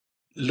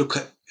look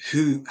at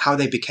how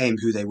they became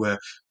who they were,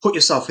 put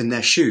yourself in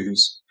their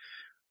shoes,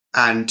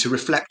 and to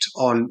reflect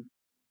on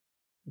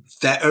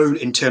their own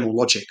internal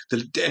logic,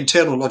 the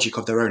internal logic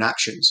of their own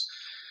actions,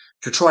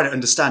 to try to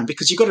understand,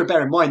 because you've got to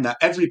bear in mind that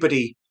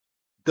everybody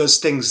does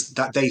things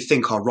that they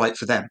think are right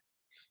for them.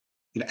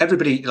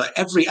 Everybody, like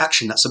every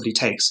action that somebody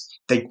takes,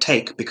 they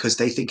take because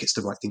they think it's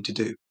the right thing to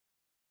do.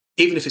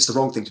 Even if it's the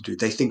wrong thing to do,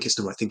 they think it's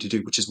the right thing to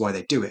do, which is why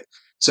they do it.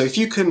 So if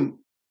you can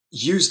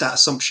use that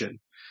assumption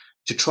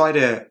to try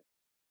to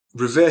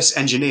reverse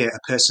engineer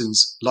a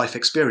person's life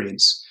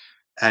experience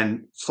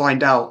and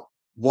find out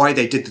why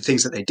they did the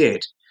things that they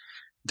did,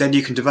 then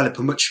you can develop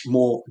a much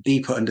more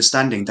deeper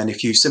understanding than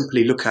if you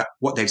simply look at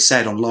what they've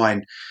said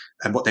online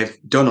and what they've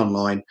done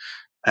online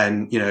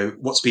and,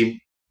 what's been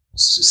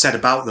said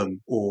about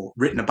them or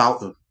written about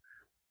them.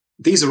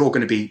 These are all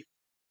going to be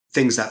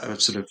things that are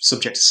sort of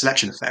subject to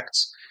selection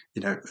effects.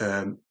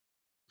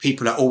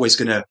 People are always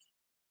going to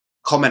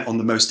comment on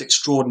the most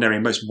extraordinary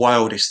and most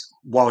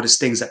wildest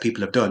things that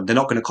people have done. They're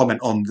not going to comment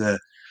on the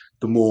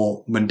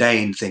more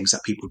mundane things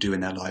that people do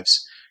in their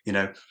lives.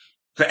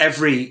 For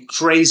every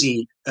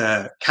crazy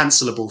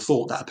cancelable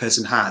thought that a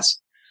person has,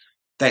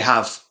 they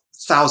have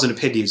 1,000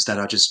 opinions that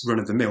are just run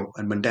of the mill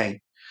and mundane.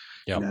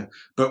 Yep.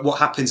 But what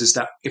happens is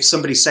that if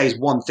somebody says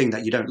one thing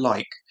that you don't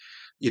like,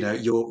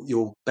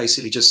 you'll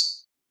basically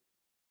just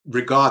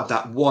regard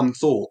that one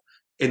thought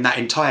in that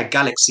entire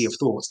galaxy of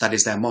thoughts that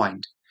is their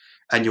mind,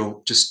 and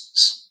you'll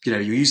just you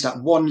use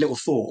that one little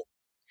thought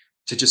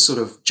to just sort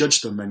of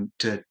judge them and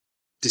to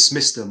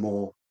dismiss them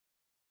or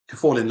to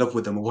fall in love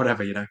with them or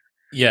whatever.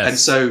 Yes. And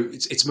so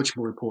it's much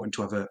more important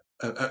to have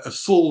a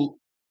full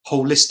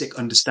holistic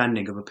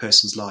understanding of a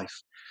person's life,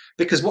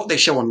 because what they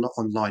show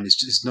online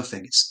is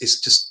nothing.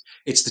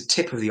 It's the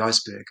tip of the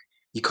iceberg.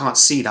 You can't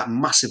see that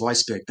massive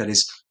iceberg that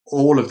is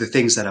all of the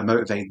things that are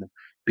motivating them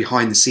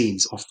behind the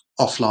scenes,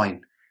 offline,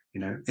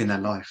 in their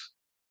life.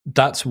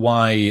 That's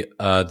why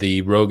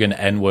the Rogan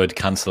N-word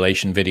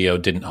cancellation video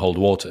didn't hold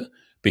water,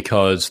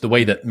 because the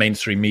way that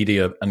mainstream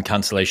media and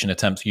cancellation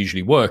attempts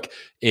usually work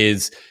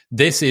is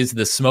this is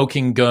the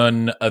smoking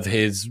gun of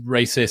his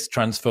racist,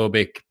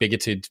 transphobic,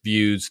 bigoted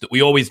views that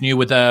we always knew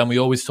were there and we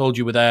always told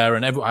you were there.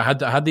 And I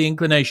had the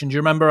inclination. Do you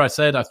remember I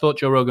said I thought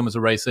Joe Rogan was a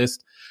racist?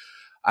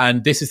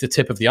 And this is the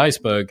tip of the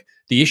iceberg.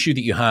 The issue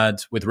that you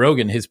had with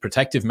Rogan, his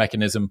protective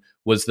mechanism,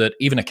 was that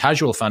even a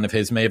casual fan of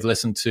his may have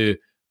listened to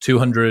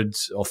 200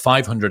 or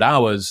 500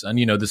 hours. And,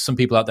 there's some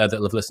people out there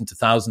that have listened to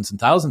thousands and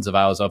thousands of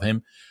hours of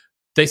him.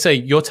 They say,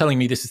 you're telling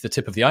me this is the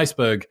tip of the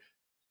iceberg.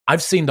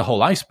 I've seen the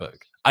whole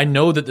iceberg. I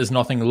know that there's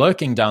nothing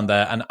lurking down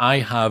there. And I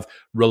have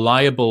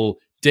reliable,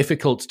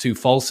 difficult to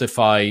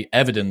falsify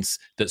evidence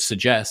that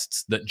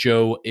suggests that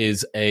Joe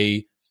is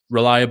a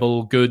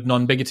reliable, good,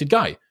 non-bigoted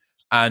guy.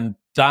 And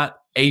that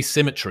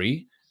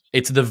asymmetry,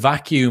 it's the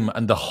vacuum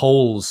and the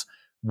holes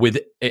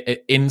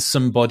in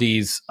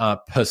somebody's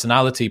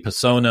personality,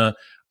 persona,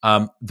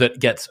 that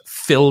gets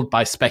filled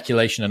by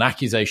speculation and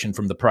accusation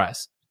from the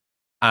press.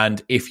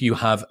 And if you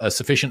have a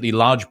sufficiently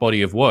large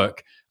body of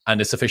work and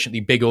a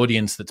sufficiently big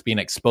audience that's been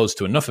exposed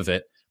to enough of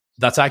it,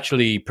 that's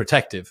actually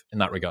protective in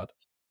that regard.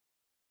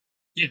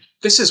 Yeah.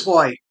 This is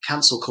why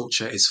cancel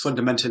culture is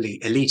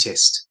fundamentally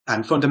elitist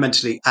and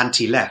fundamentally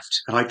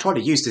anti-left. And I tried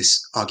to use this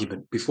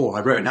argument before.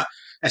 I wrote an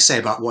essay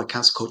about why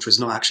cancel culture is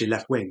not actually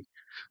left-wing.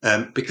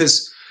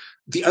 Because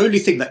the only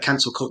thing that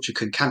cancel culture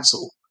can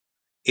cancel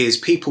is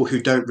people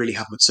who don't really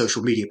have much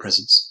social media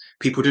presence,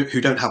 people who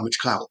don't have much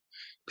clout,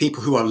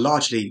 people who are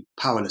largely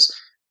powerless.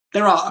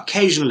 There are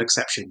occasional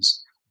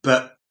exceptions,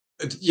 but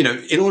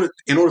in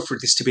order for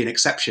this to be an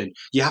exception,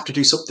 you have to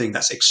do something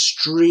that's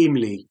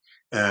extremely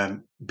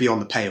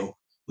beyond the pale,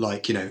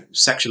 like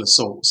sexual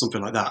assault or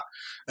something like that.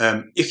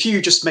 If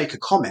you just make a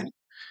comment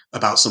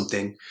about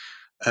something,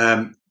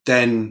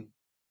 then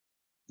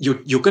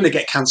you're going to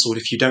get cancelled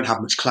if you don't have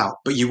much clout,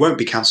 but you won't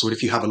be cancelled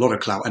if you have a lot of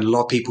clout and a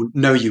lot of people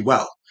know you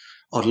well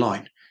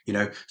online.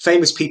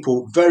 Famous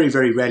people very,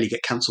 very rarely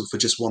get cancelled for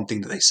just one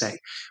thing that they say,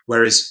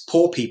 whereas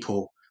poor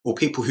people or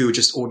people who are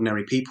just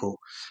ordinary people,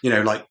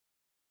 like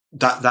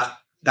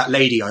that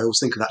lady. I always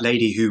think of that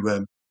lady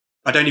who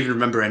I don't even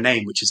remember her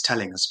name, which is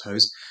telling, I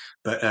suppose.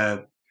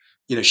 But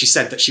she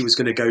said that she was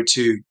going to go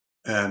to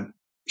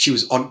she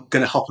was going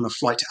to hop on a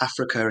flight to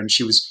Africa, and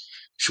she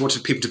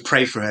wanted people to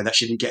pray for her that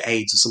she didn't get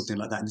AIDS or something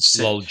like that. And she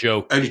said, "Lol,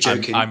 joke. Only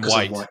joking. I'm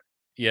white." I'm white.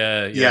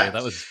 Yeah.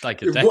 That was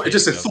like a decade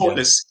just a ago,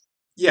 thoughtless.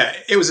 Yeah,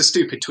 it was a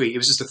stupid tweet. It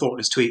was just a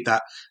thoughtless tweet.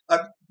 That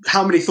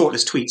how many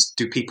thoughtless tweets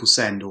do people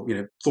send, or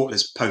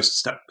thoughtless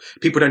posts that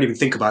people don't even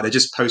think about? They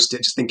just post it,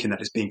 just thinking that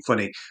it's being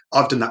funny.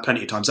 I've done that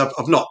plenty of times.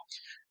 I've not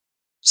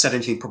said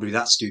anything probably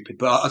that stupid,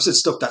 but I've said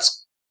stuff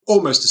that's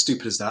almost as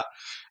stupid as that.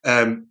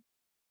 And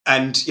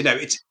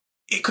it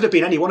could have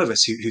been any one of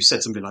us who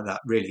said something like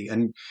that, really.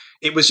 And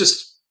it was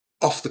just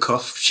off the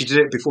cuff. She did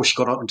it before she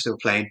got onto the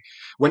plane.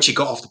 When she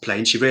got off the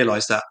plane, she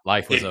realised that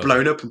it had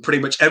blown up and pretty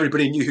much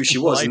everybody knew who she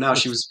was. And now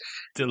she was,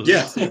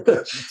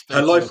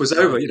 her life was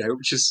over,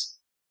 which is,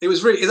 it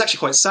was actually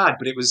quite sad,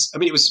 but it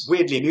was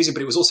weirdly amusing,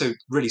 but it was also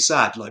really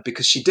sad, like,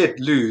 because she did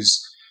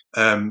lose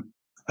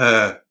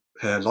her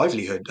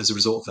livelihood as a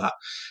result of that.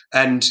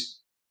 And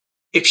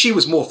if she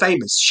was more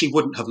famous, she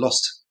wouldn't have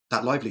lost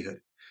that livelihood.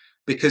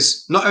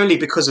 Because not only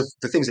because of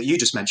the things that you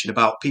just mentioned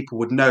about people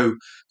would know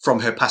from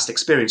her past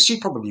experience, she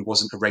probably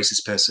wasn't a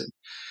racist person.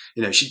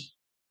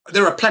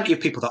 There are plenty of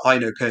people that I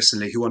know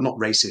personally who are not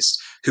racist,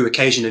 who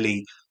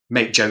occasionally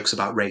make jokes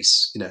about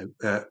race.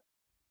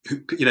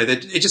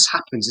 It just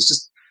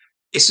happens.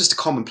 It's just a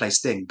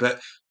commonplace thing.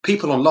 But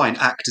people online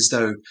act as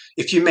though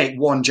if you make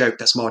one joke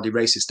that's mildly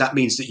racist, that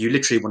means that you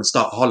literally want to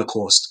start a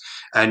Holocaust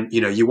and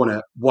you want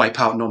to wipe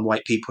out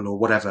non-white people or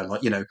whatever.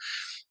 Like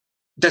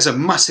there's a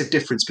massive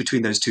difference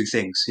between those two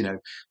things.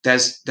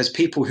 There's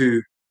people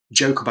who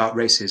joke about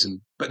racism,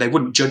 but they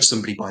wouldn't judge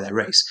somebody by their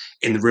race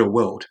in the real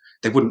world.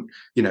 They wouldn't,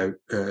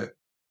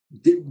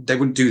 they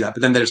wouldn't do that.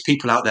 But then there's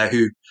people out there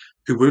who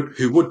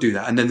would do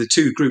that, and then the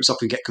two groups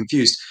often get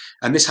confused,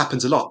 and this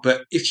happens a lot.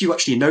 But if you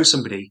actually know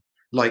somebody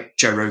like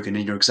Joe Rogan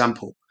in your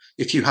example,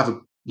 if you have a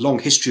long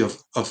history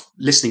of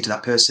listening to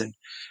that person,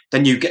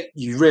 then you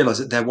realize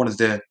that they're one of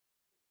the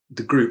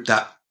group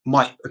that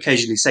might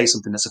occasionally say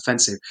something that's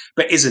offensive,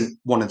 but isn't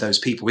one of those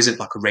people, isn't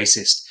like a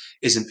racist,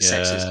 isn't a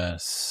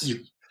sexist.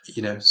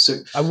 You know, so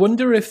I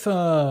wonder if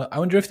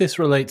this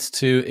relates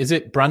to, is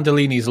it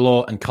Brandolini's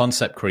law and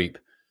concept creep?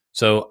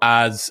 So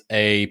as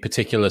a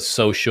particular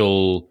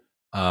social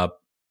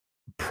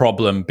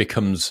problem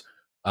becomes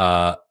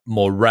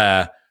more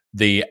rare,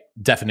 the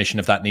definition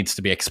of that needs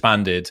to be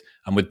expanded.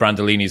 And with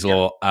Brandolini's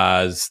law,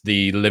 as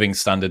the living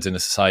standards in a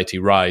society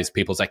rise,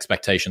 people's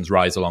expectations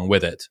rise along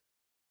with it.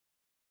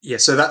 Yeah,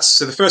 so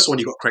the first one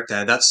you got correct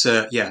there. That's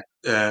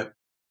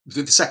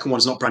the second one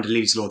is not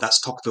Brandolini's law. That's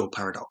Tocqueville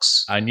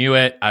paradox. I knew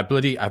it. I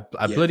bloody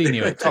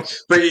knew it.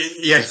 But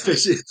yeah,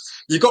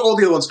 you got all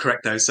the other ones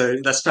correct though, so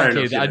that's fair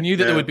enough. I knew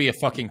that there would be a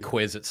fucking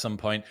quiz at some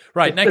point.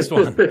 Right, next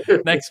one.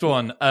 Next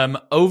one.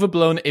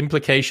 Overblown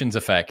implications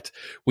effect.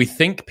 We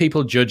think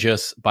people judge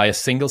us by a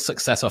single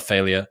success or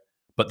failure,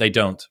 but they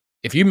don't.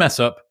 If you mess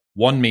up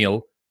one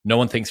meal, no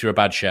one thinks you're a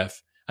bad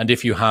chef, and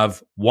if you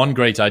have one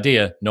great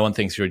idea, no one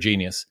thinks you're a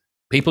genius.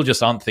 People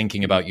just aren't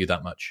thinking about you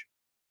that much.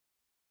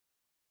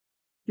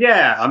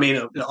 Yeah, I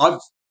mean,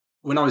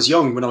 when I was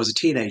young, when I was a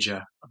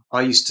teenager,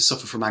 I used to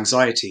suffer from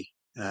anxiety.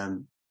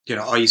 When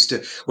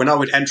I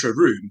would enter a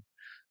room,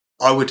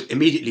 I would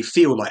immediately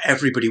feel like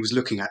everybody was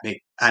looking at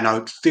me, and I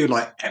would feel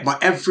like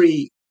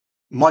every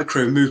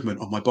micro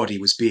movement of my body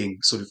was being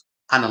sort of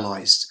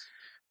analyzed.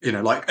 You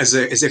know, like as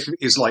if it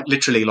was like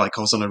literally like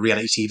I was on a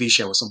reality TV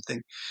show or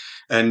something,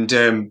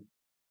 and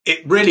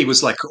it really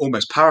was like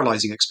almost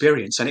paralyzing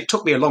experience. And it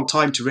took me a long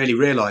time to really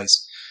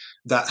realize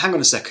that, hang on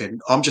a second,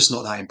 I'm just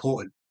not that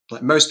important.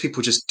 Like most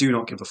people just do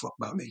not give a fuck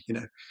about me, you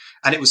know?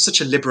 And it was such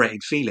a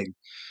liberating feeling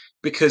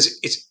because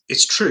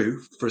it's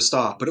true for a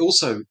start, but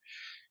also,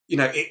 you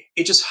know,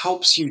 it just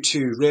helps you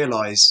to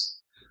realize,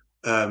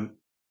 to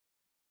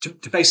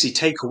basically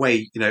take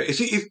away, you know,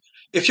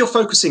 if you're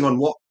focusing on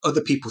what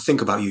other people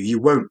think about you,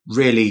 you won't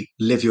really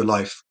live your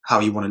life how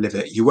you want to live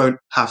it. You won't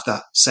have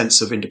that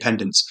sense of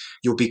independence.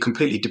 You'll be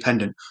completely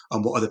dependent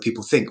on what other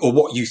people think or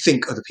what you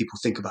think other people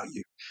think about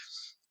you.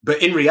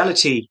 But in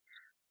reality,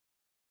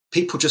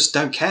 people just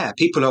don't care.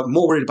 People are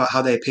more worried about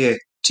how they appear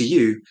to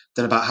you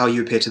than about how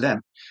you appear to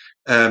them.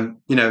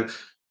 You know,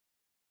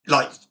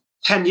 like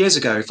 10 years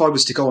ago, if I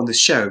was to go on this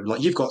show,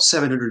 like you've got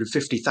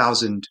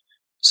 750,000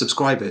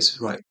 subscribers,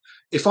 right?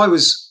 If I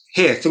was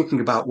here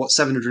thinking about what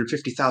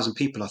 750,000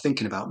 people are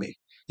thinking about me,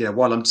 you know,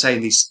 while I'm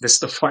saying this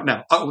stuff right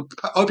now,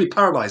 I'd be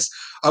paralyzed.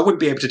 I wouldn't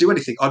be able to do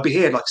anything. I'd be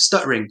here like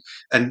stuttering,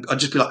 and I'd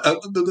just be like,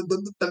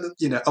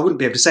 you know, I wouldn't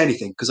be able to say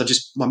anything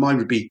because my mind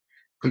would be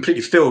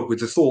completely filled with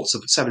the thoughts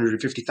of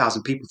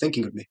 750,000 people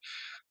thinking of me.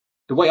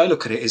 The way I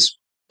look at it is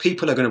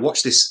people are going to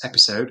watch this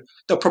episode.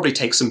 They'll probably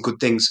take some good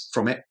things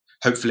from it,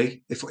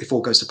 hopefully, if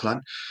all goes to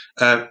plan.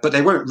 But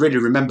they won't really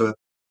remember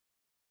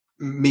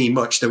me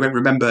much. They won't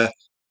remember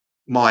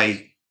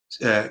my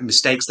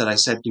mistakes that I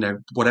said, you know,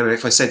 whatever.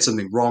 If I said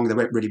something wrong, they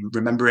won't really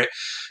remember it.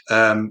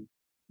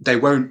 They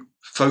won't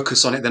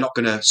focus on it. They're not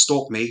going to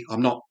stalk me.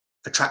 I'm not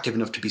attractive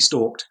enough to be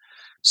stalked.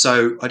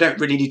 So I don't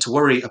really need to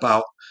worry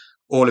about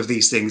all of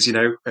these things, you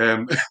know.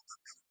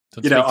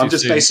 You know, I'm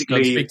just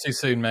basically... Don't speak too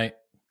soon, mate.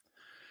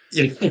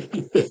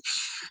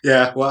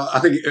 Yeah, well, I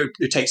think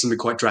it takes something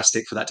quite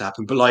drastic for that to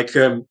happen. But like,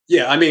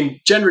 yeah, I mean,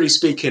 generally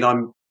speaking, I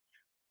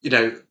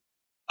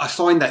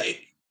find that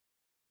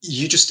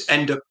you just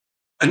end up...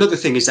 Another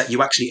thing is that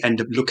you actually end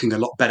up looking a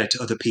lot better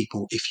to other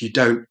people if you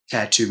don't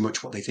care too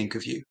much what they think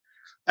of you.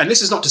 And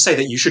this is not to say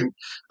that you shouldn't.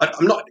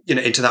 I'm not, you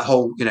know, into that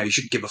whole, you know, you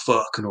shouldn't give a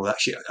fuck and all that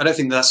shit. I don't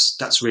think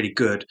that's really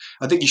good.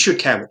 I think you should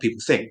care what people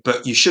think,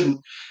 but you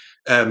shouldn't.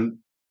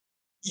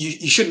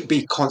 You shouldn't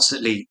be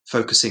constantly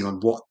focusing on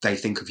what they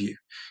think of you.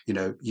 You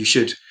know, you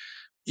should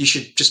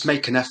just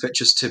make an effort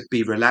just to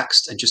be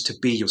relaxed and just to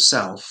be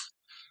yourself.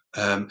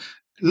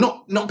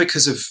 Not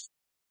because of,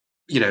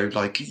 you know,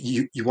 like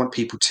you want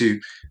people to.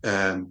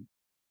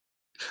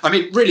 I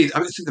mean, really,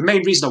 the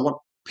main reason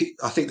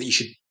I think that you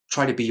should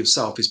try to be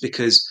yourself is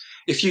because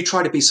if you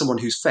try to be someone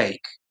who's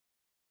fake,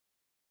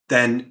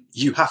 then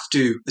you have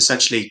to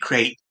essentially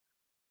create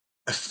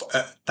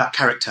that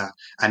character,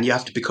 and you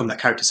have to become that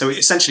character. So it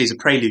essentially is a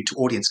prelude to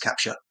audience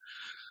capture.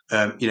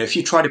 You know, if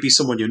you try to be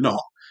someone you're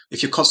not,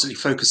 if you're constantly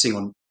focusing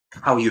on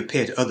how you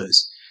appear to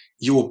others,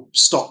 you'll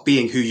stop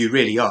being who you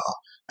really are,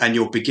 and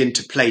you'll begin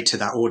to play to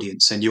that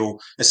audience, and you'll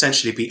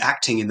essentially be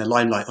acting in the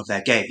limelight of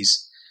their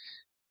gaze,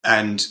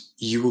 and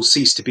you will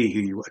cease to be who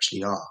you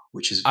actually are,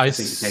 which is, I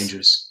think,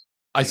 dangerous.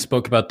 I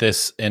spoke about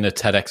this in a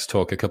TEDx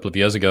talk a couple of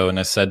years ago, and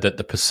I said that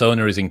the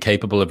persona is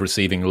incapable of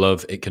receiving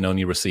love. It can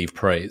only receive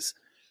praise.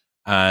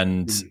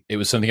 And it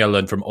was something I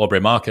learned from Aubrey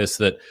Marcus,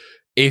 that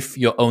if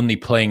you're only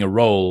playing a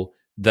role,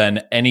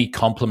 then any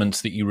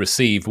compliments that you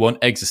receive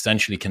won't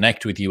existentially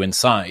connect with you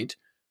inside,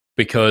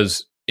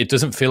 because it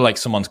doesn't feel like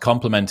someone's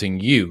complimenting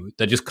you.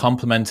 They're just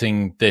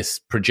complimenting this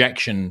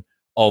projection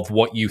of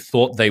what you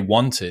thought they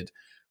wanted,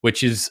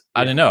 which is,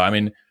 I don't know. I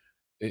mean,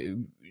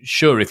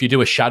 sure, if you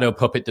do a shadow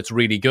puppet that's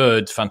really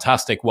good,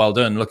 fantastic, well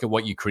done, look at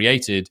what you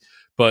created.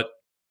 But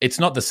it's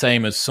not the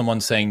same as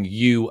someone saying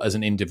you as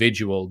an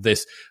individual,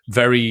 this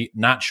very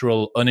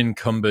natural,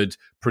 unencumbered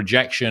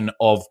projection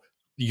of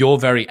your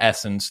very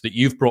essence that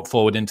you've brought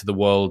forward into the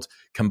world,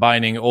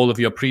 combining all of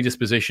your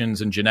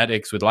predispositions and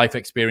genetics with life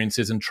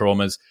experiences and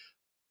traumas.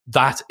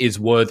 That is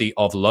worthy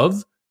of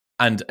love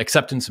and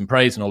acceptance and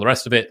praise and all the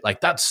rest of it.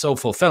 Like, that's so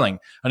fulfilling.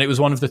 And it was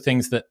one of the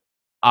things that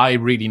I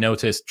really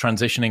noticed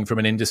transitioning from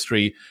an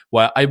industry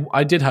where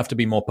I did have to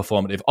be more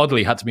performative.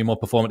 Oddly, had to be more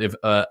performative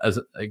as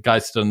a guy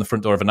stood on the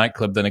front door of a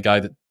nightclub than a guy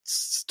that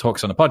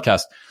talks on a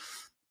podcast.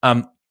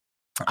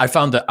 I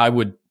found that I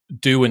would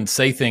do and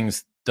say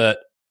things that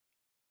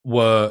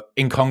were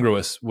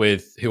incongruous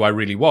with who I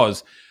really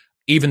was,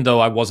 even though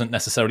I wasn't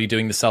necessarily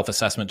doing the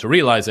self-assessment to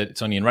realize it.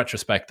 It's only in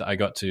retrospect that I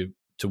got to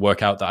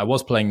work out that I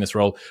was playing this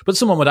role. But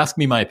someone would ask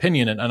me my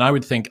opinion, and I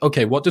would think,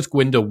 okay, what does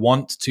Gurwinder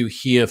want to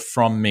hear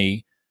from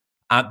me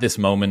at this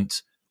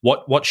moment?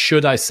 What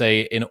should I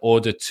say in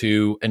order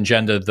to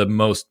engender the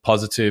most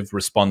positive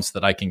response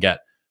that I can get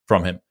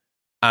from him?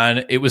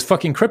 And it was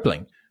fucking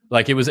crippling.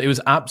 Like, it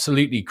was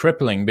absolutely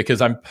crippling,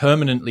 because I'm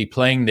permanently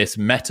playing this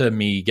meta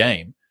me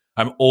game.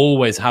 I'm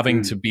always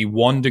having to be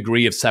one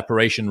degree of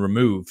separation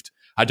removed.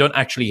 I don't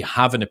actually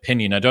have an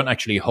opinion. I don't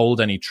actually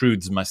hold any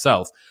truths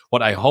myself.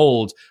 What I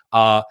hold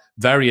are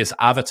various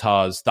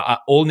avatars that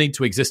all need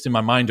to exist in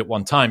my mind at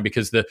one time,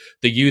 because the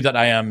you that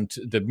I am,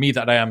 the me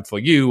that I am for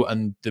you,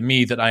 and the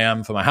me that I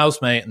am for my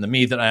housemate, and the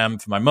me that I am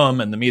for my mum,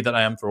 and the me that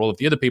I am for all of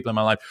the other people in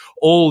my life,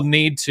 all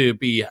need to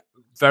be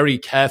very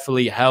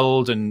carefully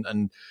held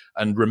and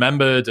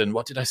remembered. And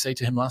what did I say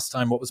to him last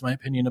time? What was my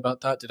opinion about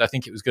that? Did I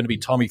think it was going to be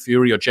Tommy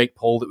Fury or Jake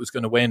Paul that was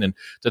going to win? And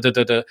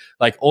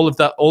like all of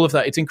that.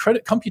 It's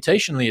incredible.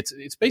 Computationally,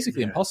 it's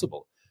basically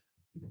impossible.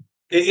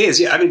 It is.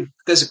 Yeah. I mean,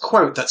 there's a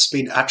quote that's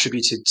been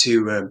attributed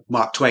to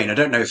Mark Twain. I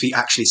don't know if he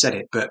actually said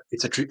it, but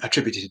it's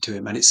attributed to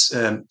him. And it's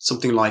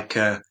something like,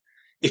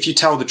 if you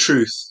tell the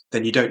truth,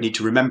 then you don't need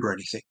to remember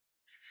anything.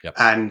 Yep.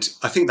 And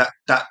I think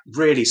that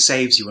really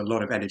saves you a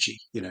lot of energy.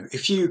 You know,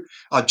 if you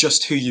are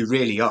just who you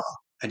really are,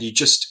 and you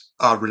just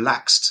are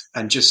relaxed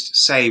and just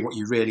say what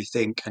you really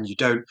think, and you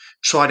don't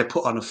try to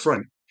put on a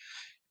front,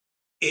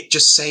 it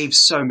just saves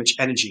so much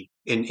energy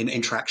in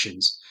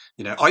interactions.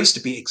 You know, I used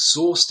to be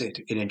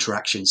exhausted in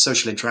interactions,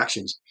 social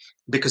interactions,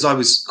 because I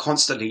was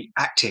constantly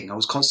acting. I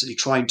was constantly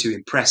trying to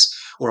impress,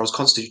 or I was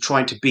constantly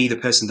trying to be the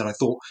person that I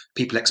thought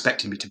people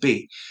expected me to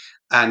be.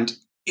 And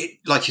it,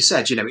 like you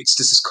said, you know, it's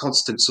just this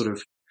constant sort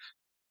of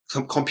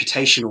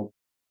computational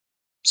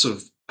sort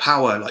of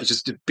power, like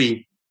just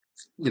being,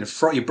 you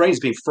know, your brain's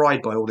being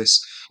fried by all this,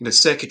 you know,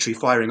 circuitry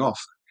firing off.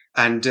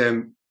 And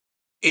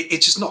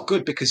it's just not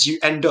good, because you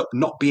end up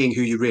not being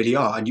who you really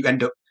are, and you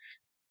end up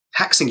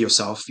taxing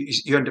yourself.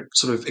 You end up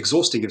sort of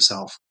exhausting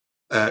yourself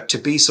to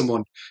be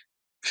someone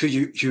who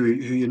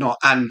you're not.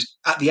 And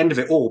at the end of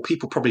it all,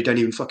 people probably don't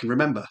even fucking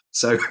remember.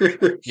 So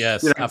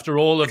yes, you know, after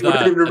all of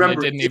that, and they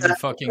didn't even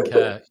fucking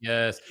care.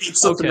 Yes,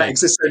 it's something that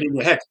exists only in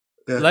your head.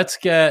 Yeah. Let's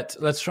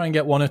try and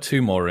get one or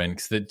two more in,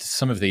 because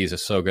some of these are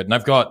so good, and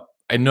I've got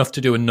enough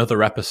to do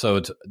another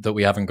episode that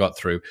we haven't got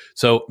through.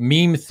 So,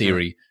 meme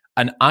theory.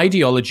 An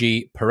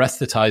ideology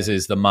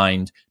paresthetizes the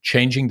mind,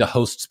 changing the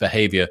host's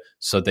behavior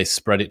so they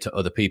spread it to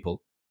other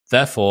people.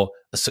 Therefore,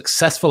 a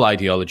successful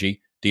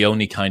ideology, the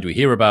only kind we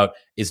hear about,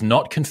 is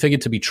not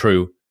configured to be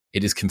true.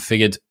 It is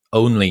configured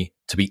only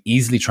to be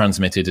easily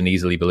transmitted and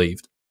easily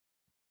believed.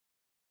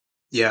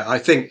 Yeah, I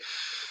think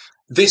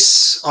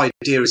this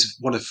idea is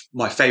one of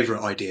my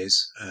favorite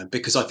ideas,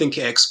 because I think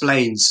it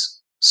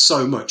explains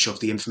so much of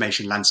the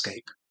information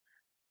landscape.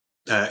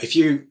 If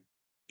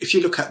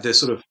you look at the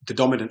sort of the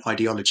dominant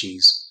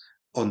ideologies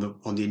on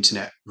the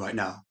internet right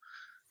now,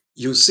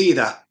 you'll see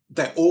that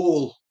they're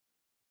all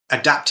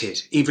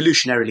adapted,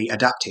 evolutionarily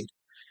adapted,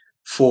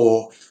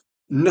 for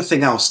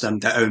nothing else than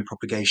their own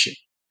propagation.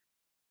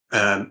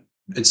 And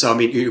so, I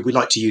mean, we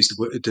like to use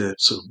the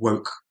sort of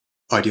woke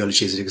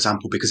ideology as an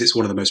example, because it's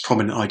one of the most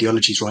prominent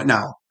ideologies right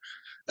now.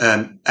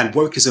 And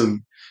wokeism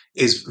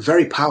is a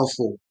very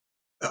powerful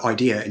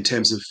idea in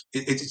terms of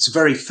it's a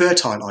very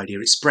fertile idea.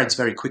 It spreads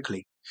very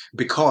quickly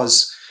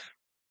because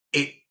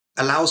it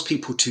allows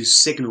people to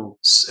signal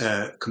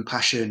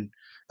compassion,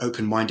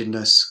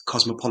 open-mindedness,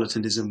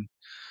 cosmopolitanism,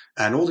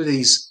 and all of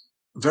these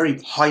very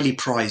highly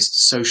prized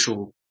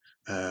social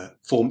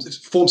forms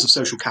of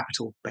social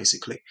capital,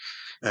 basically.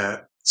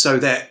 So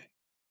that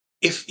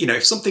if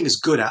something is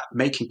good at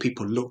making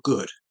people look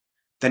good,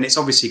 then it's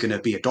obviously going to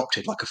be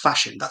adopted like a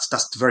fashion. That's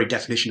the very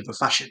definition of a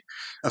fashion.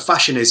 A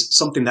fashion is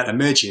something that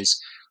emerges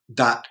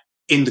that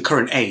in the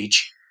current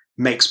age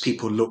makes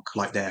people look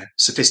like they're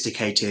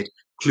sophisticated,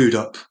 clued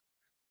up,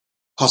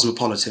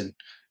 cosmopolitan,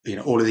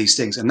 all of these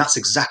things. And that's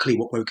exactly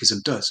what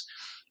wokeism does.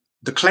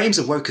 The claims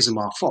of wokeism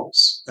are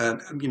false.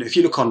 If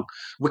you look on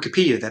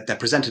Wikipedia, they're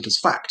presented as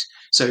fact.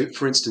 So,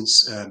 for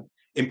instance,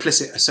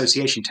 implicit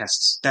association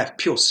tests, they're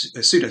pure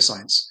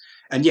pseudoscience.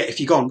 And yet, if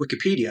you go on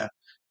Wikipedia,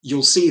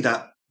 you'll see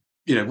that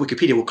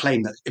Wikipedia will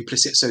claim that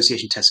implicit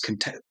association tests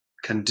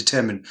can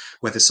determine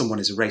whether someone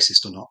is a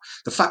racist or not.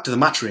 The fact of the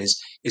matter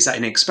is that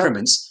in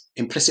experiments,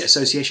 implicit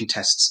association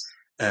tests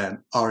are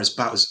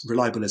about as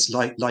reliable as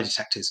lie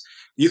detectors.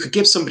 You could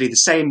give somebody the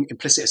same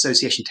implicit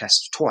association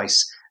test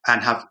twice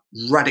and have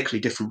radically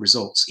different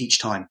results each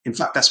time. In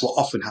fact, that's what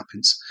often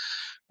happens.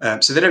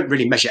 So they don't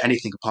really measure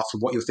anything apart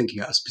from what you're thinking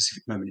at a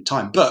specific moment in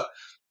time. But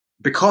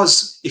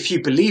because if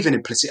you believe in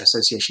implicit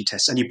association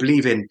tests and you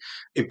believe in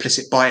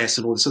implicit bias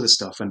and all this other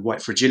stuff and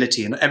white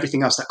fragility and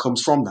everything else that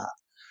comes from that,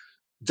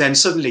 then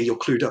suddenly you're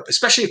clued up,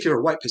 especially if you're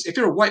a white person. If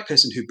you're a white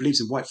person who believes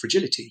in white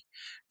fragility,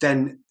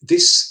 then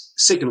this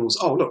signals,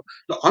 oh, look,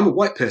 I'm a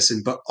white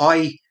person, but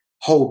I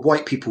hold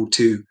white people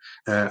to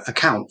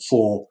account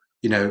for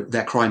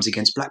their crimes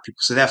against black people.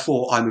 So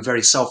therefore, I'm a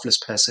very selfless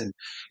person.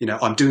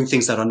 I'm doing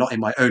things that are not in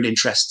my own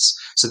interests.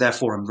 So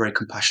therefore, I'm a very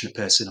compassionate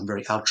person. I'm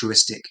very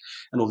altruistic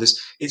and all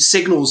this. It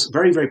signals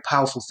very, very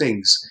powerful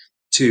things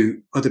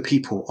to other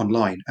people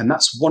online. And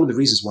that's one of the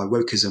reasons why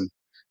wokeism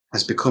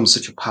has become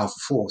such a powerful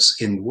force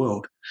in the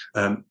world.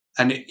 And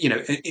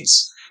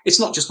it's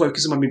not just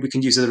wokeism. I mean, we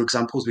can use other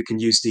examples. We can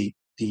use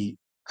the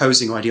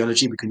opposing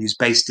ideology. We can use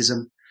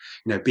basedism,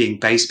 being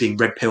base, being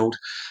red-pilled.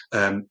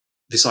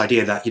 This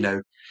idea that,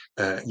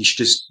 you should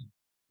just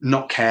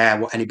not care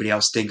what anybody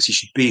else thinks. You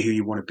should be who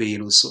you want to be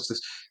and all this sort of stuff.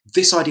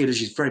 This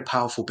ideology is very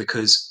powerful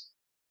because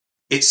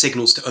it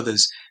signals to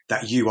others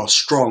that you are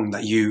strong,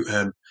 that you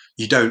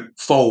don't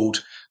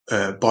fold,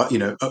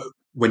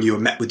 when you are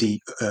met with the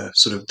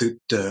sort of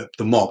the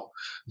mob,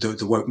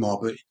 the woke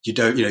mob. You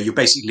don't,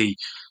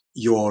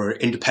 you're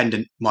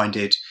independent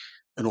minded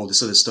and all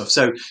this other stuff.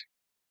 So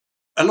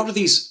a lot of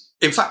these,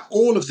 in fact,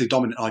 all of the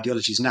dominant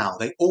ideologies now,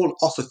 they all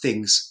offer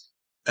things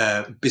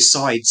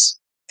besides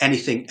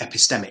anything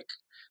epistemic.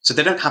 So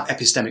they don't have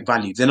epistemic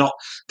value. They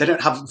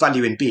don't have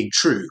value in being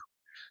true.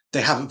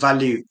 They have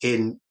value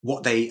in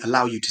what they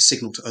allow you to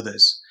signal to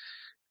others.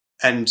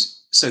 And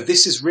so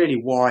this is really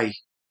why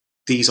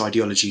these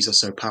ideologies are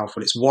so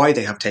powerful. It's why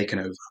they have taken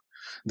over.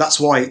 That's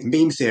why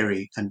meme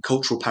theory and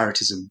cultural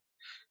parasitism.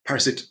 By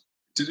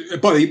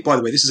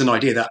the way, this is an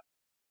idea that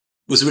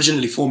was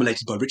originally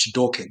formulated by Richard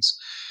Dawkins.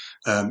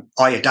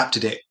 I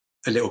adapted it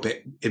a little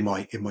bit in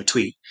my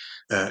tweet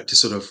to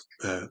sort of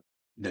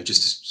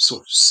just to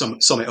sort of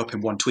sum it up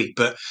in one tweet.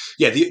 But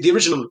yeah, the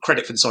original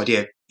credit for this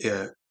idea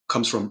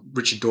comes from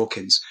Richard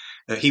Dawkins.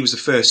 He was the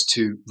first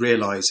to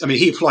realize. I mean,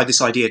 he applied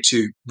this idea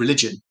to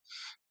religion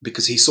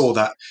because he saw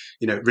that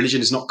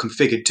religion is not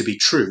configured to be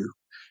true;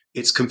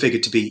 it's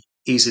configured to be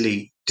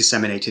easily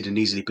disseminated and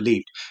easily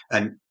believed.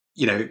 And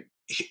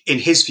in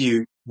his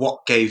view, what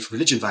gave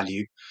religion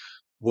value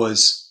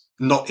was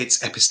not its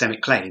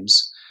epistemic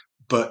claims,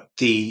 but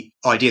the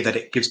idea that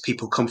it gives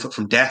people comfort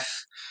from death.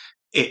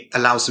 It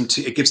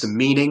gives them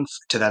meaning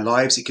to their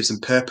lives. It gives them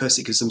purpose.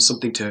 It gives them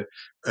something to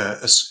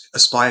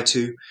aspire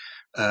to.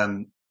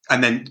 And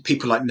then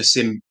people like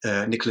Nassim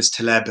Nicholas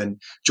Taleb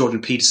and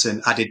Jordan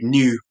Peterson added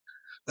new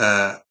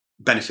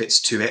benefits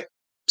to it,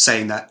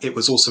 saying that it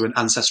was also an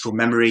ancestral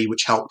memory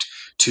which helped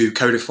to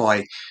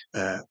codify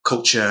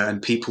culture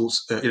and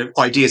people's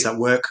ideas that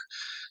work,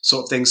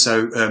 sort of thing.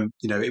 So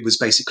it was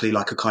basically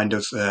like a kind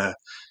of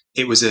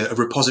it was a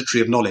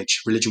repository of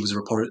knowledge. Religion was a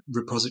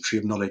repository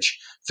of knowledge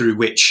through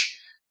which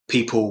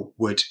people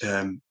would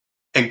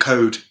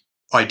encode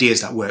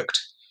ideas that worked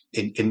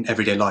in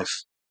everyday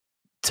life.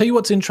 Tell you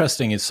what's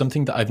interesting is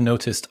something that I've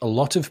noticed a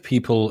lot of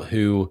people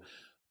who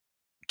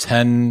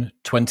 10,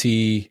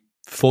 20,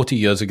 40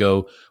 years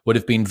ago would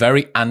have been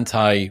very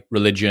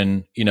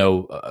anti-religion,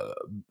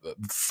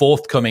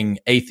 forthcoming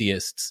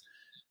atheists,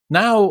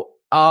 now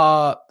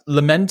are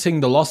lamenting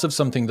the loss of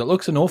something that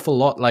looks an awful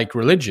lot like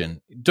religion.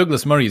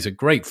 Douglas Murray is a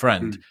great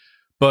friend.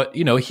 But,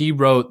 he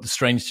wrote The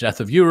Strange Death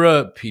of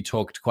Europe. He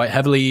talked quite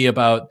heavily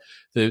about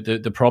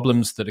the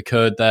problems that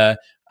occurred there.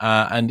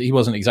 And he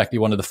wasn't exactly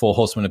one of the four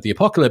horsemen of the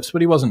apocalypse,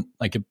 but he wasn't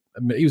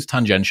he was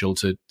tangential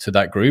to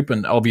that group.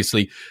 And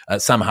obviously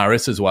Sam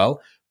Harris as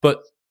well.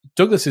 But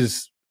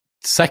Douglas's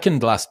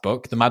second last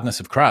book, The Madness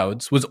of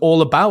Crowds, was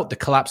all about the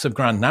collapse of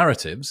grand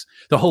narratives.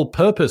 The whole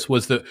purpose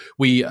was that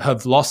we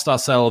have lost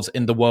ourselves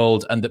in the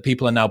world and that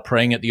people are now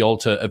praying at the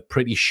altar of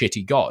pretty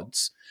shitty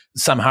gods.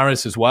 Sam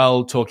Harris as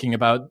well, talking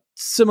about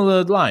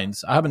similar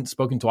lines. I haven't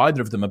spoken to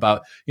either of them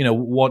about,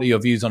 what are your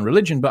views on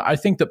religion, but I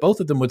think that both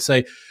of them would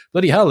say,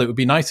 bloody hell, it would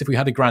be nice if we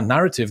had a grand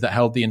narrative that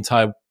held the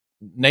entire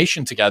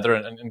nation together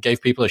and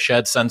gave people a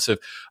shared sense of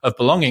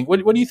belonging.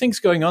 What do you think's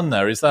going on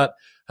there? Is that,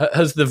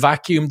 has the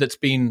vacuum that's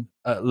been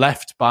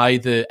left by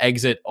the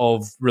exit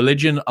of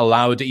religion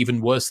allowed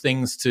even worse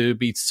things to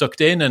be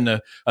sucked in? And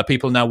are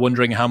people now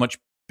wondering how much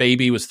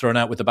baby was thrown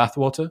out with the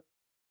bathwater?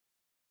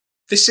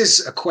 This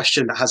is a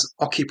question that has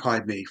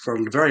occupied me for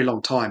a very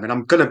long time, and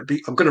I'm going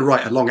to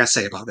write a long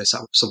essay about this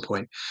at some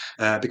point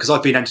because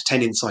I've been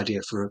entertaining this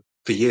idea for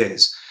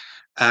years,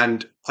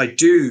 and I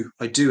do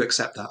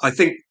accept that. I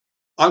think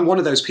I'm one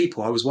of those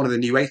people. I was one of the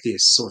new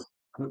atheists sort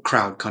of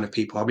crowd kind of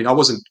people. I mean, I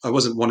wasn't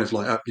one of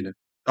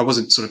I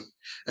wasn't sort of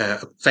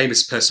a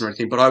famous person or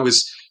anything, but I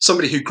was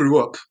somebody who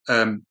grew up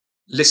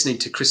listening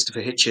to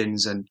Christopher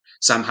Hitchens and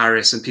Sam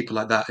Harris and people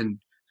like that. And,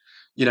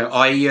 you know,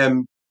 I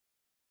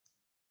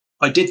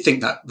did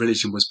think that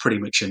religion was pretty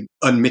much an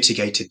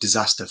unmitigated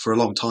disaster for a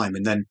long time.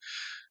 And then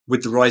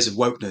with the rise of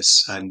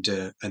wokeness and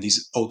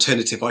these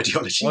alternative Oh,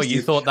 ideologies, you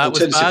the thought that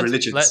was alternative bad?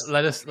 religions.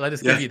 Let us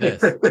Yeah. give you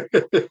this.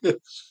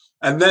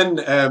 And then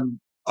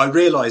I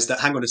realized that,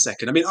 hang on a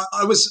second. I mean,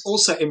 I was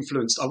also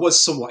influenced, I was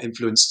somewhat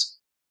influenced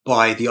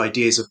by the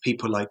ideas of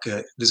people like,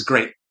 there's a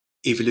great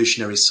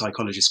evolutionary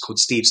psychologist called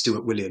Steve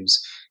Stewart Williams.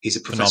 He's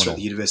a professor at the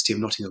Phenomenal. University of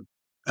Nottingham.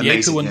 The ape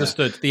Amazing, who yeah.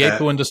 understood the ape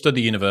who understood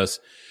the universe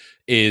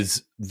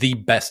is the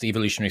best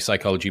evolutionary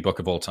psychology book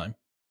of all time.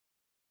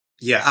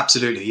 Yeah,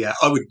 absolutely. Yeah,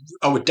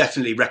 I would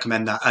definitely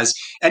recommend that, as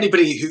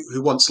anybody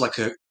who wants like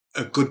a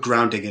good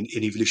grounding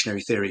in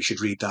evolutionary theory should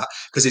read that,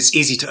 because it's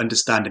easy to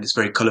understand and it's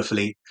very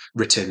colourfully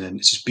written and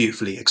it's just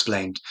beautifully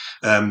explained.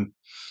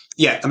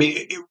 Yeah, I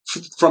mean,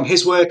 from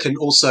his work and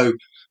also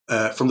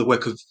from the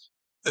work of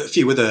a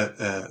few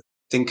other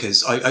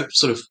thinkers, I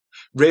sort of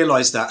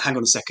realized that, hang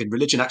on a second,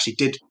 religion actually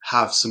did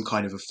have some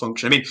kind of a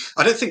function. I mean,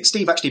 I don't think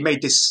Steve actually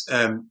made this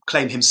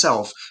claim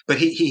himself, but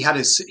he had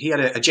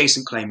an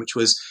adjacent claim, which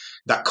was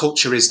that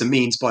culture is the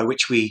means by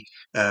which we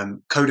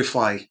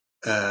codify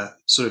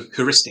sort of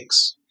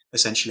heuristics,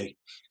 essentially.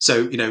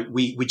 So, you know,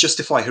 we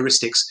justify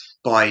heuristics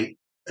by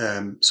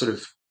sort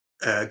of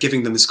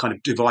giving them this kind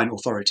of divine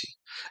authority.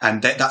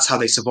 And that's how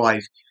they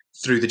survive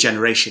through the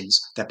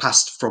generations. They're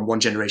passed from one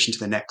generation to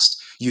the next.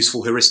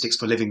 Useful heuristics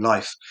for living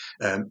life.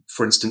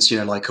 For instance, you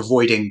know, like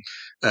avoiding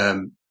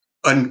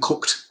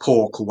uncooked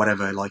pork or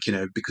whatever, like, you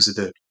know, because of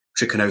the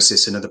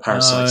trichinosis and other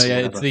parasites or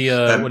Yeah, whatever. it's the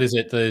what is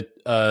it? The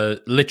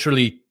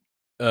literally,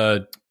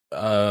 what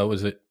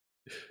is it?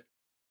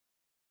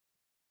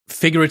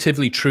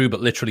 Figuratively true,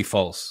 but literally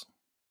false.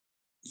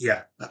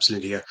 Yeah,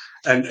 absolutely. Yeah,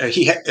 and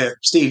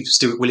Steve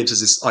Stewart Williams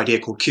has this idea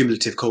called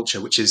cumulative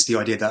culture, which is the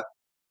idea that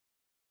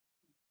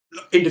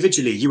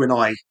individually, you and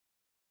I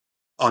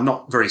are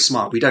not very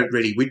smart. We don't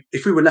really.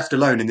 If we were left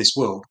alone in this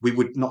world, we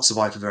would not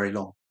survive for very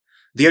long.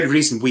 The only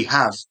reason we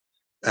have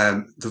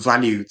the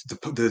value,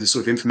 the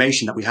sort of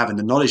information that we have, and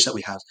the knowledge that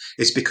we have,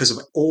 is because of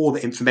all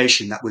the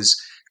information that was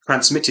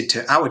transmitted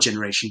to our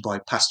generation by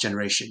past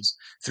generations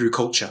through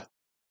culture.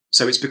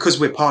 So it's because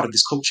we're part of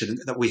this culture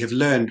that we have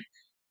learned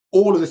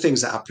all of the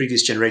things that our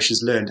previous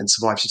generations learned and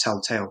survived to tell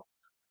the tale.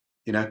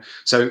 You know,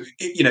 so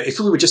you know, if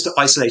we were just an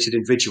isolated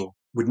individual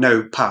with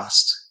no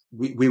past,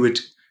 we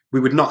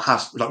would not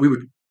have, like, we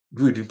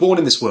would be born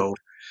in this world.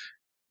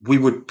 We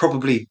would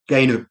probably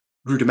gain a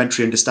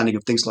rudimentary understanding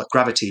of things like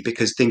gravity,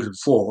 because things would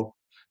fall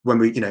when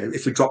we, you know,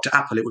 if we dropped an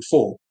apple, it would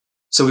fall.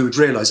 So we would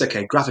realize,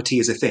 okay, gravity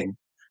is a thing.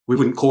 We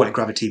wouldn't call it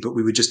gravity, but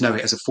we would just know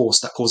it as a force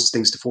that causes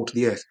things to fall to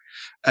the earth.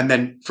 And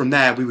then from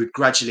there, we would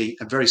gradually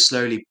and very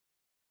slowly,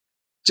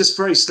 just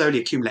very slowly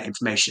accumulate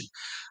information.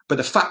 But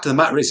the fact of the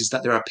matter is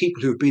that there are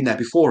people who have been there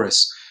before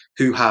us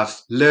who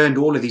have learned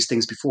all of these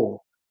things before,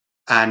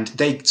 and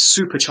they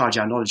supercharge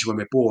our knowledge when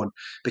we're born,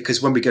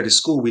 because when we go to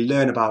school, we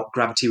learn about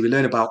gravity, we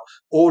learn about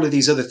all of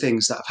these other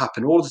things that have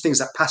happened, all of the things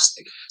that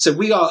passed. So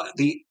we are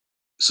the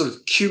sort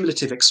of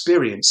cumulative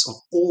experience of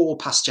all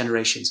past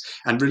generations,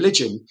 and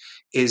religion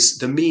is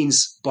the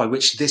means by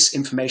which this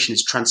information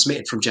is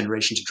transmitted from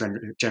generation to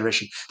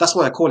generation. That's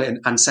why I call it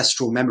an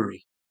ancestral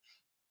memory,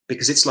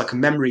 because it's like a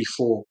memory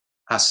for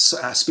our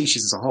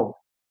species as a whole.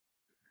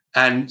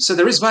 And so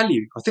there is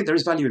value. I think there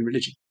is value in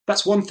religion.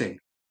 That's one thing.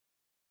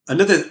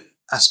 Another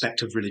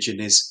aspect of religion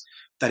is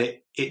that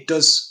it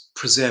does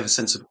preserve a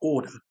sense of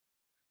order,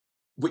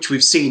 which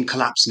we've seen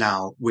collapse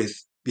now with,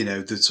 you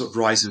know, the sort of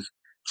rise of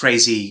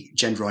crazy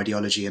gender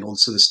ideology and all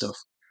this other stuff.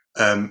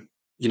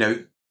 You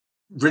know,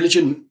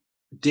 religion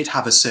did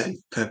have a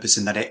certain purpose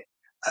in that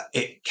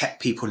it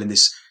kept people in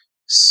this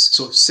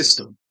sort of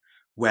system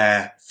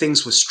where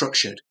things were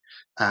structured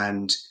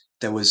and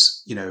there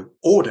was, you know,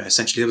 order.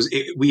 Essentially,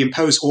 we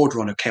impose order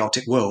on a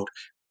chaotic world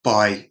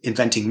by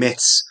inventing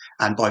myths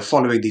and by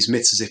following these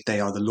myths as if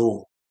they are the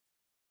law.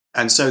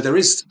 And so there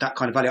is that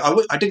kind of value.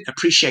 I didn't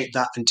appreciate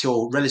that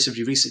until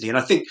relatively recently. And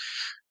I think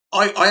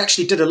I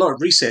actually did a lot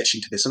of research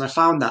into this, and I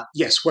found that,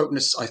 yes,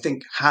 wokeness, I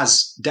think,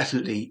 has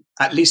definitely,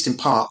 at least in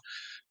part,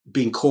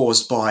 been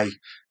caused by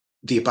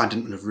the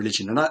abandonment of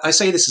religion. And I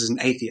say this as an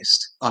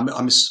atheist. I'm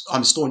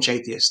a staunch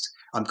atheist.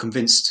 I'm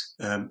convinced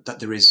that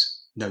there is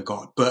no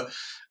God, but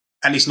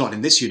at least not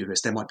in this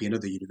universe. There might be in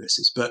other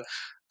universes. But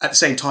at the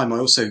same time,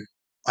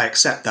 I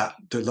accept that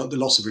the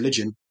loss of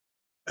religion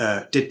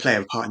did play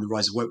a part in the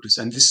rise of wokeness,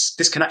 and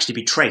this can actually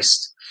be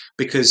traced,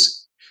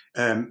 because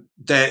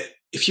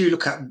if you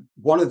look at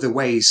one of the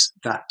ways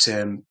that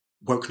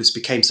wokeness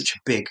became such a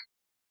big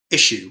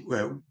issue,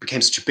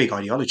 became such a big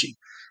ideology,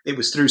 it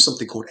was through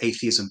something called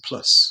Atheism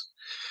Plus,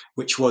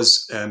 which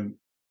was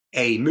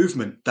a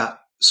movement that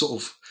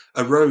sort of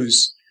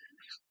arose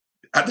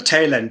at the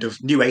tail end of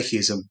New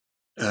Atheism,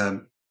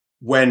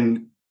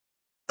 when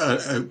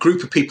a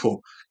group of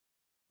people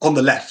on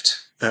the left,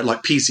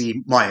 like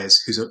P.Z. Myers,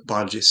 who's a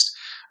biologist,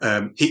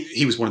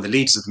 he was one of the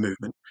leaders of the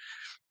movement.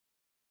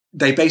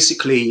 They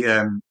basically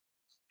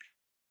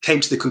came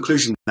to the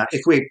conclusion that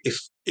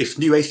if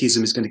new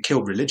atheism is going to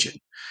kill religion,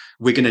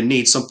 we're going to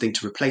need something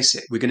to replace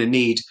it. We're going to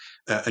need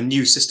a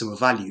new system of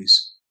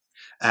values,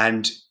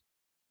 and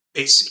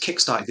it's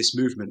kickstarted this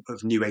movement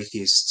of new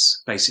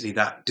atheists, basically,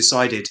 that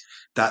decided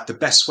that the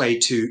best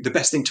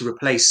thing to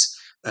replace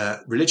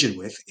religion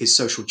with is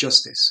social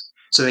justice.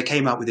 So they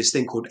came out with this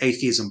thing called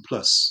Atheism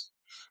Plus,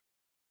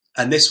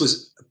 and this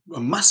was a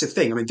massive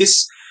thing. I mean,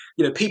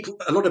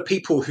 a lot of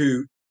people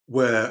who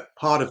were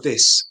part of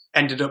this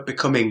ended up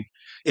becoming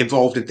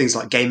involved in things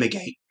like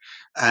Gamergate,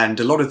 and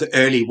a lot of the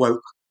early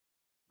woke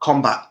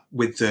combat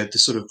with the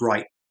sort of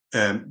right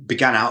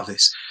began out of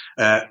this.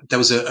 There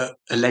was a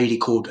lady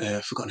called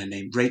I've forgotten her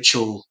name,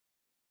 Rachel.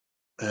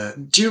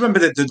 Do you remember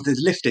the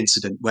lift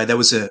incident where there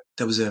was a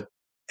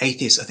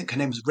atheist? I think her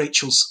name was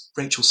Rachel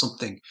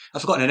something.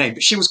 I've forgotten her name,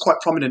 but she was quite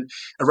prominent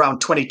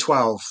around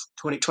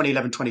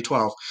 2011,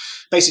 2012.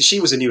 Basically, she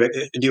was a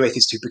new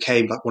atheist who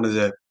became like one of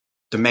the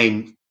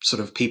main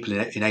sort of people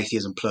in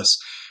Atheism Plus,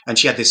 and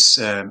she had this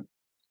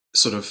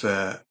sort of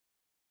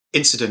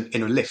incident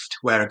in a lift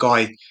where a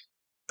guy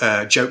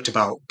joked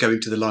about going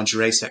to the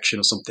lingerie section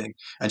or something,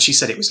 and she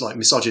said it was like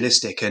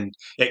misogynistic, and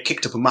it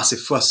kicked up a massive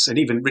fuss, and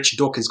even Richard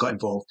Dawkins got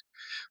involved.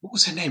 What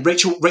was her name?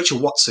 Rachel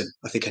Watson,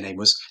 I think her name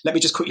was. Let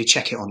me just quickly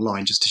check it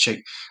online just to check.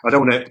 I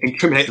don't want to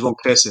incriminate the wrong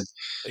person.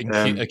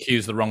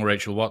 Accuse the wrong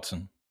Rachel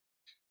Watson.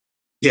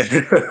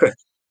 Yeah,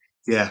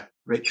 yeah,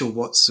 Rachel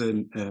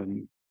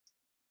Watson.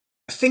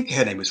 I think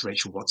her name was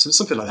Rachel Watson,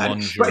 something like that.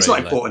 Lingerie, but it's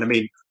not important. I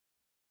mean,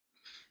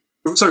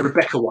 sorry,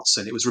 Rebecca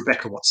Watson. It was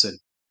Rebecca Watson.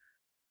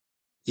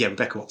 Yeah,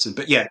 Rebecca Watson.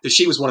 But yeah,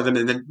 she was one of them.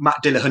 And then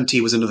Matt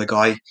Dillahunty was another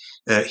guy.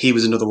 He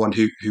was another one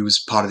who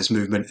was part of this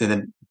movement. And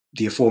then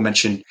the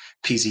aforementioned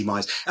PZ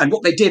Mize. And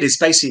what they did is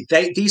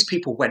basically these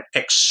people went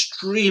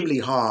extremely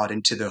hard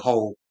into the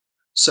whole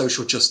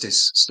social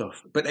justice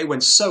stuff. But they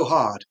went so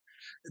hard.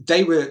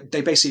 They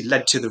basically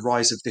led to the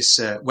rise of this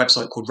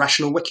website called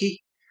Rational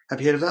Wiki.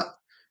 Have you heard of that?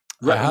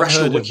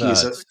 Rational Wiki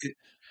is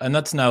and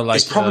that's now like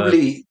it's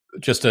probably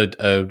just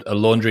a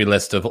laundry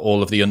list of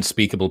all of the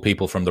unspeakable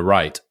people from the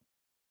right.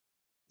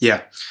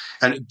 Yeah,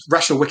 and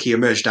Rational Wiki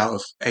emerged out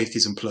of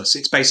Atheism Plus.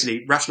 It's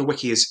basically Rational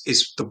Wiki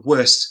is the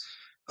worst.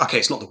 Okay,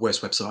 it's not the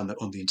worst website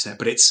on the internet,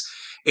 but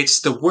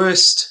it's the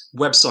worst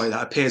website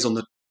that appears on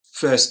the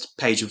first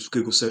page of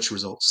Google search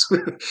results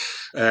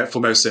for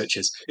most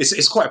searches.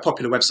 It's quite a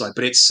popular website,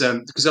 but it's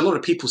because a lot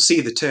of people see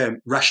the term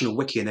Rational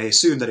Wiki and they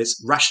assume that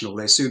it's rational.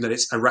 They assume that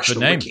it's a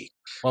rational wiki,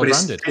 well but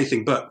branded. It's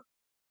anything but.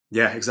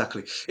 Yeah,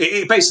 exactly.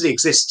 It basically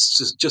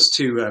exists just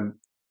to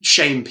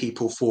shame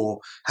people for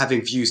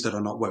having views that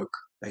are not woke,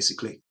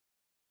 basically.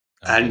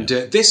 And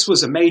this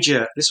was a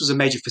major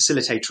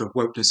facilitator of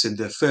wokeness in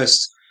the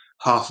first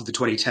half of the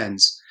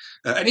 2010s,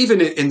 and even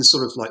in the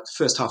sort of like the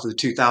first half of the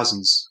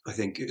 2000s. I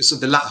think it was sort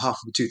of the latter half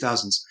of the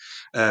 2000s,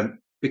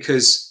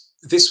 because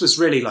this was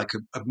really like a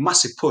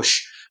massive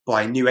push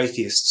by new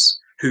atheists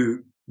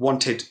who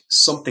wanted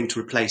something to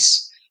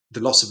replace the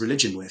loss of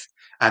religion with.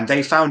 And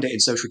they found it in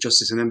social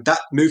justice. And then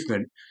that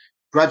movement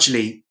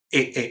gradually,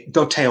 it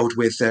dovetailed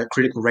with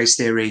critical race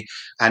theory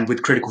and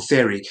with critical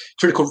theory.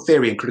 Critical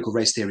theory and critical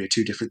race theory are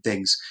two different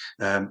things.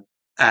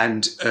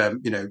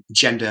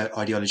 Gender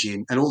ideology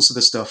and all this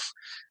other stuff,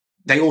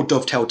 they all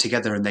dovetailed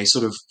together and they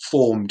sort of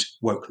formed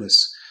wokeness,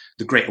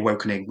 the Great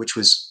Awakening, which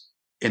was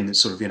in the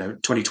sort of,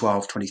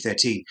 2012,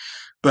 2013.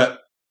 But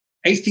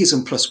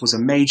Atheism Plus was a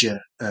major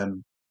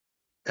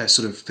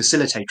sort of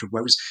facilitator of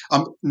wokeness.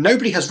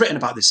 Nobody has written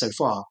about this so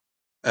far.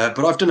 But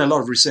I've done a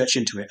lot of research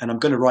into it, and I'm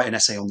going to write an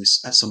essay on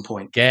this at some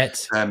point.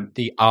 Get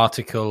the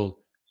article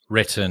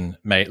written,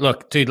 mate.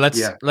 Look, dude, let's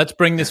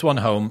bring this one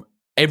home.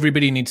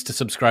 Everybody needs to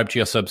subscribe to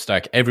your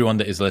Substack. Everyone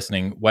that is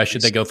listening, where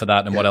should they go for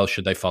that, and what else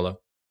should they follow?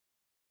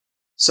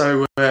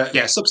 So,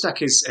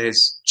 Substack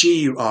is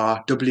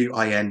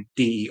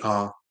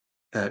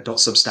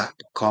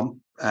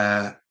GURWINDER.substack.com.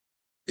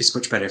 It's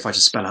much better if I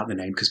just spell out the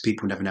name because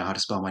people never know how to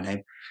spell my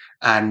name.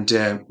 And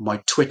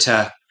my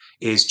Twitter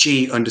is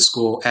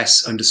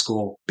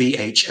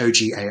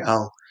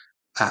G_S_BHOGAL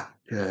at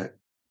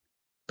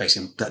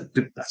basically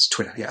that's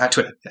Twitter. Yeah, at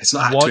Twitter. It's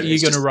not. What are you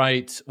going to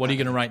write? What are you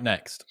going to write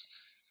next?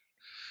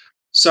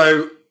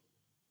 So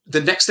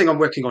the next thing I'm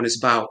working on is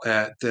about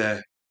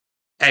the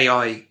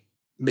AI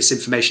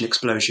misinformation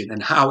explosion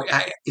and how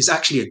it is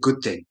actually a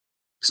good thing.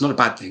 It's not a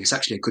bad thing. It's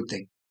actually a good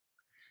thing.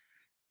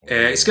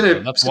 It's going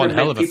to. That's one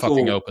hell of a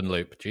fucking open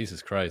loop.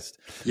 Jesus Christ.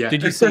 Yeah.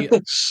 Did you see?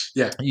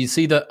 Yeah. You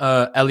see that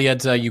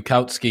Eliezer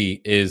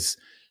Yudkowsky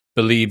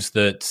believes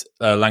that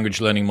language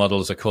learning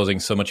models are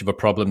causing so much of a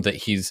problem that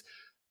he's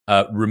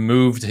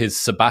removed his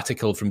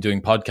sabbatical from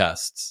doing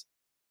podcasts.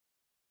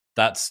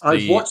 I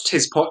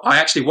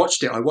actually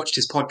watched it. I watched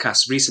his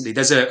podcast recently.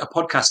 There's a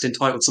podcast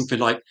entitled something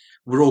like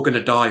 "We're All Going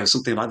to Die" or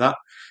something like that.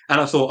 And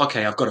I thought,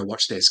 okay, I've got to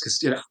watch this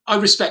because I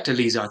respect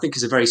Eliezer. I think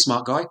he's a very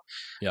smart guy.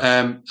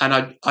 Yeah.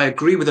 And I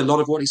agree with a lot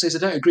of what he says. I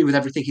don't agree with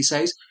everything he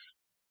says.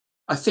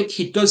 I think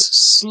he does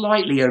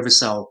slightly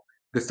oversell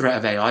the threat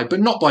of AI, but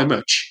not by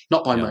much.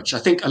 Not by much. I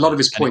think a lot of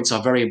his points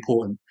are very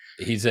important.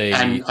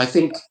 And I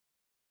think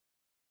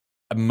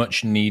a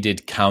much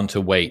needed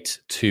counterweight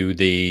to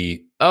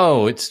the,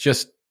 oh, it's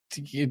just,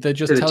 they're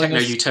just telling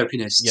us.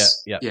 Techno-utopianists.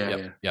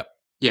 Yeah.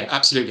 Yeah,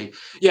 absolutely.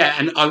 Yeah,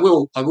 and I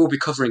will be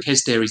covering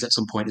his theories at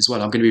some point as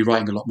well. I'm going to be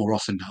writing a lot more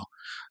often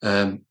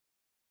now,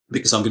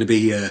 because I'm going to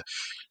be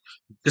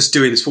just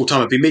doing this full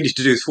time. I've been meaning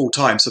to do this full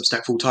time,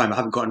 Substack full time. I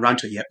haven't gotten around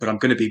to it yet, but I'm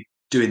going to be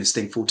doing this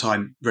thing full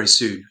time very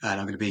soon, and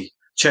I'm going to be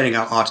churning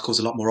out articles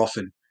a lot more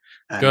often.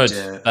 And,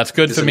 good. That's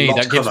good for me.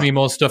 That gives me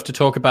more stuff to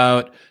talk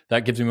about.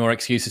 That gives me more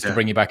excuses to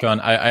bring you back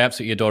on. I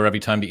absolutely adore every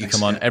time that you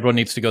come on. Everyone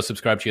needs to go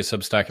subscribe to your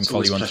Substack and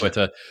follow you on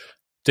Twitter.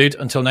 Dude,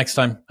 until next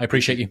time, I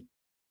appreciate you.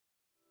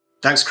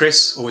 Thanks,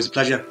 Chris. Always a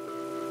pleasure.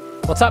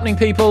 What's happening,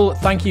 people?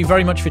 Thank you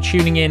very much for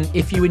tuning in.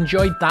 If you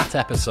enjoyed that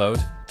episode,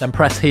 then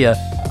press here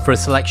for a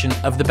selection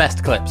of the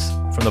best clips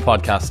from the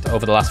podcast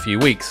over the last few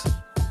weeks.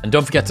 And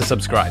don't forget to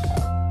subscribe.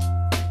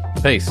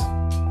 Peace.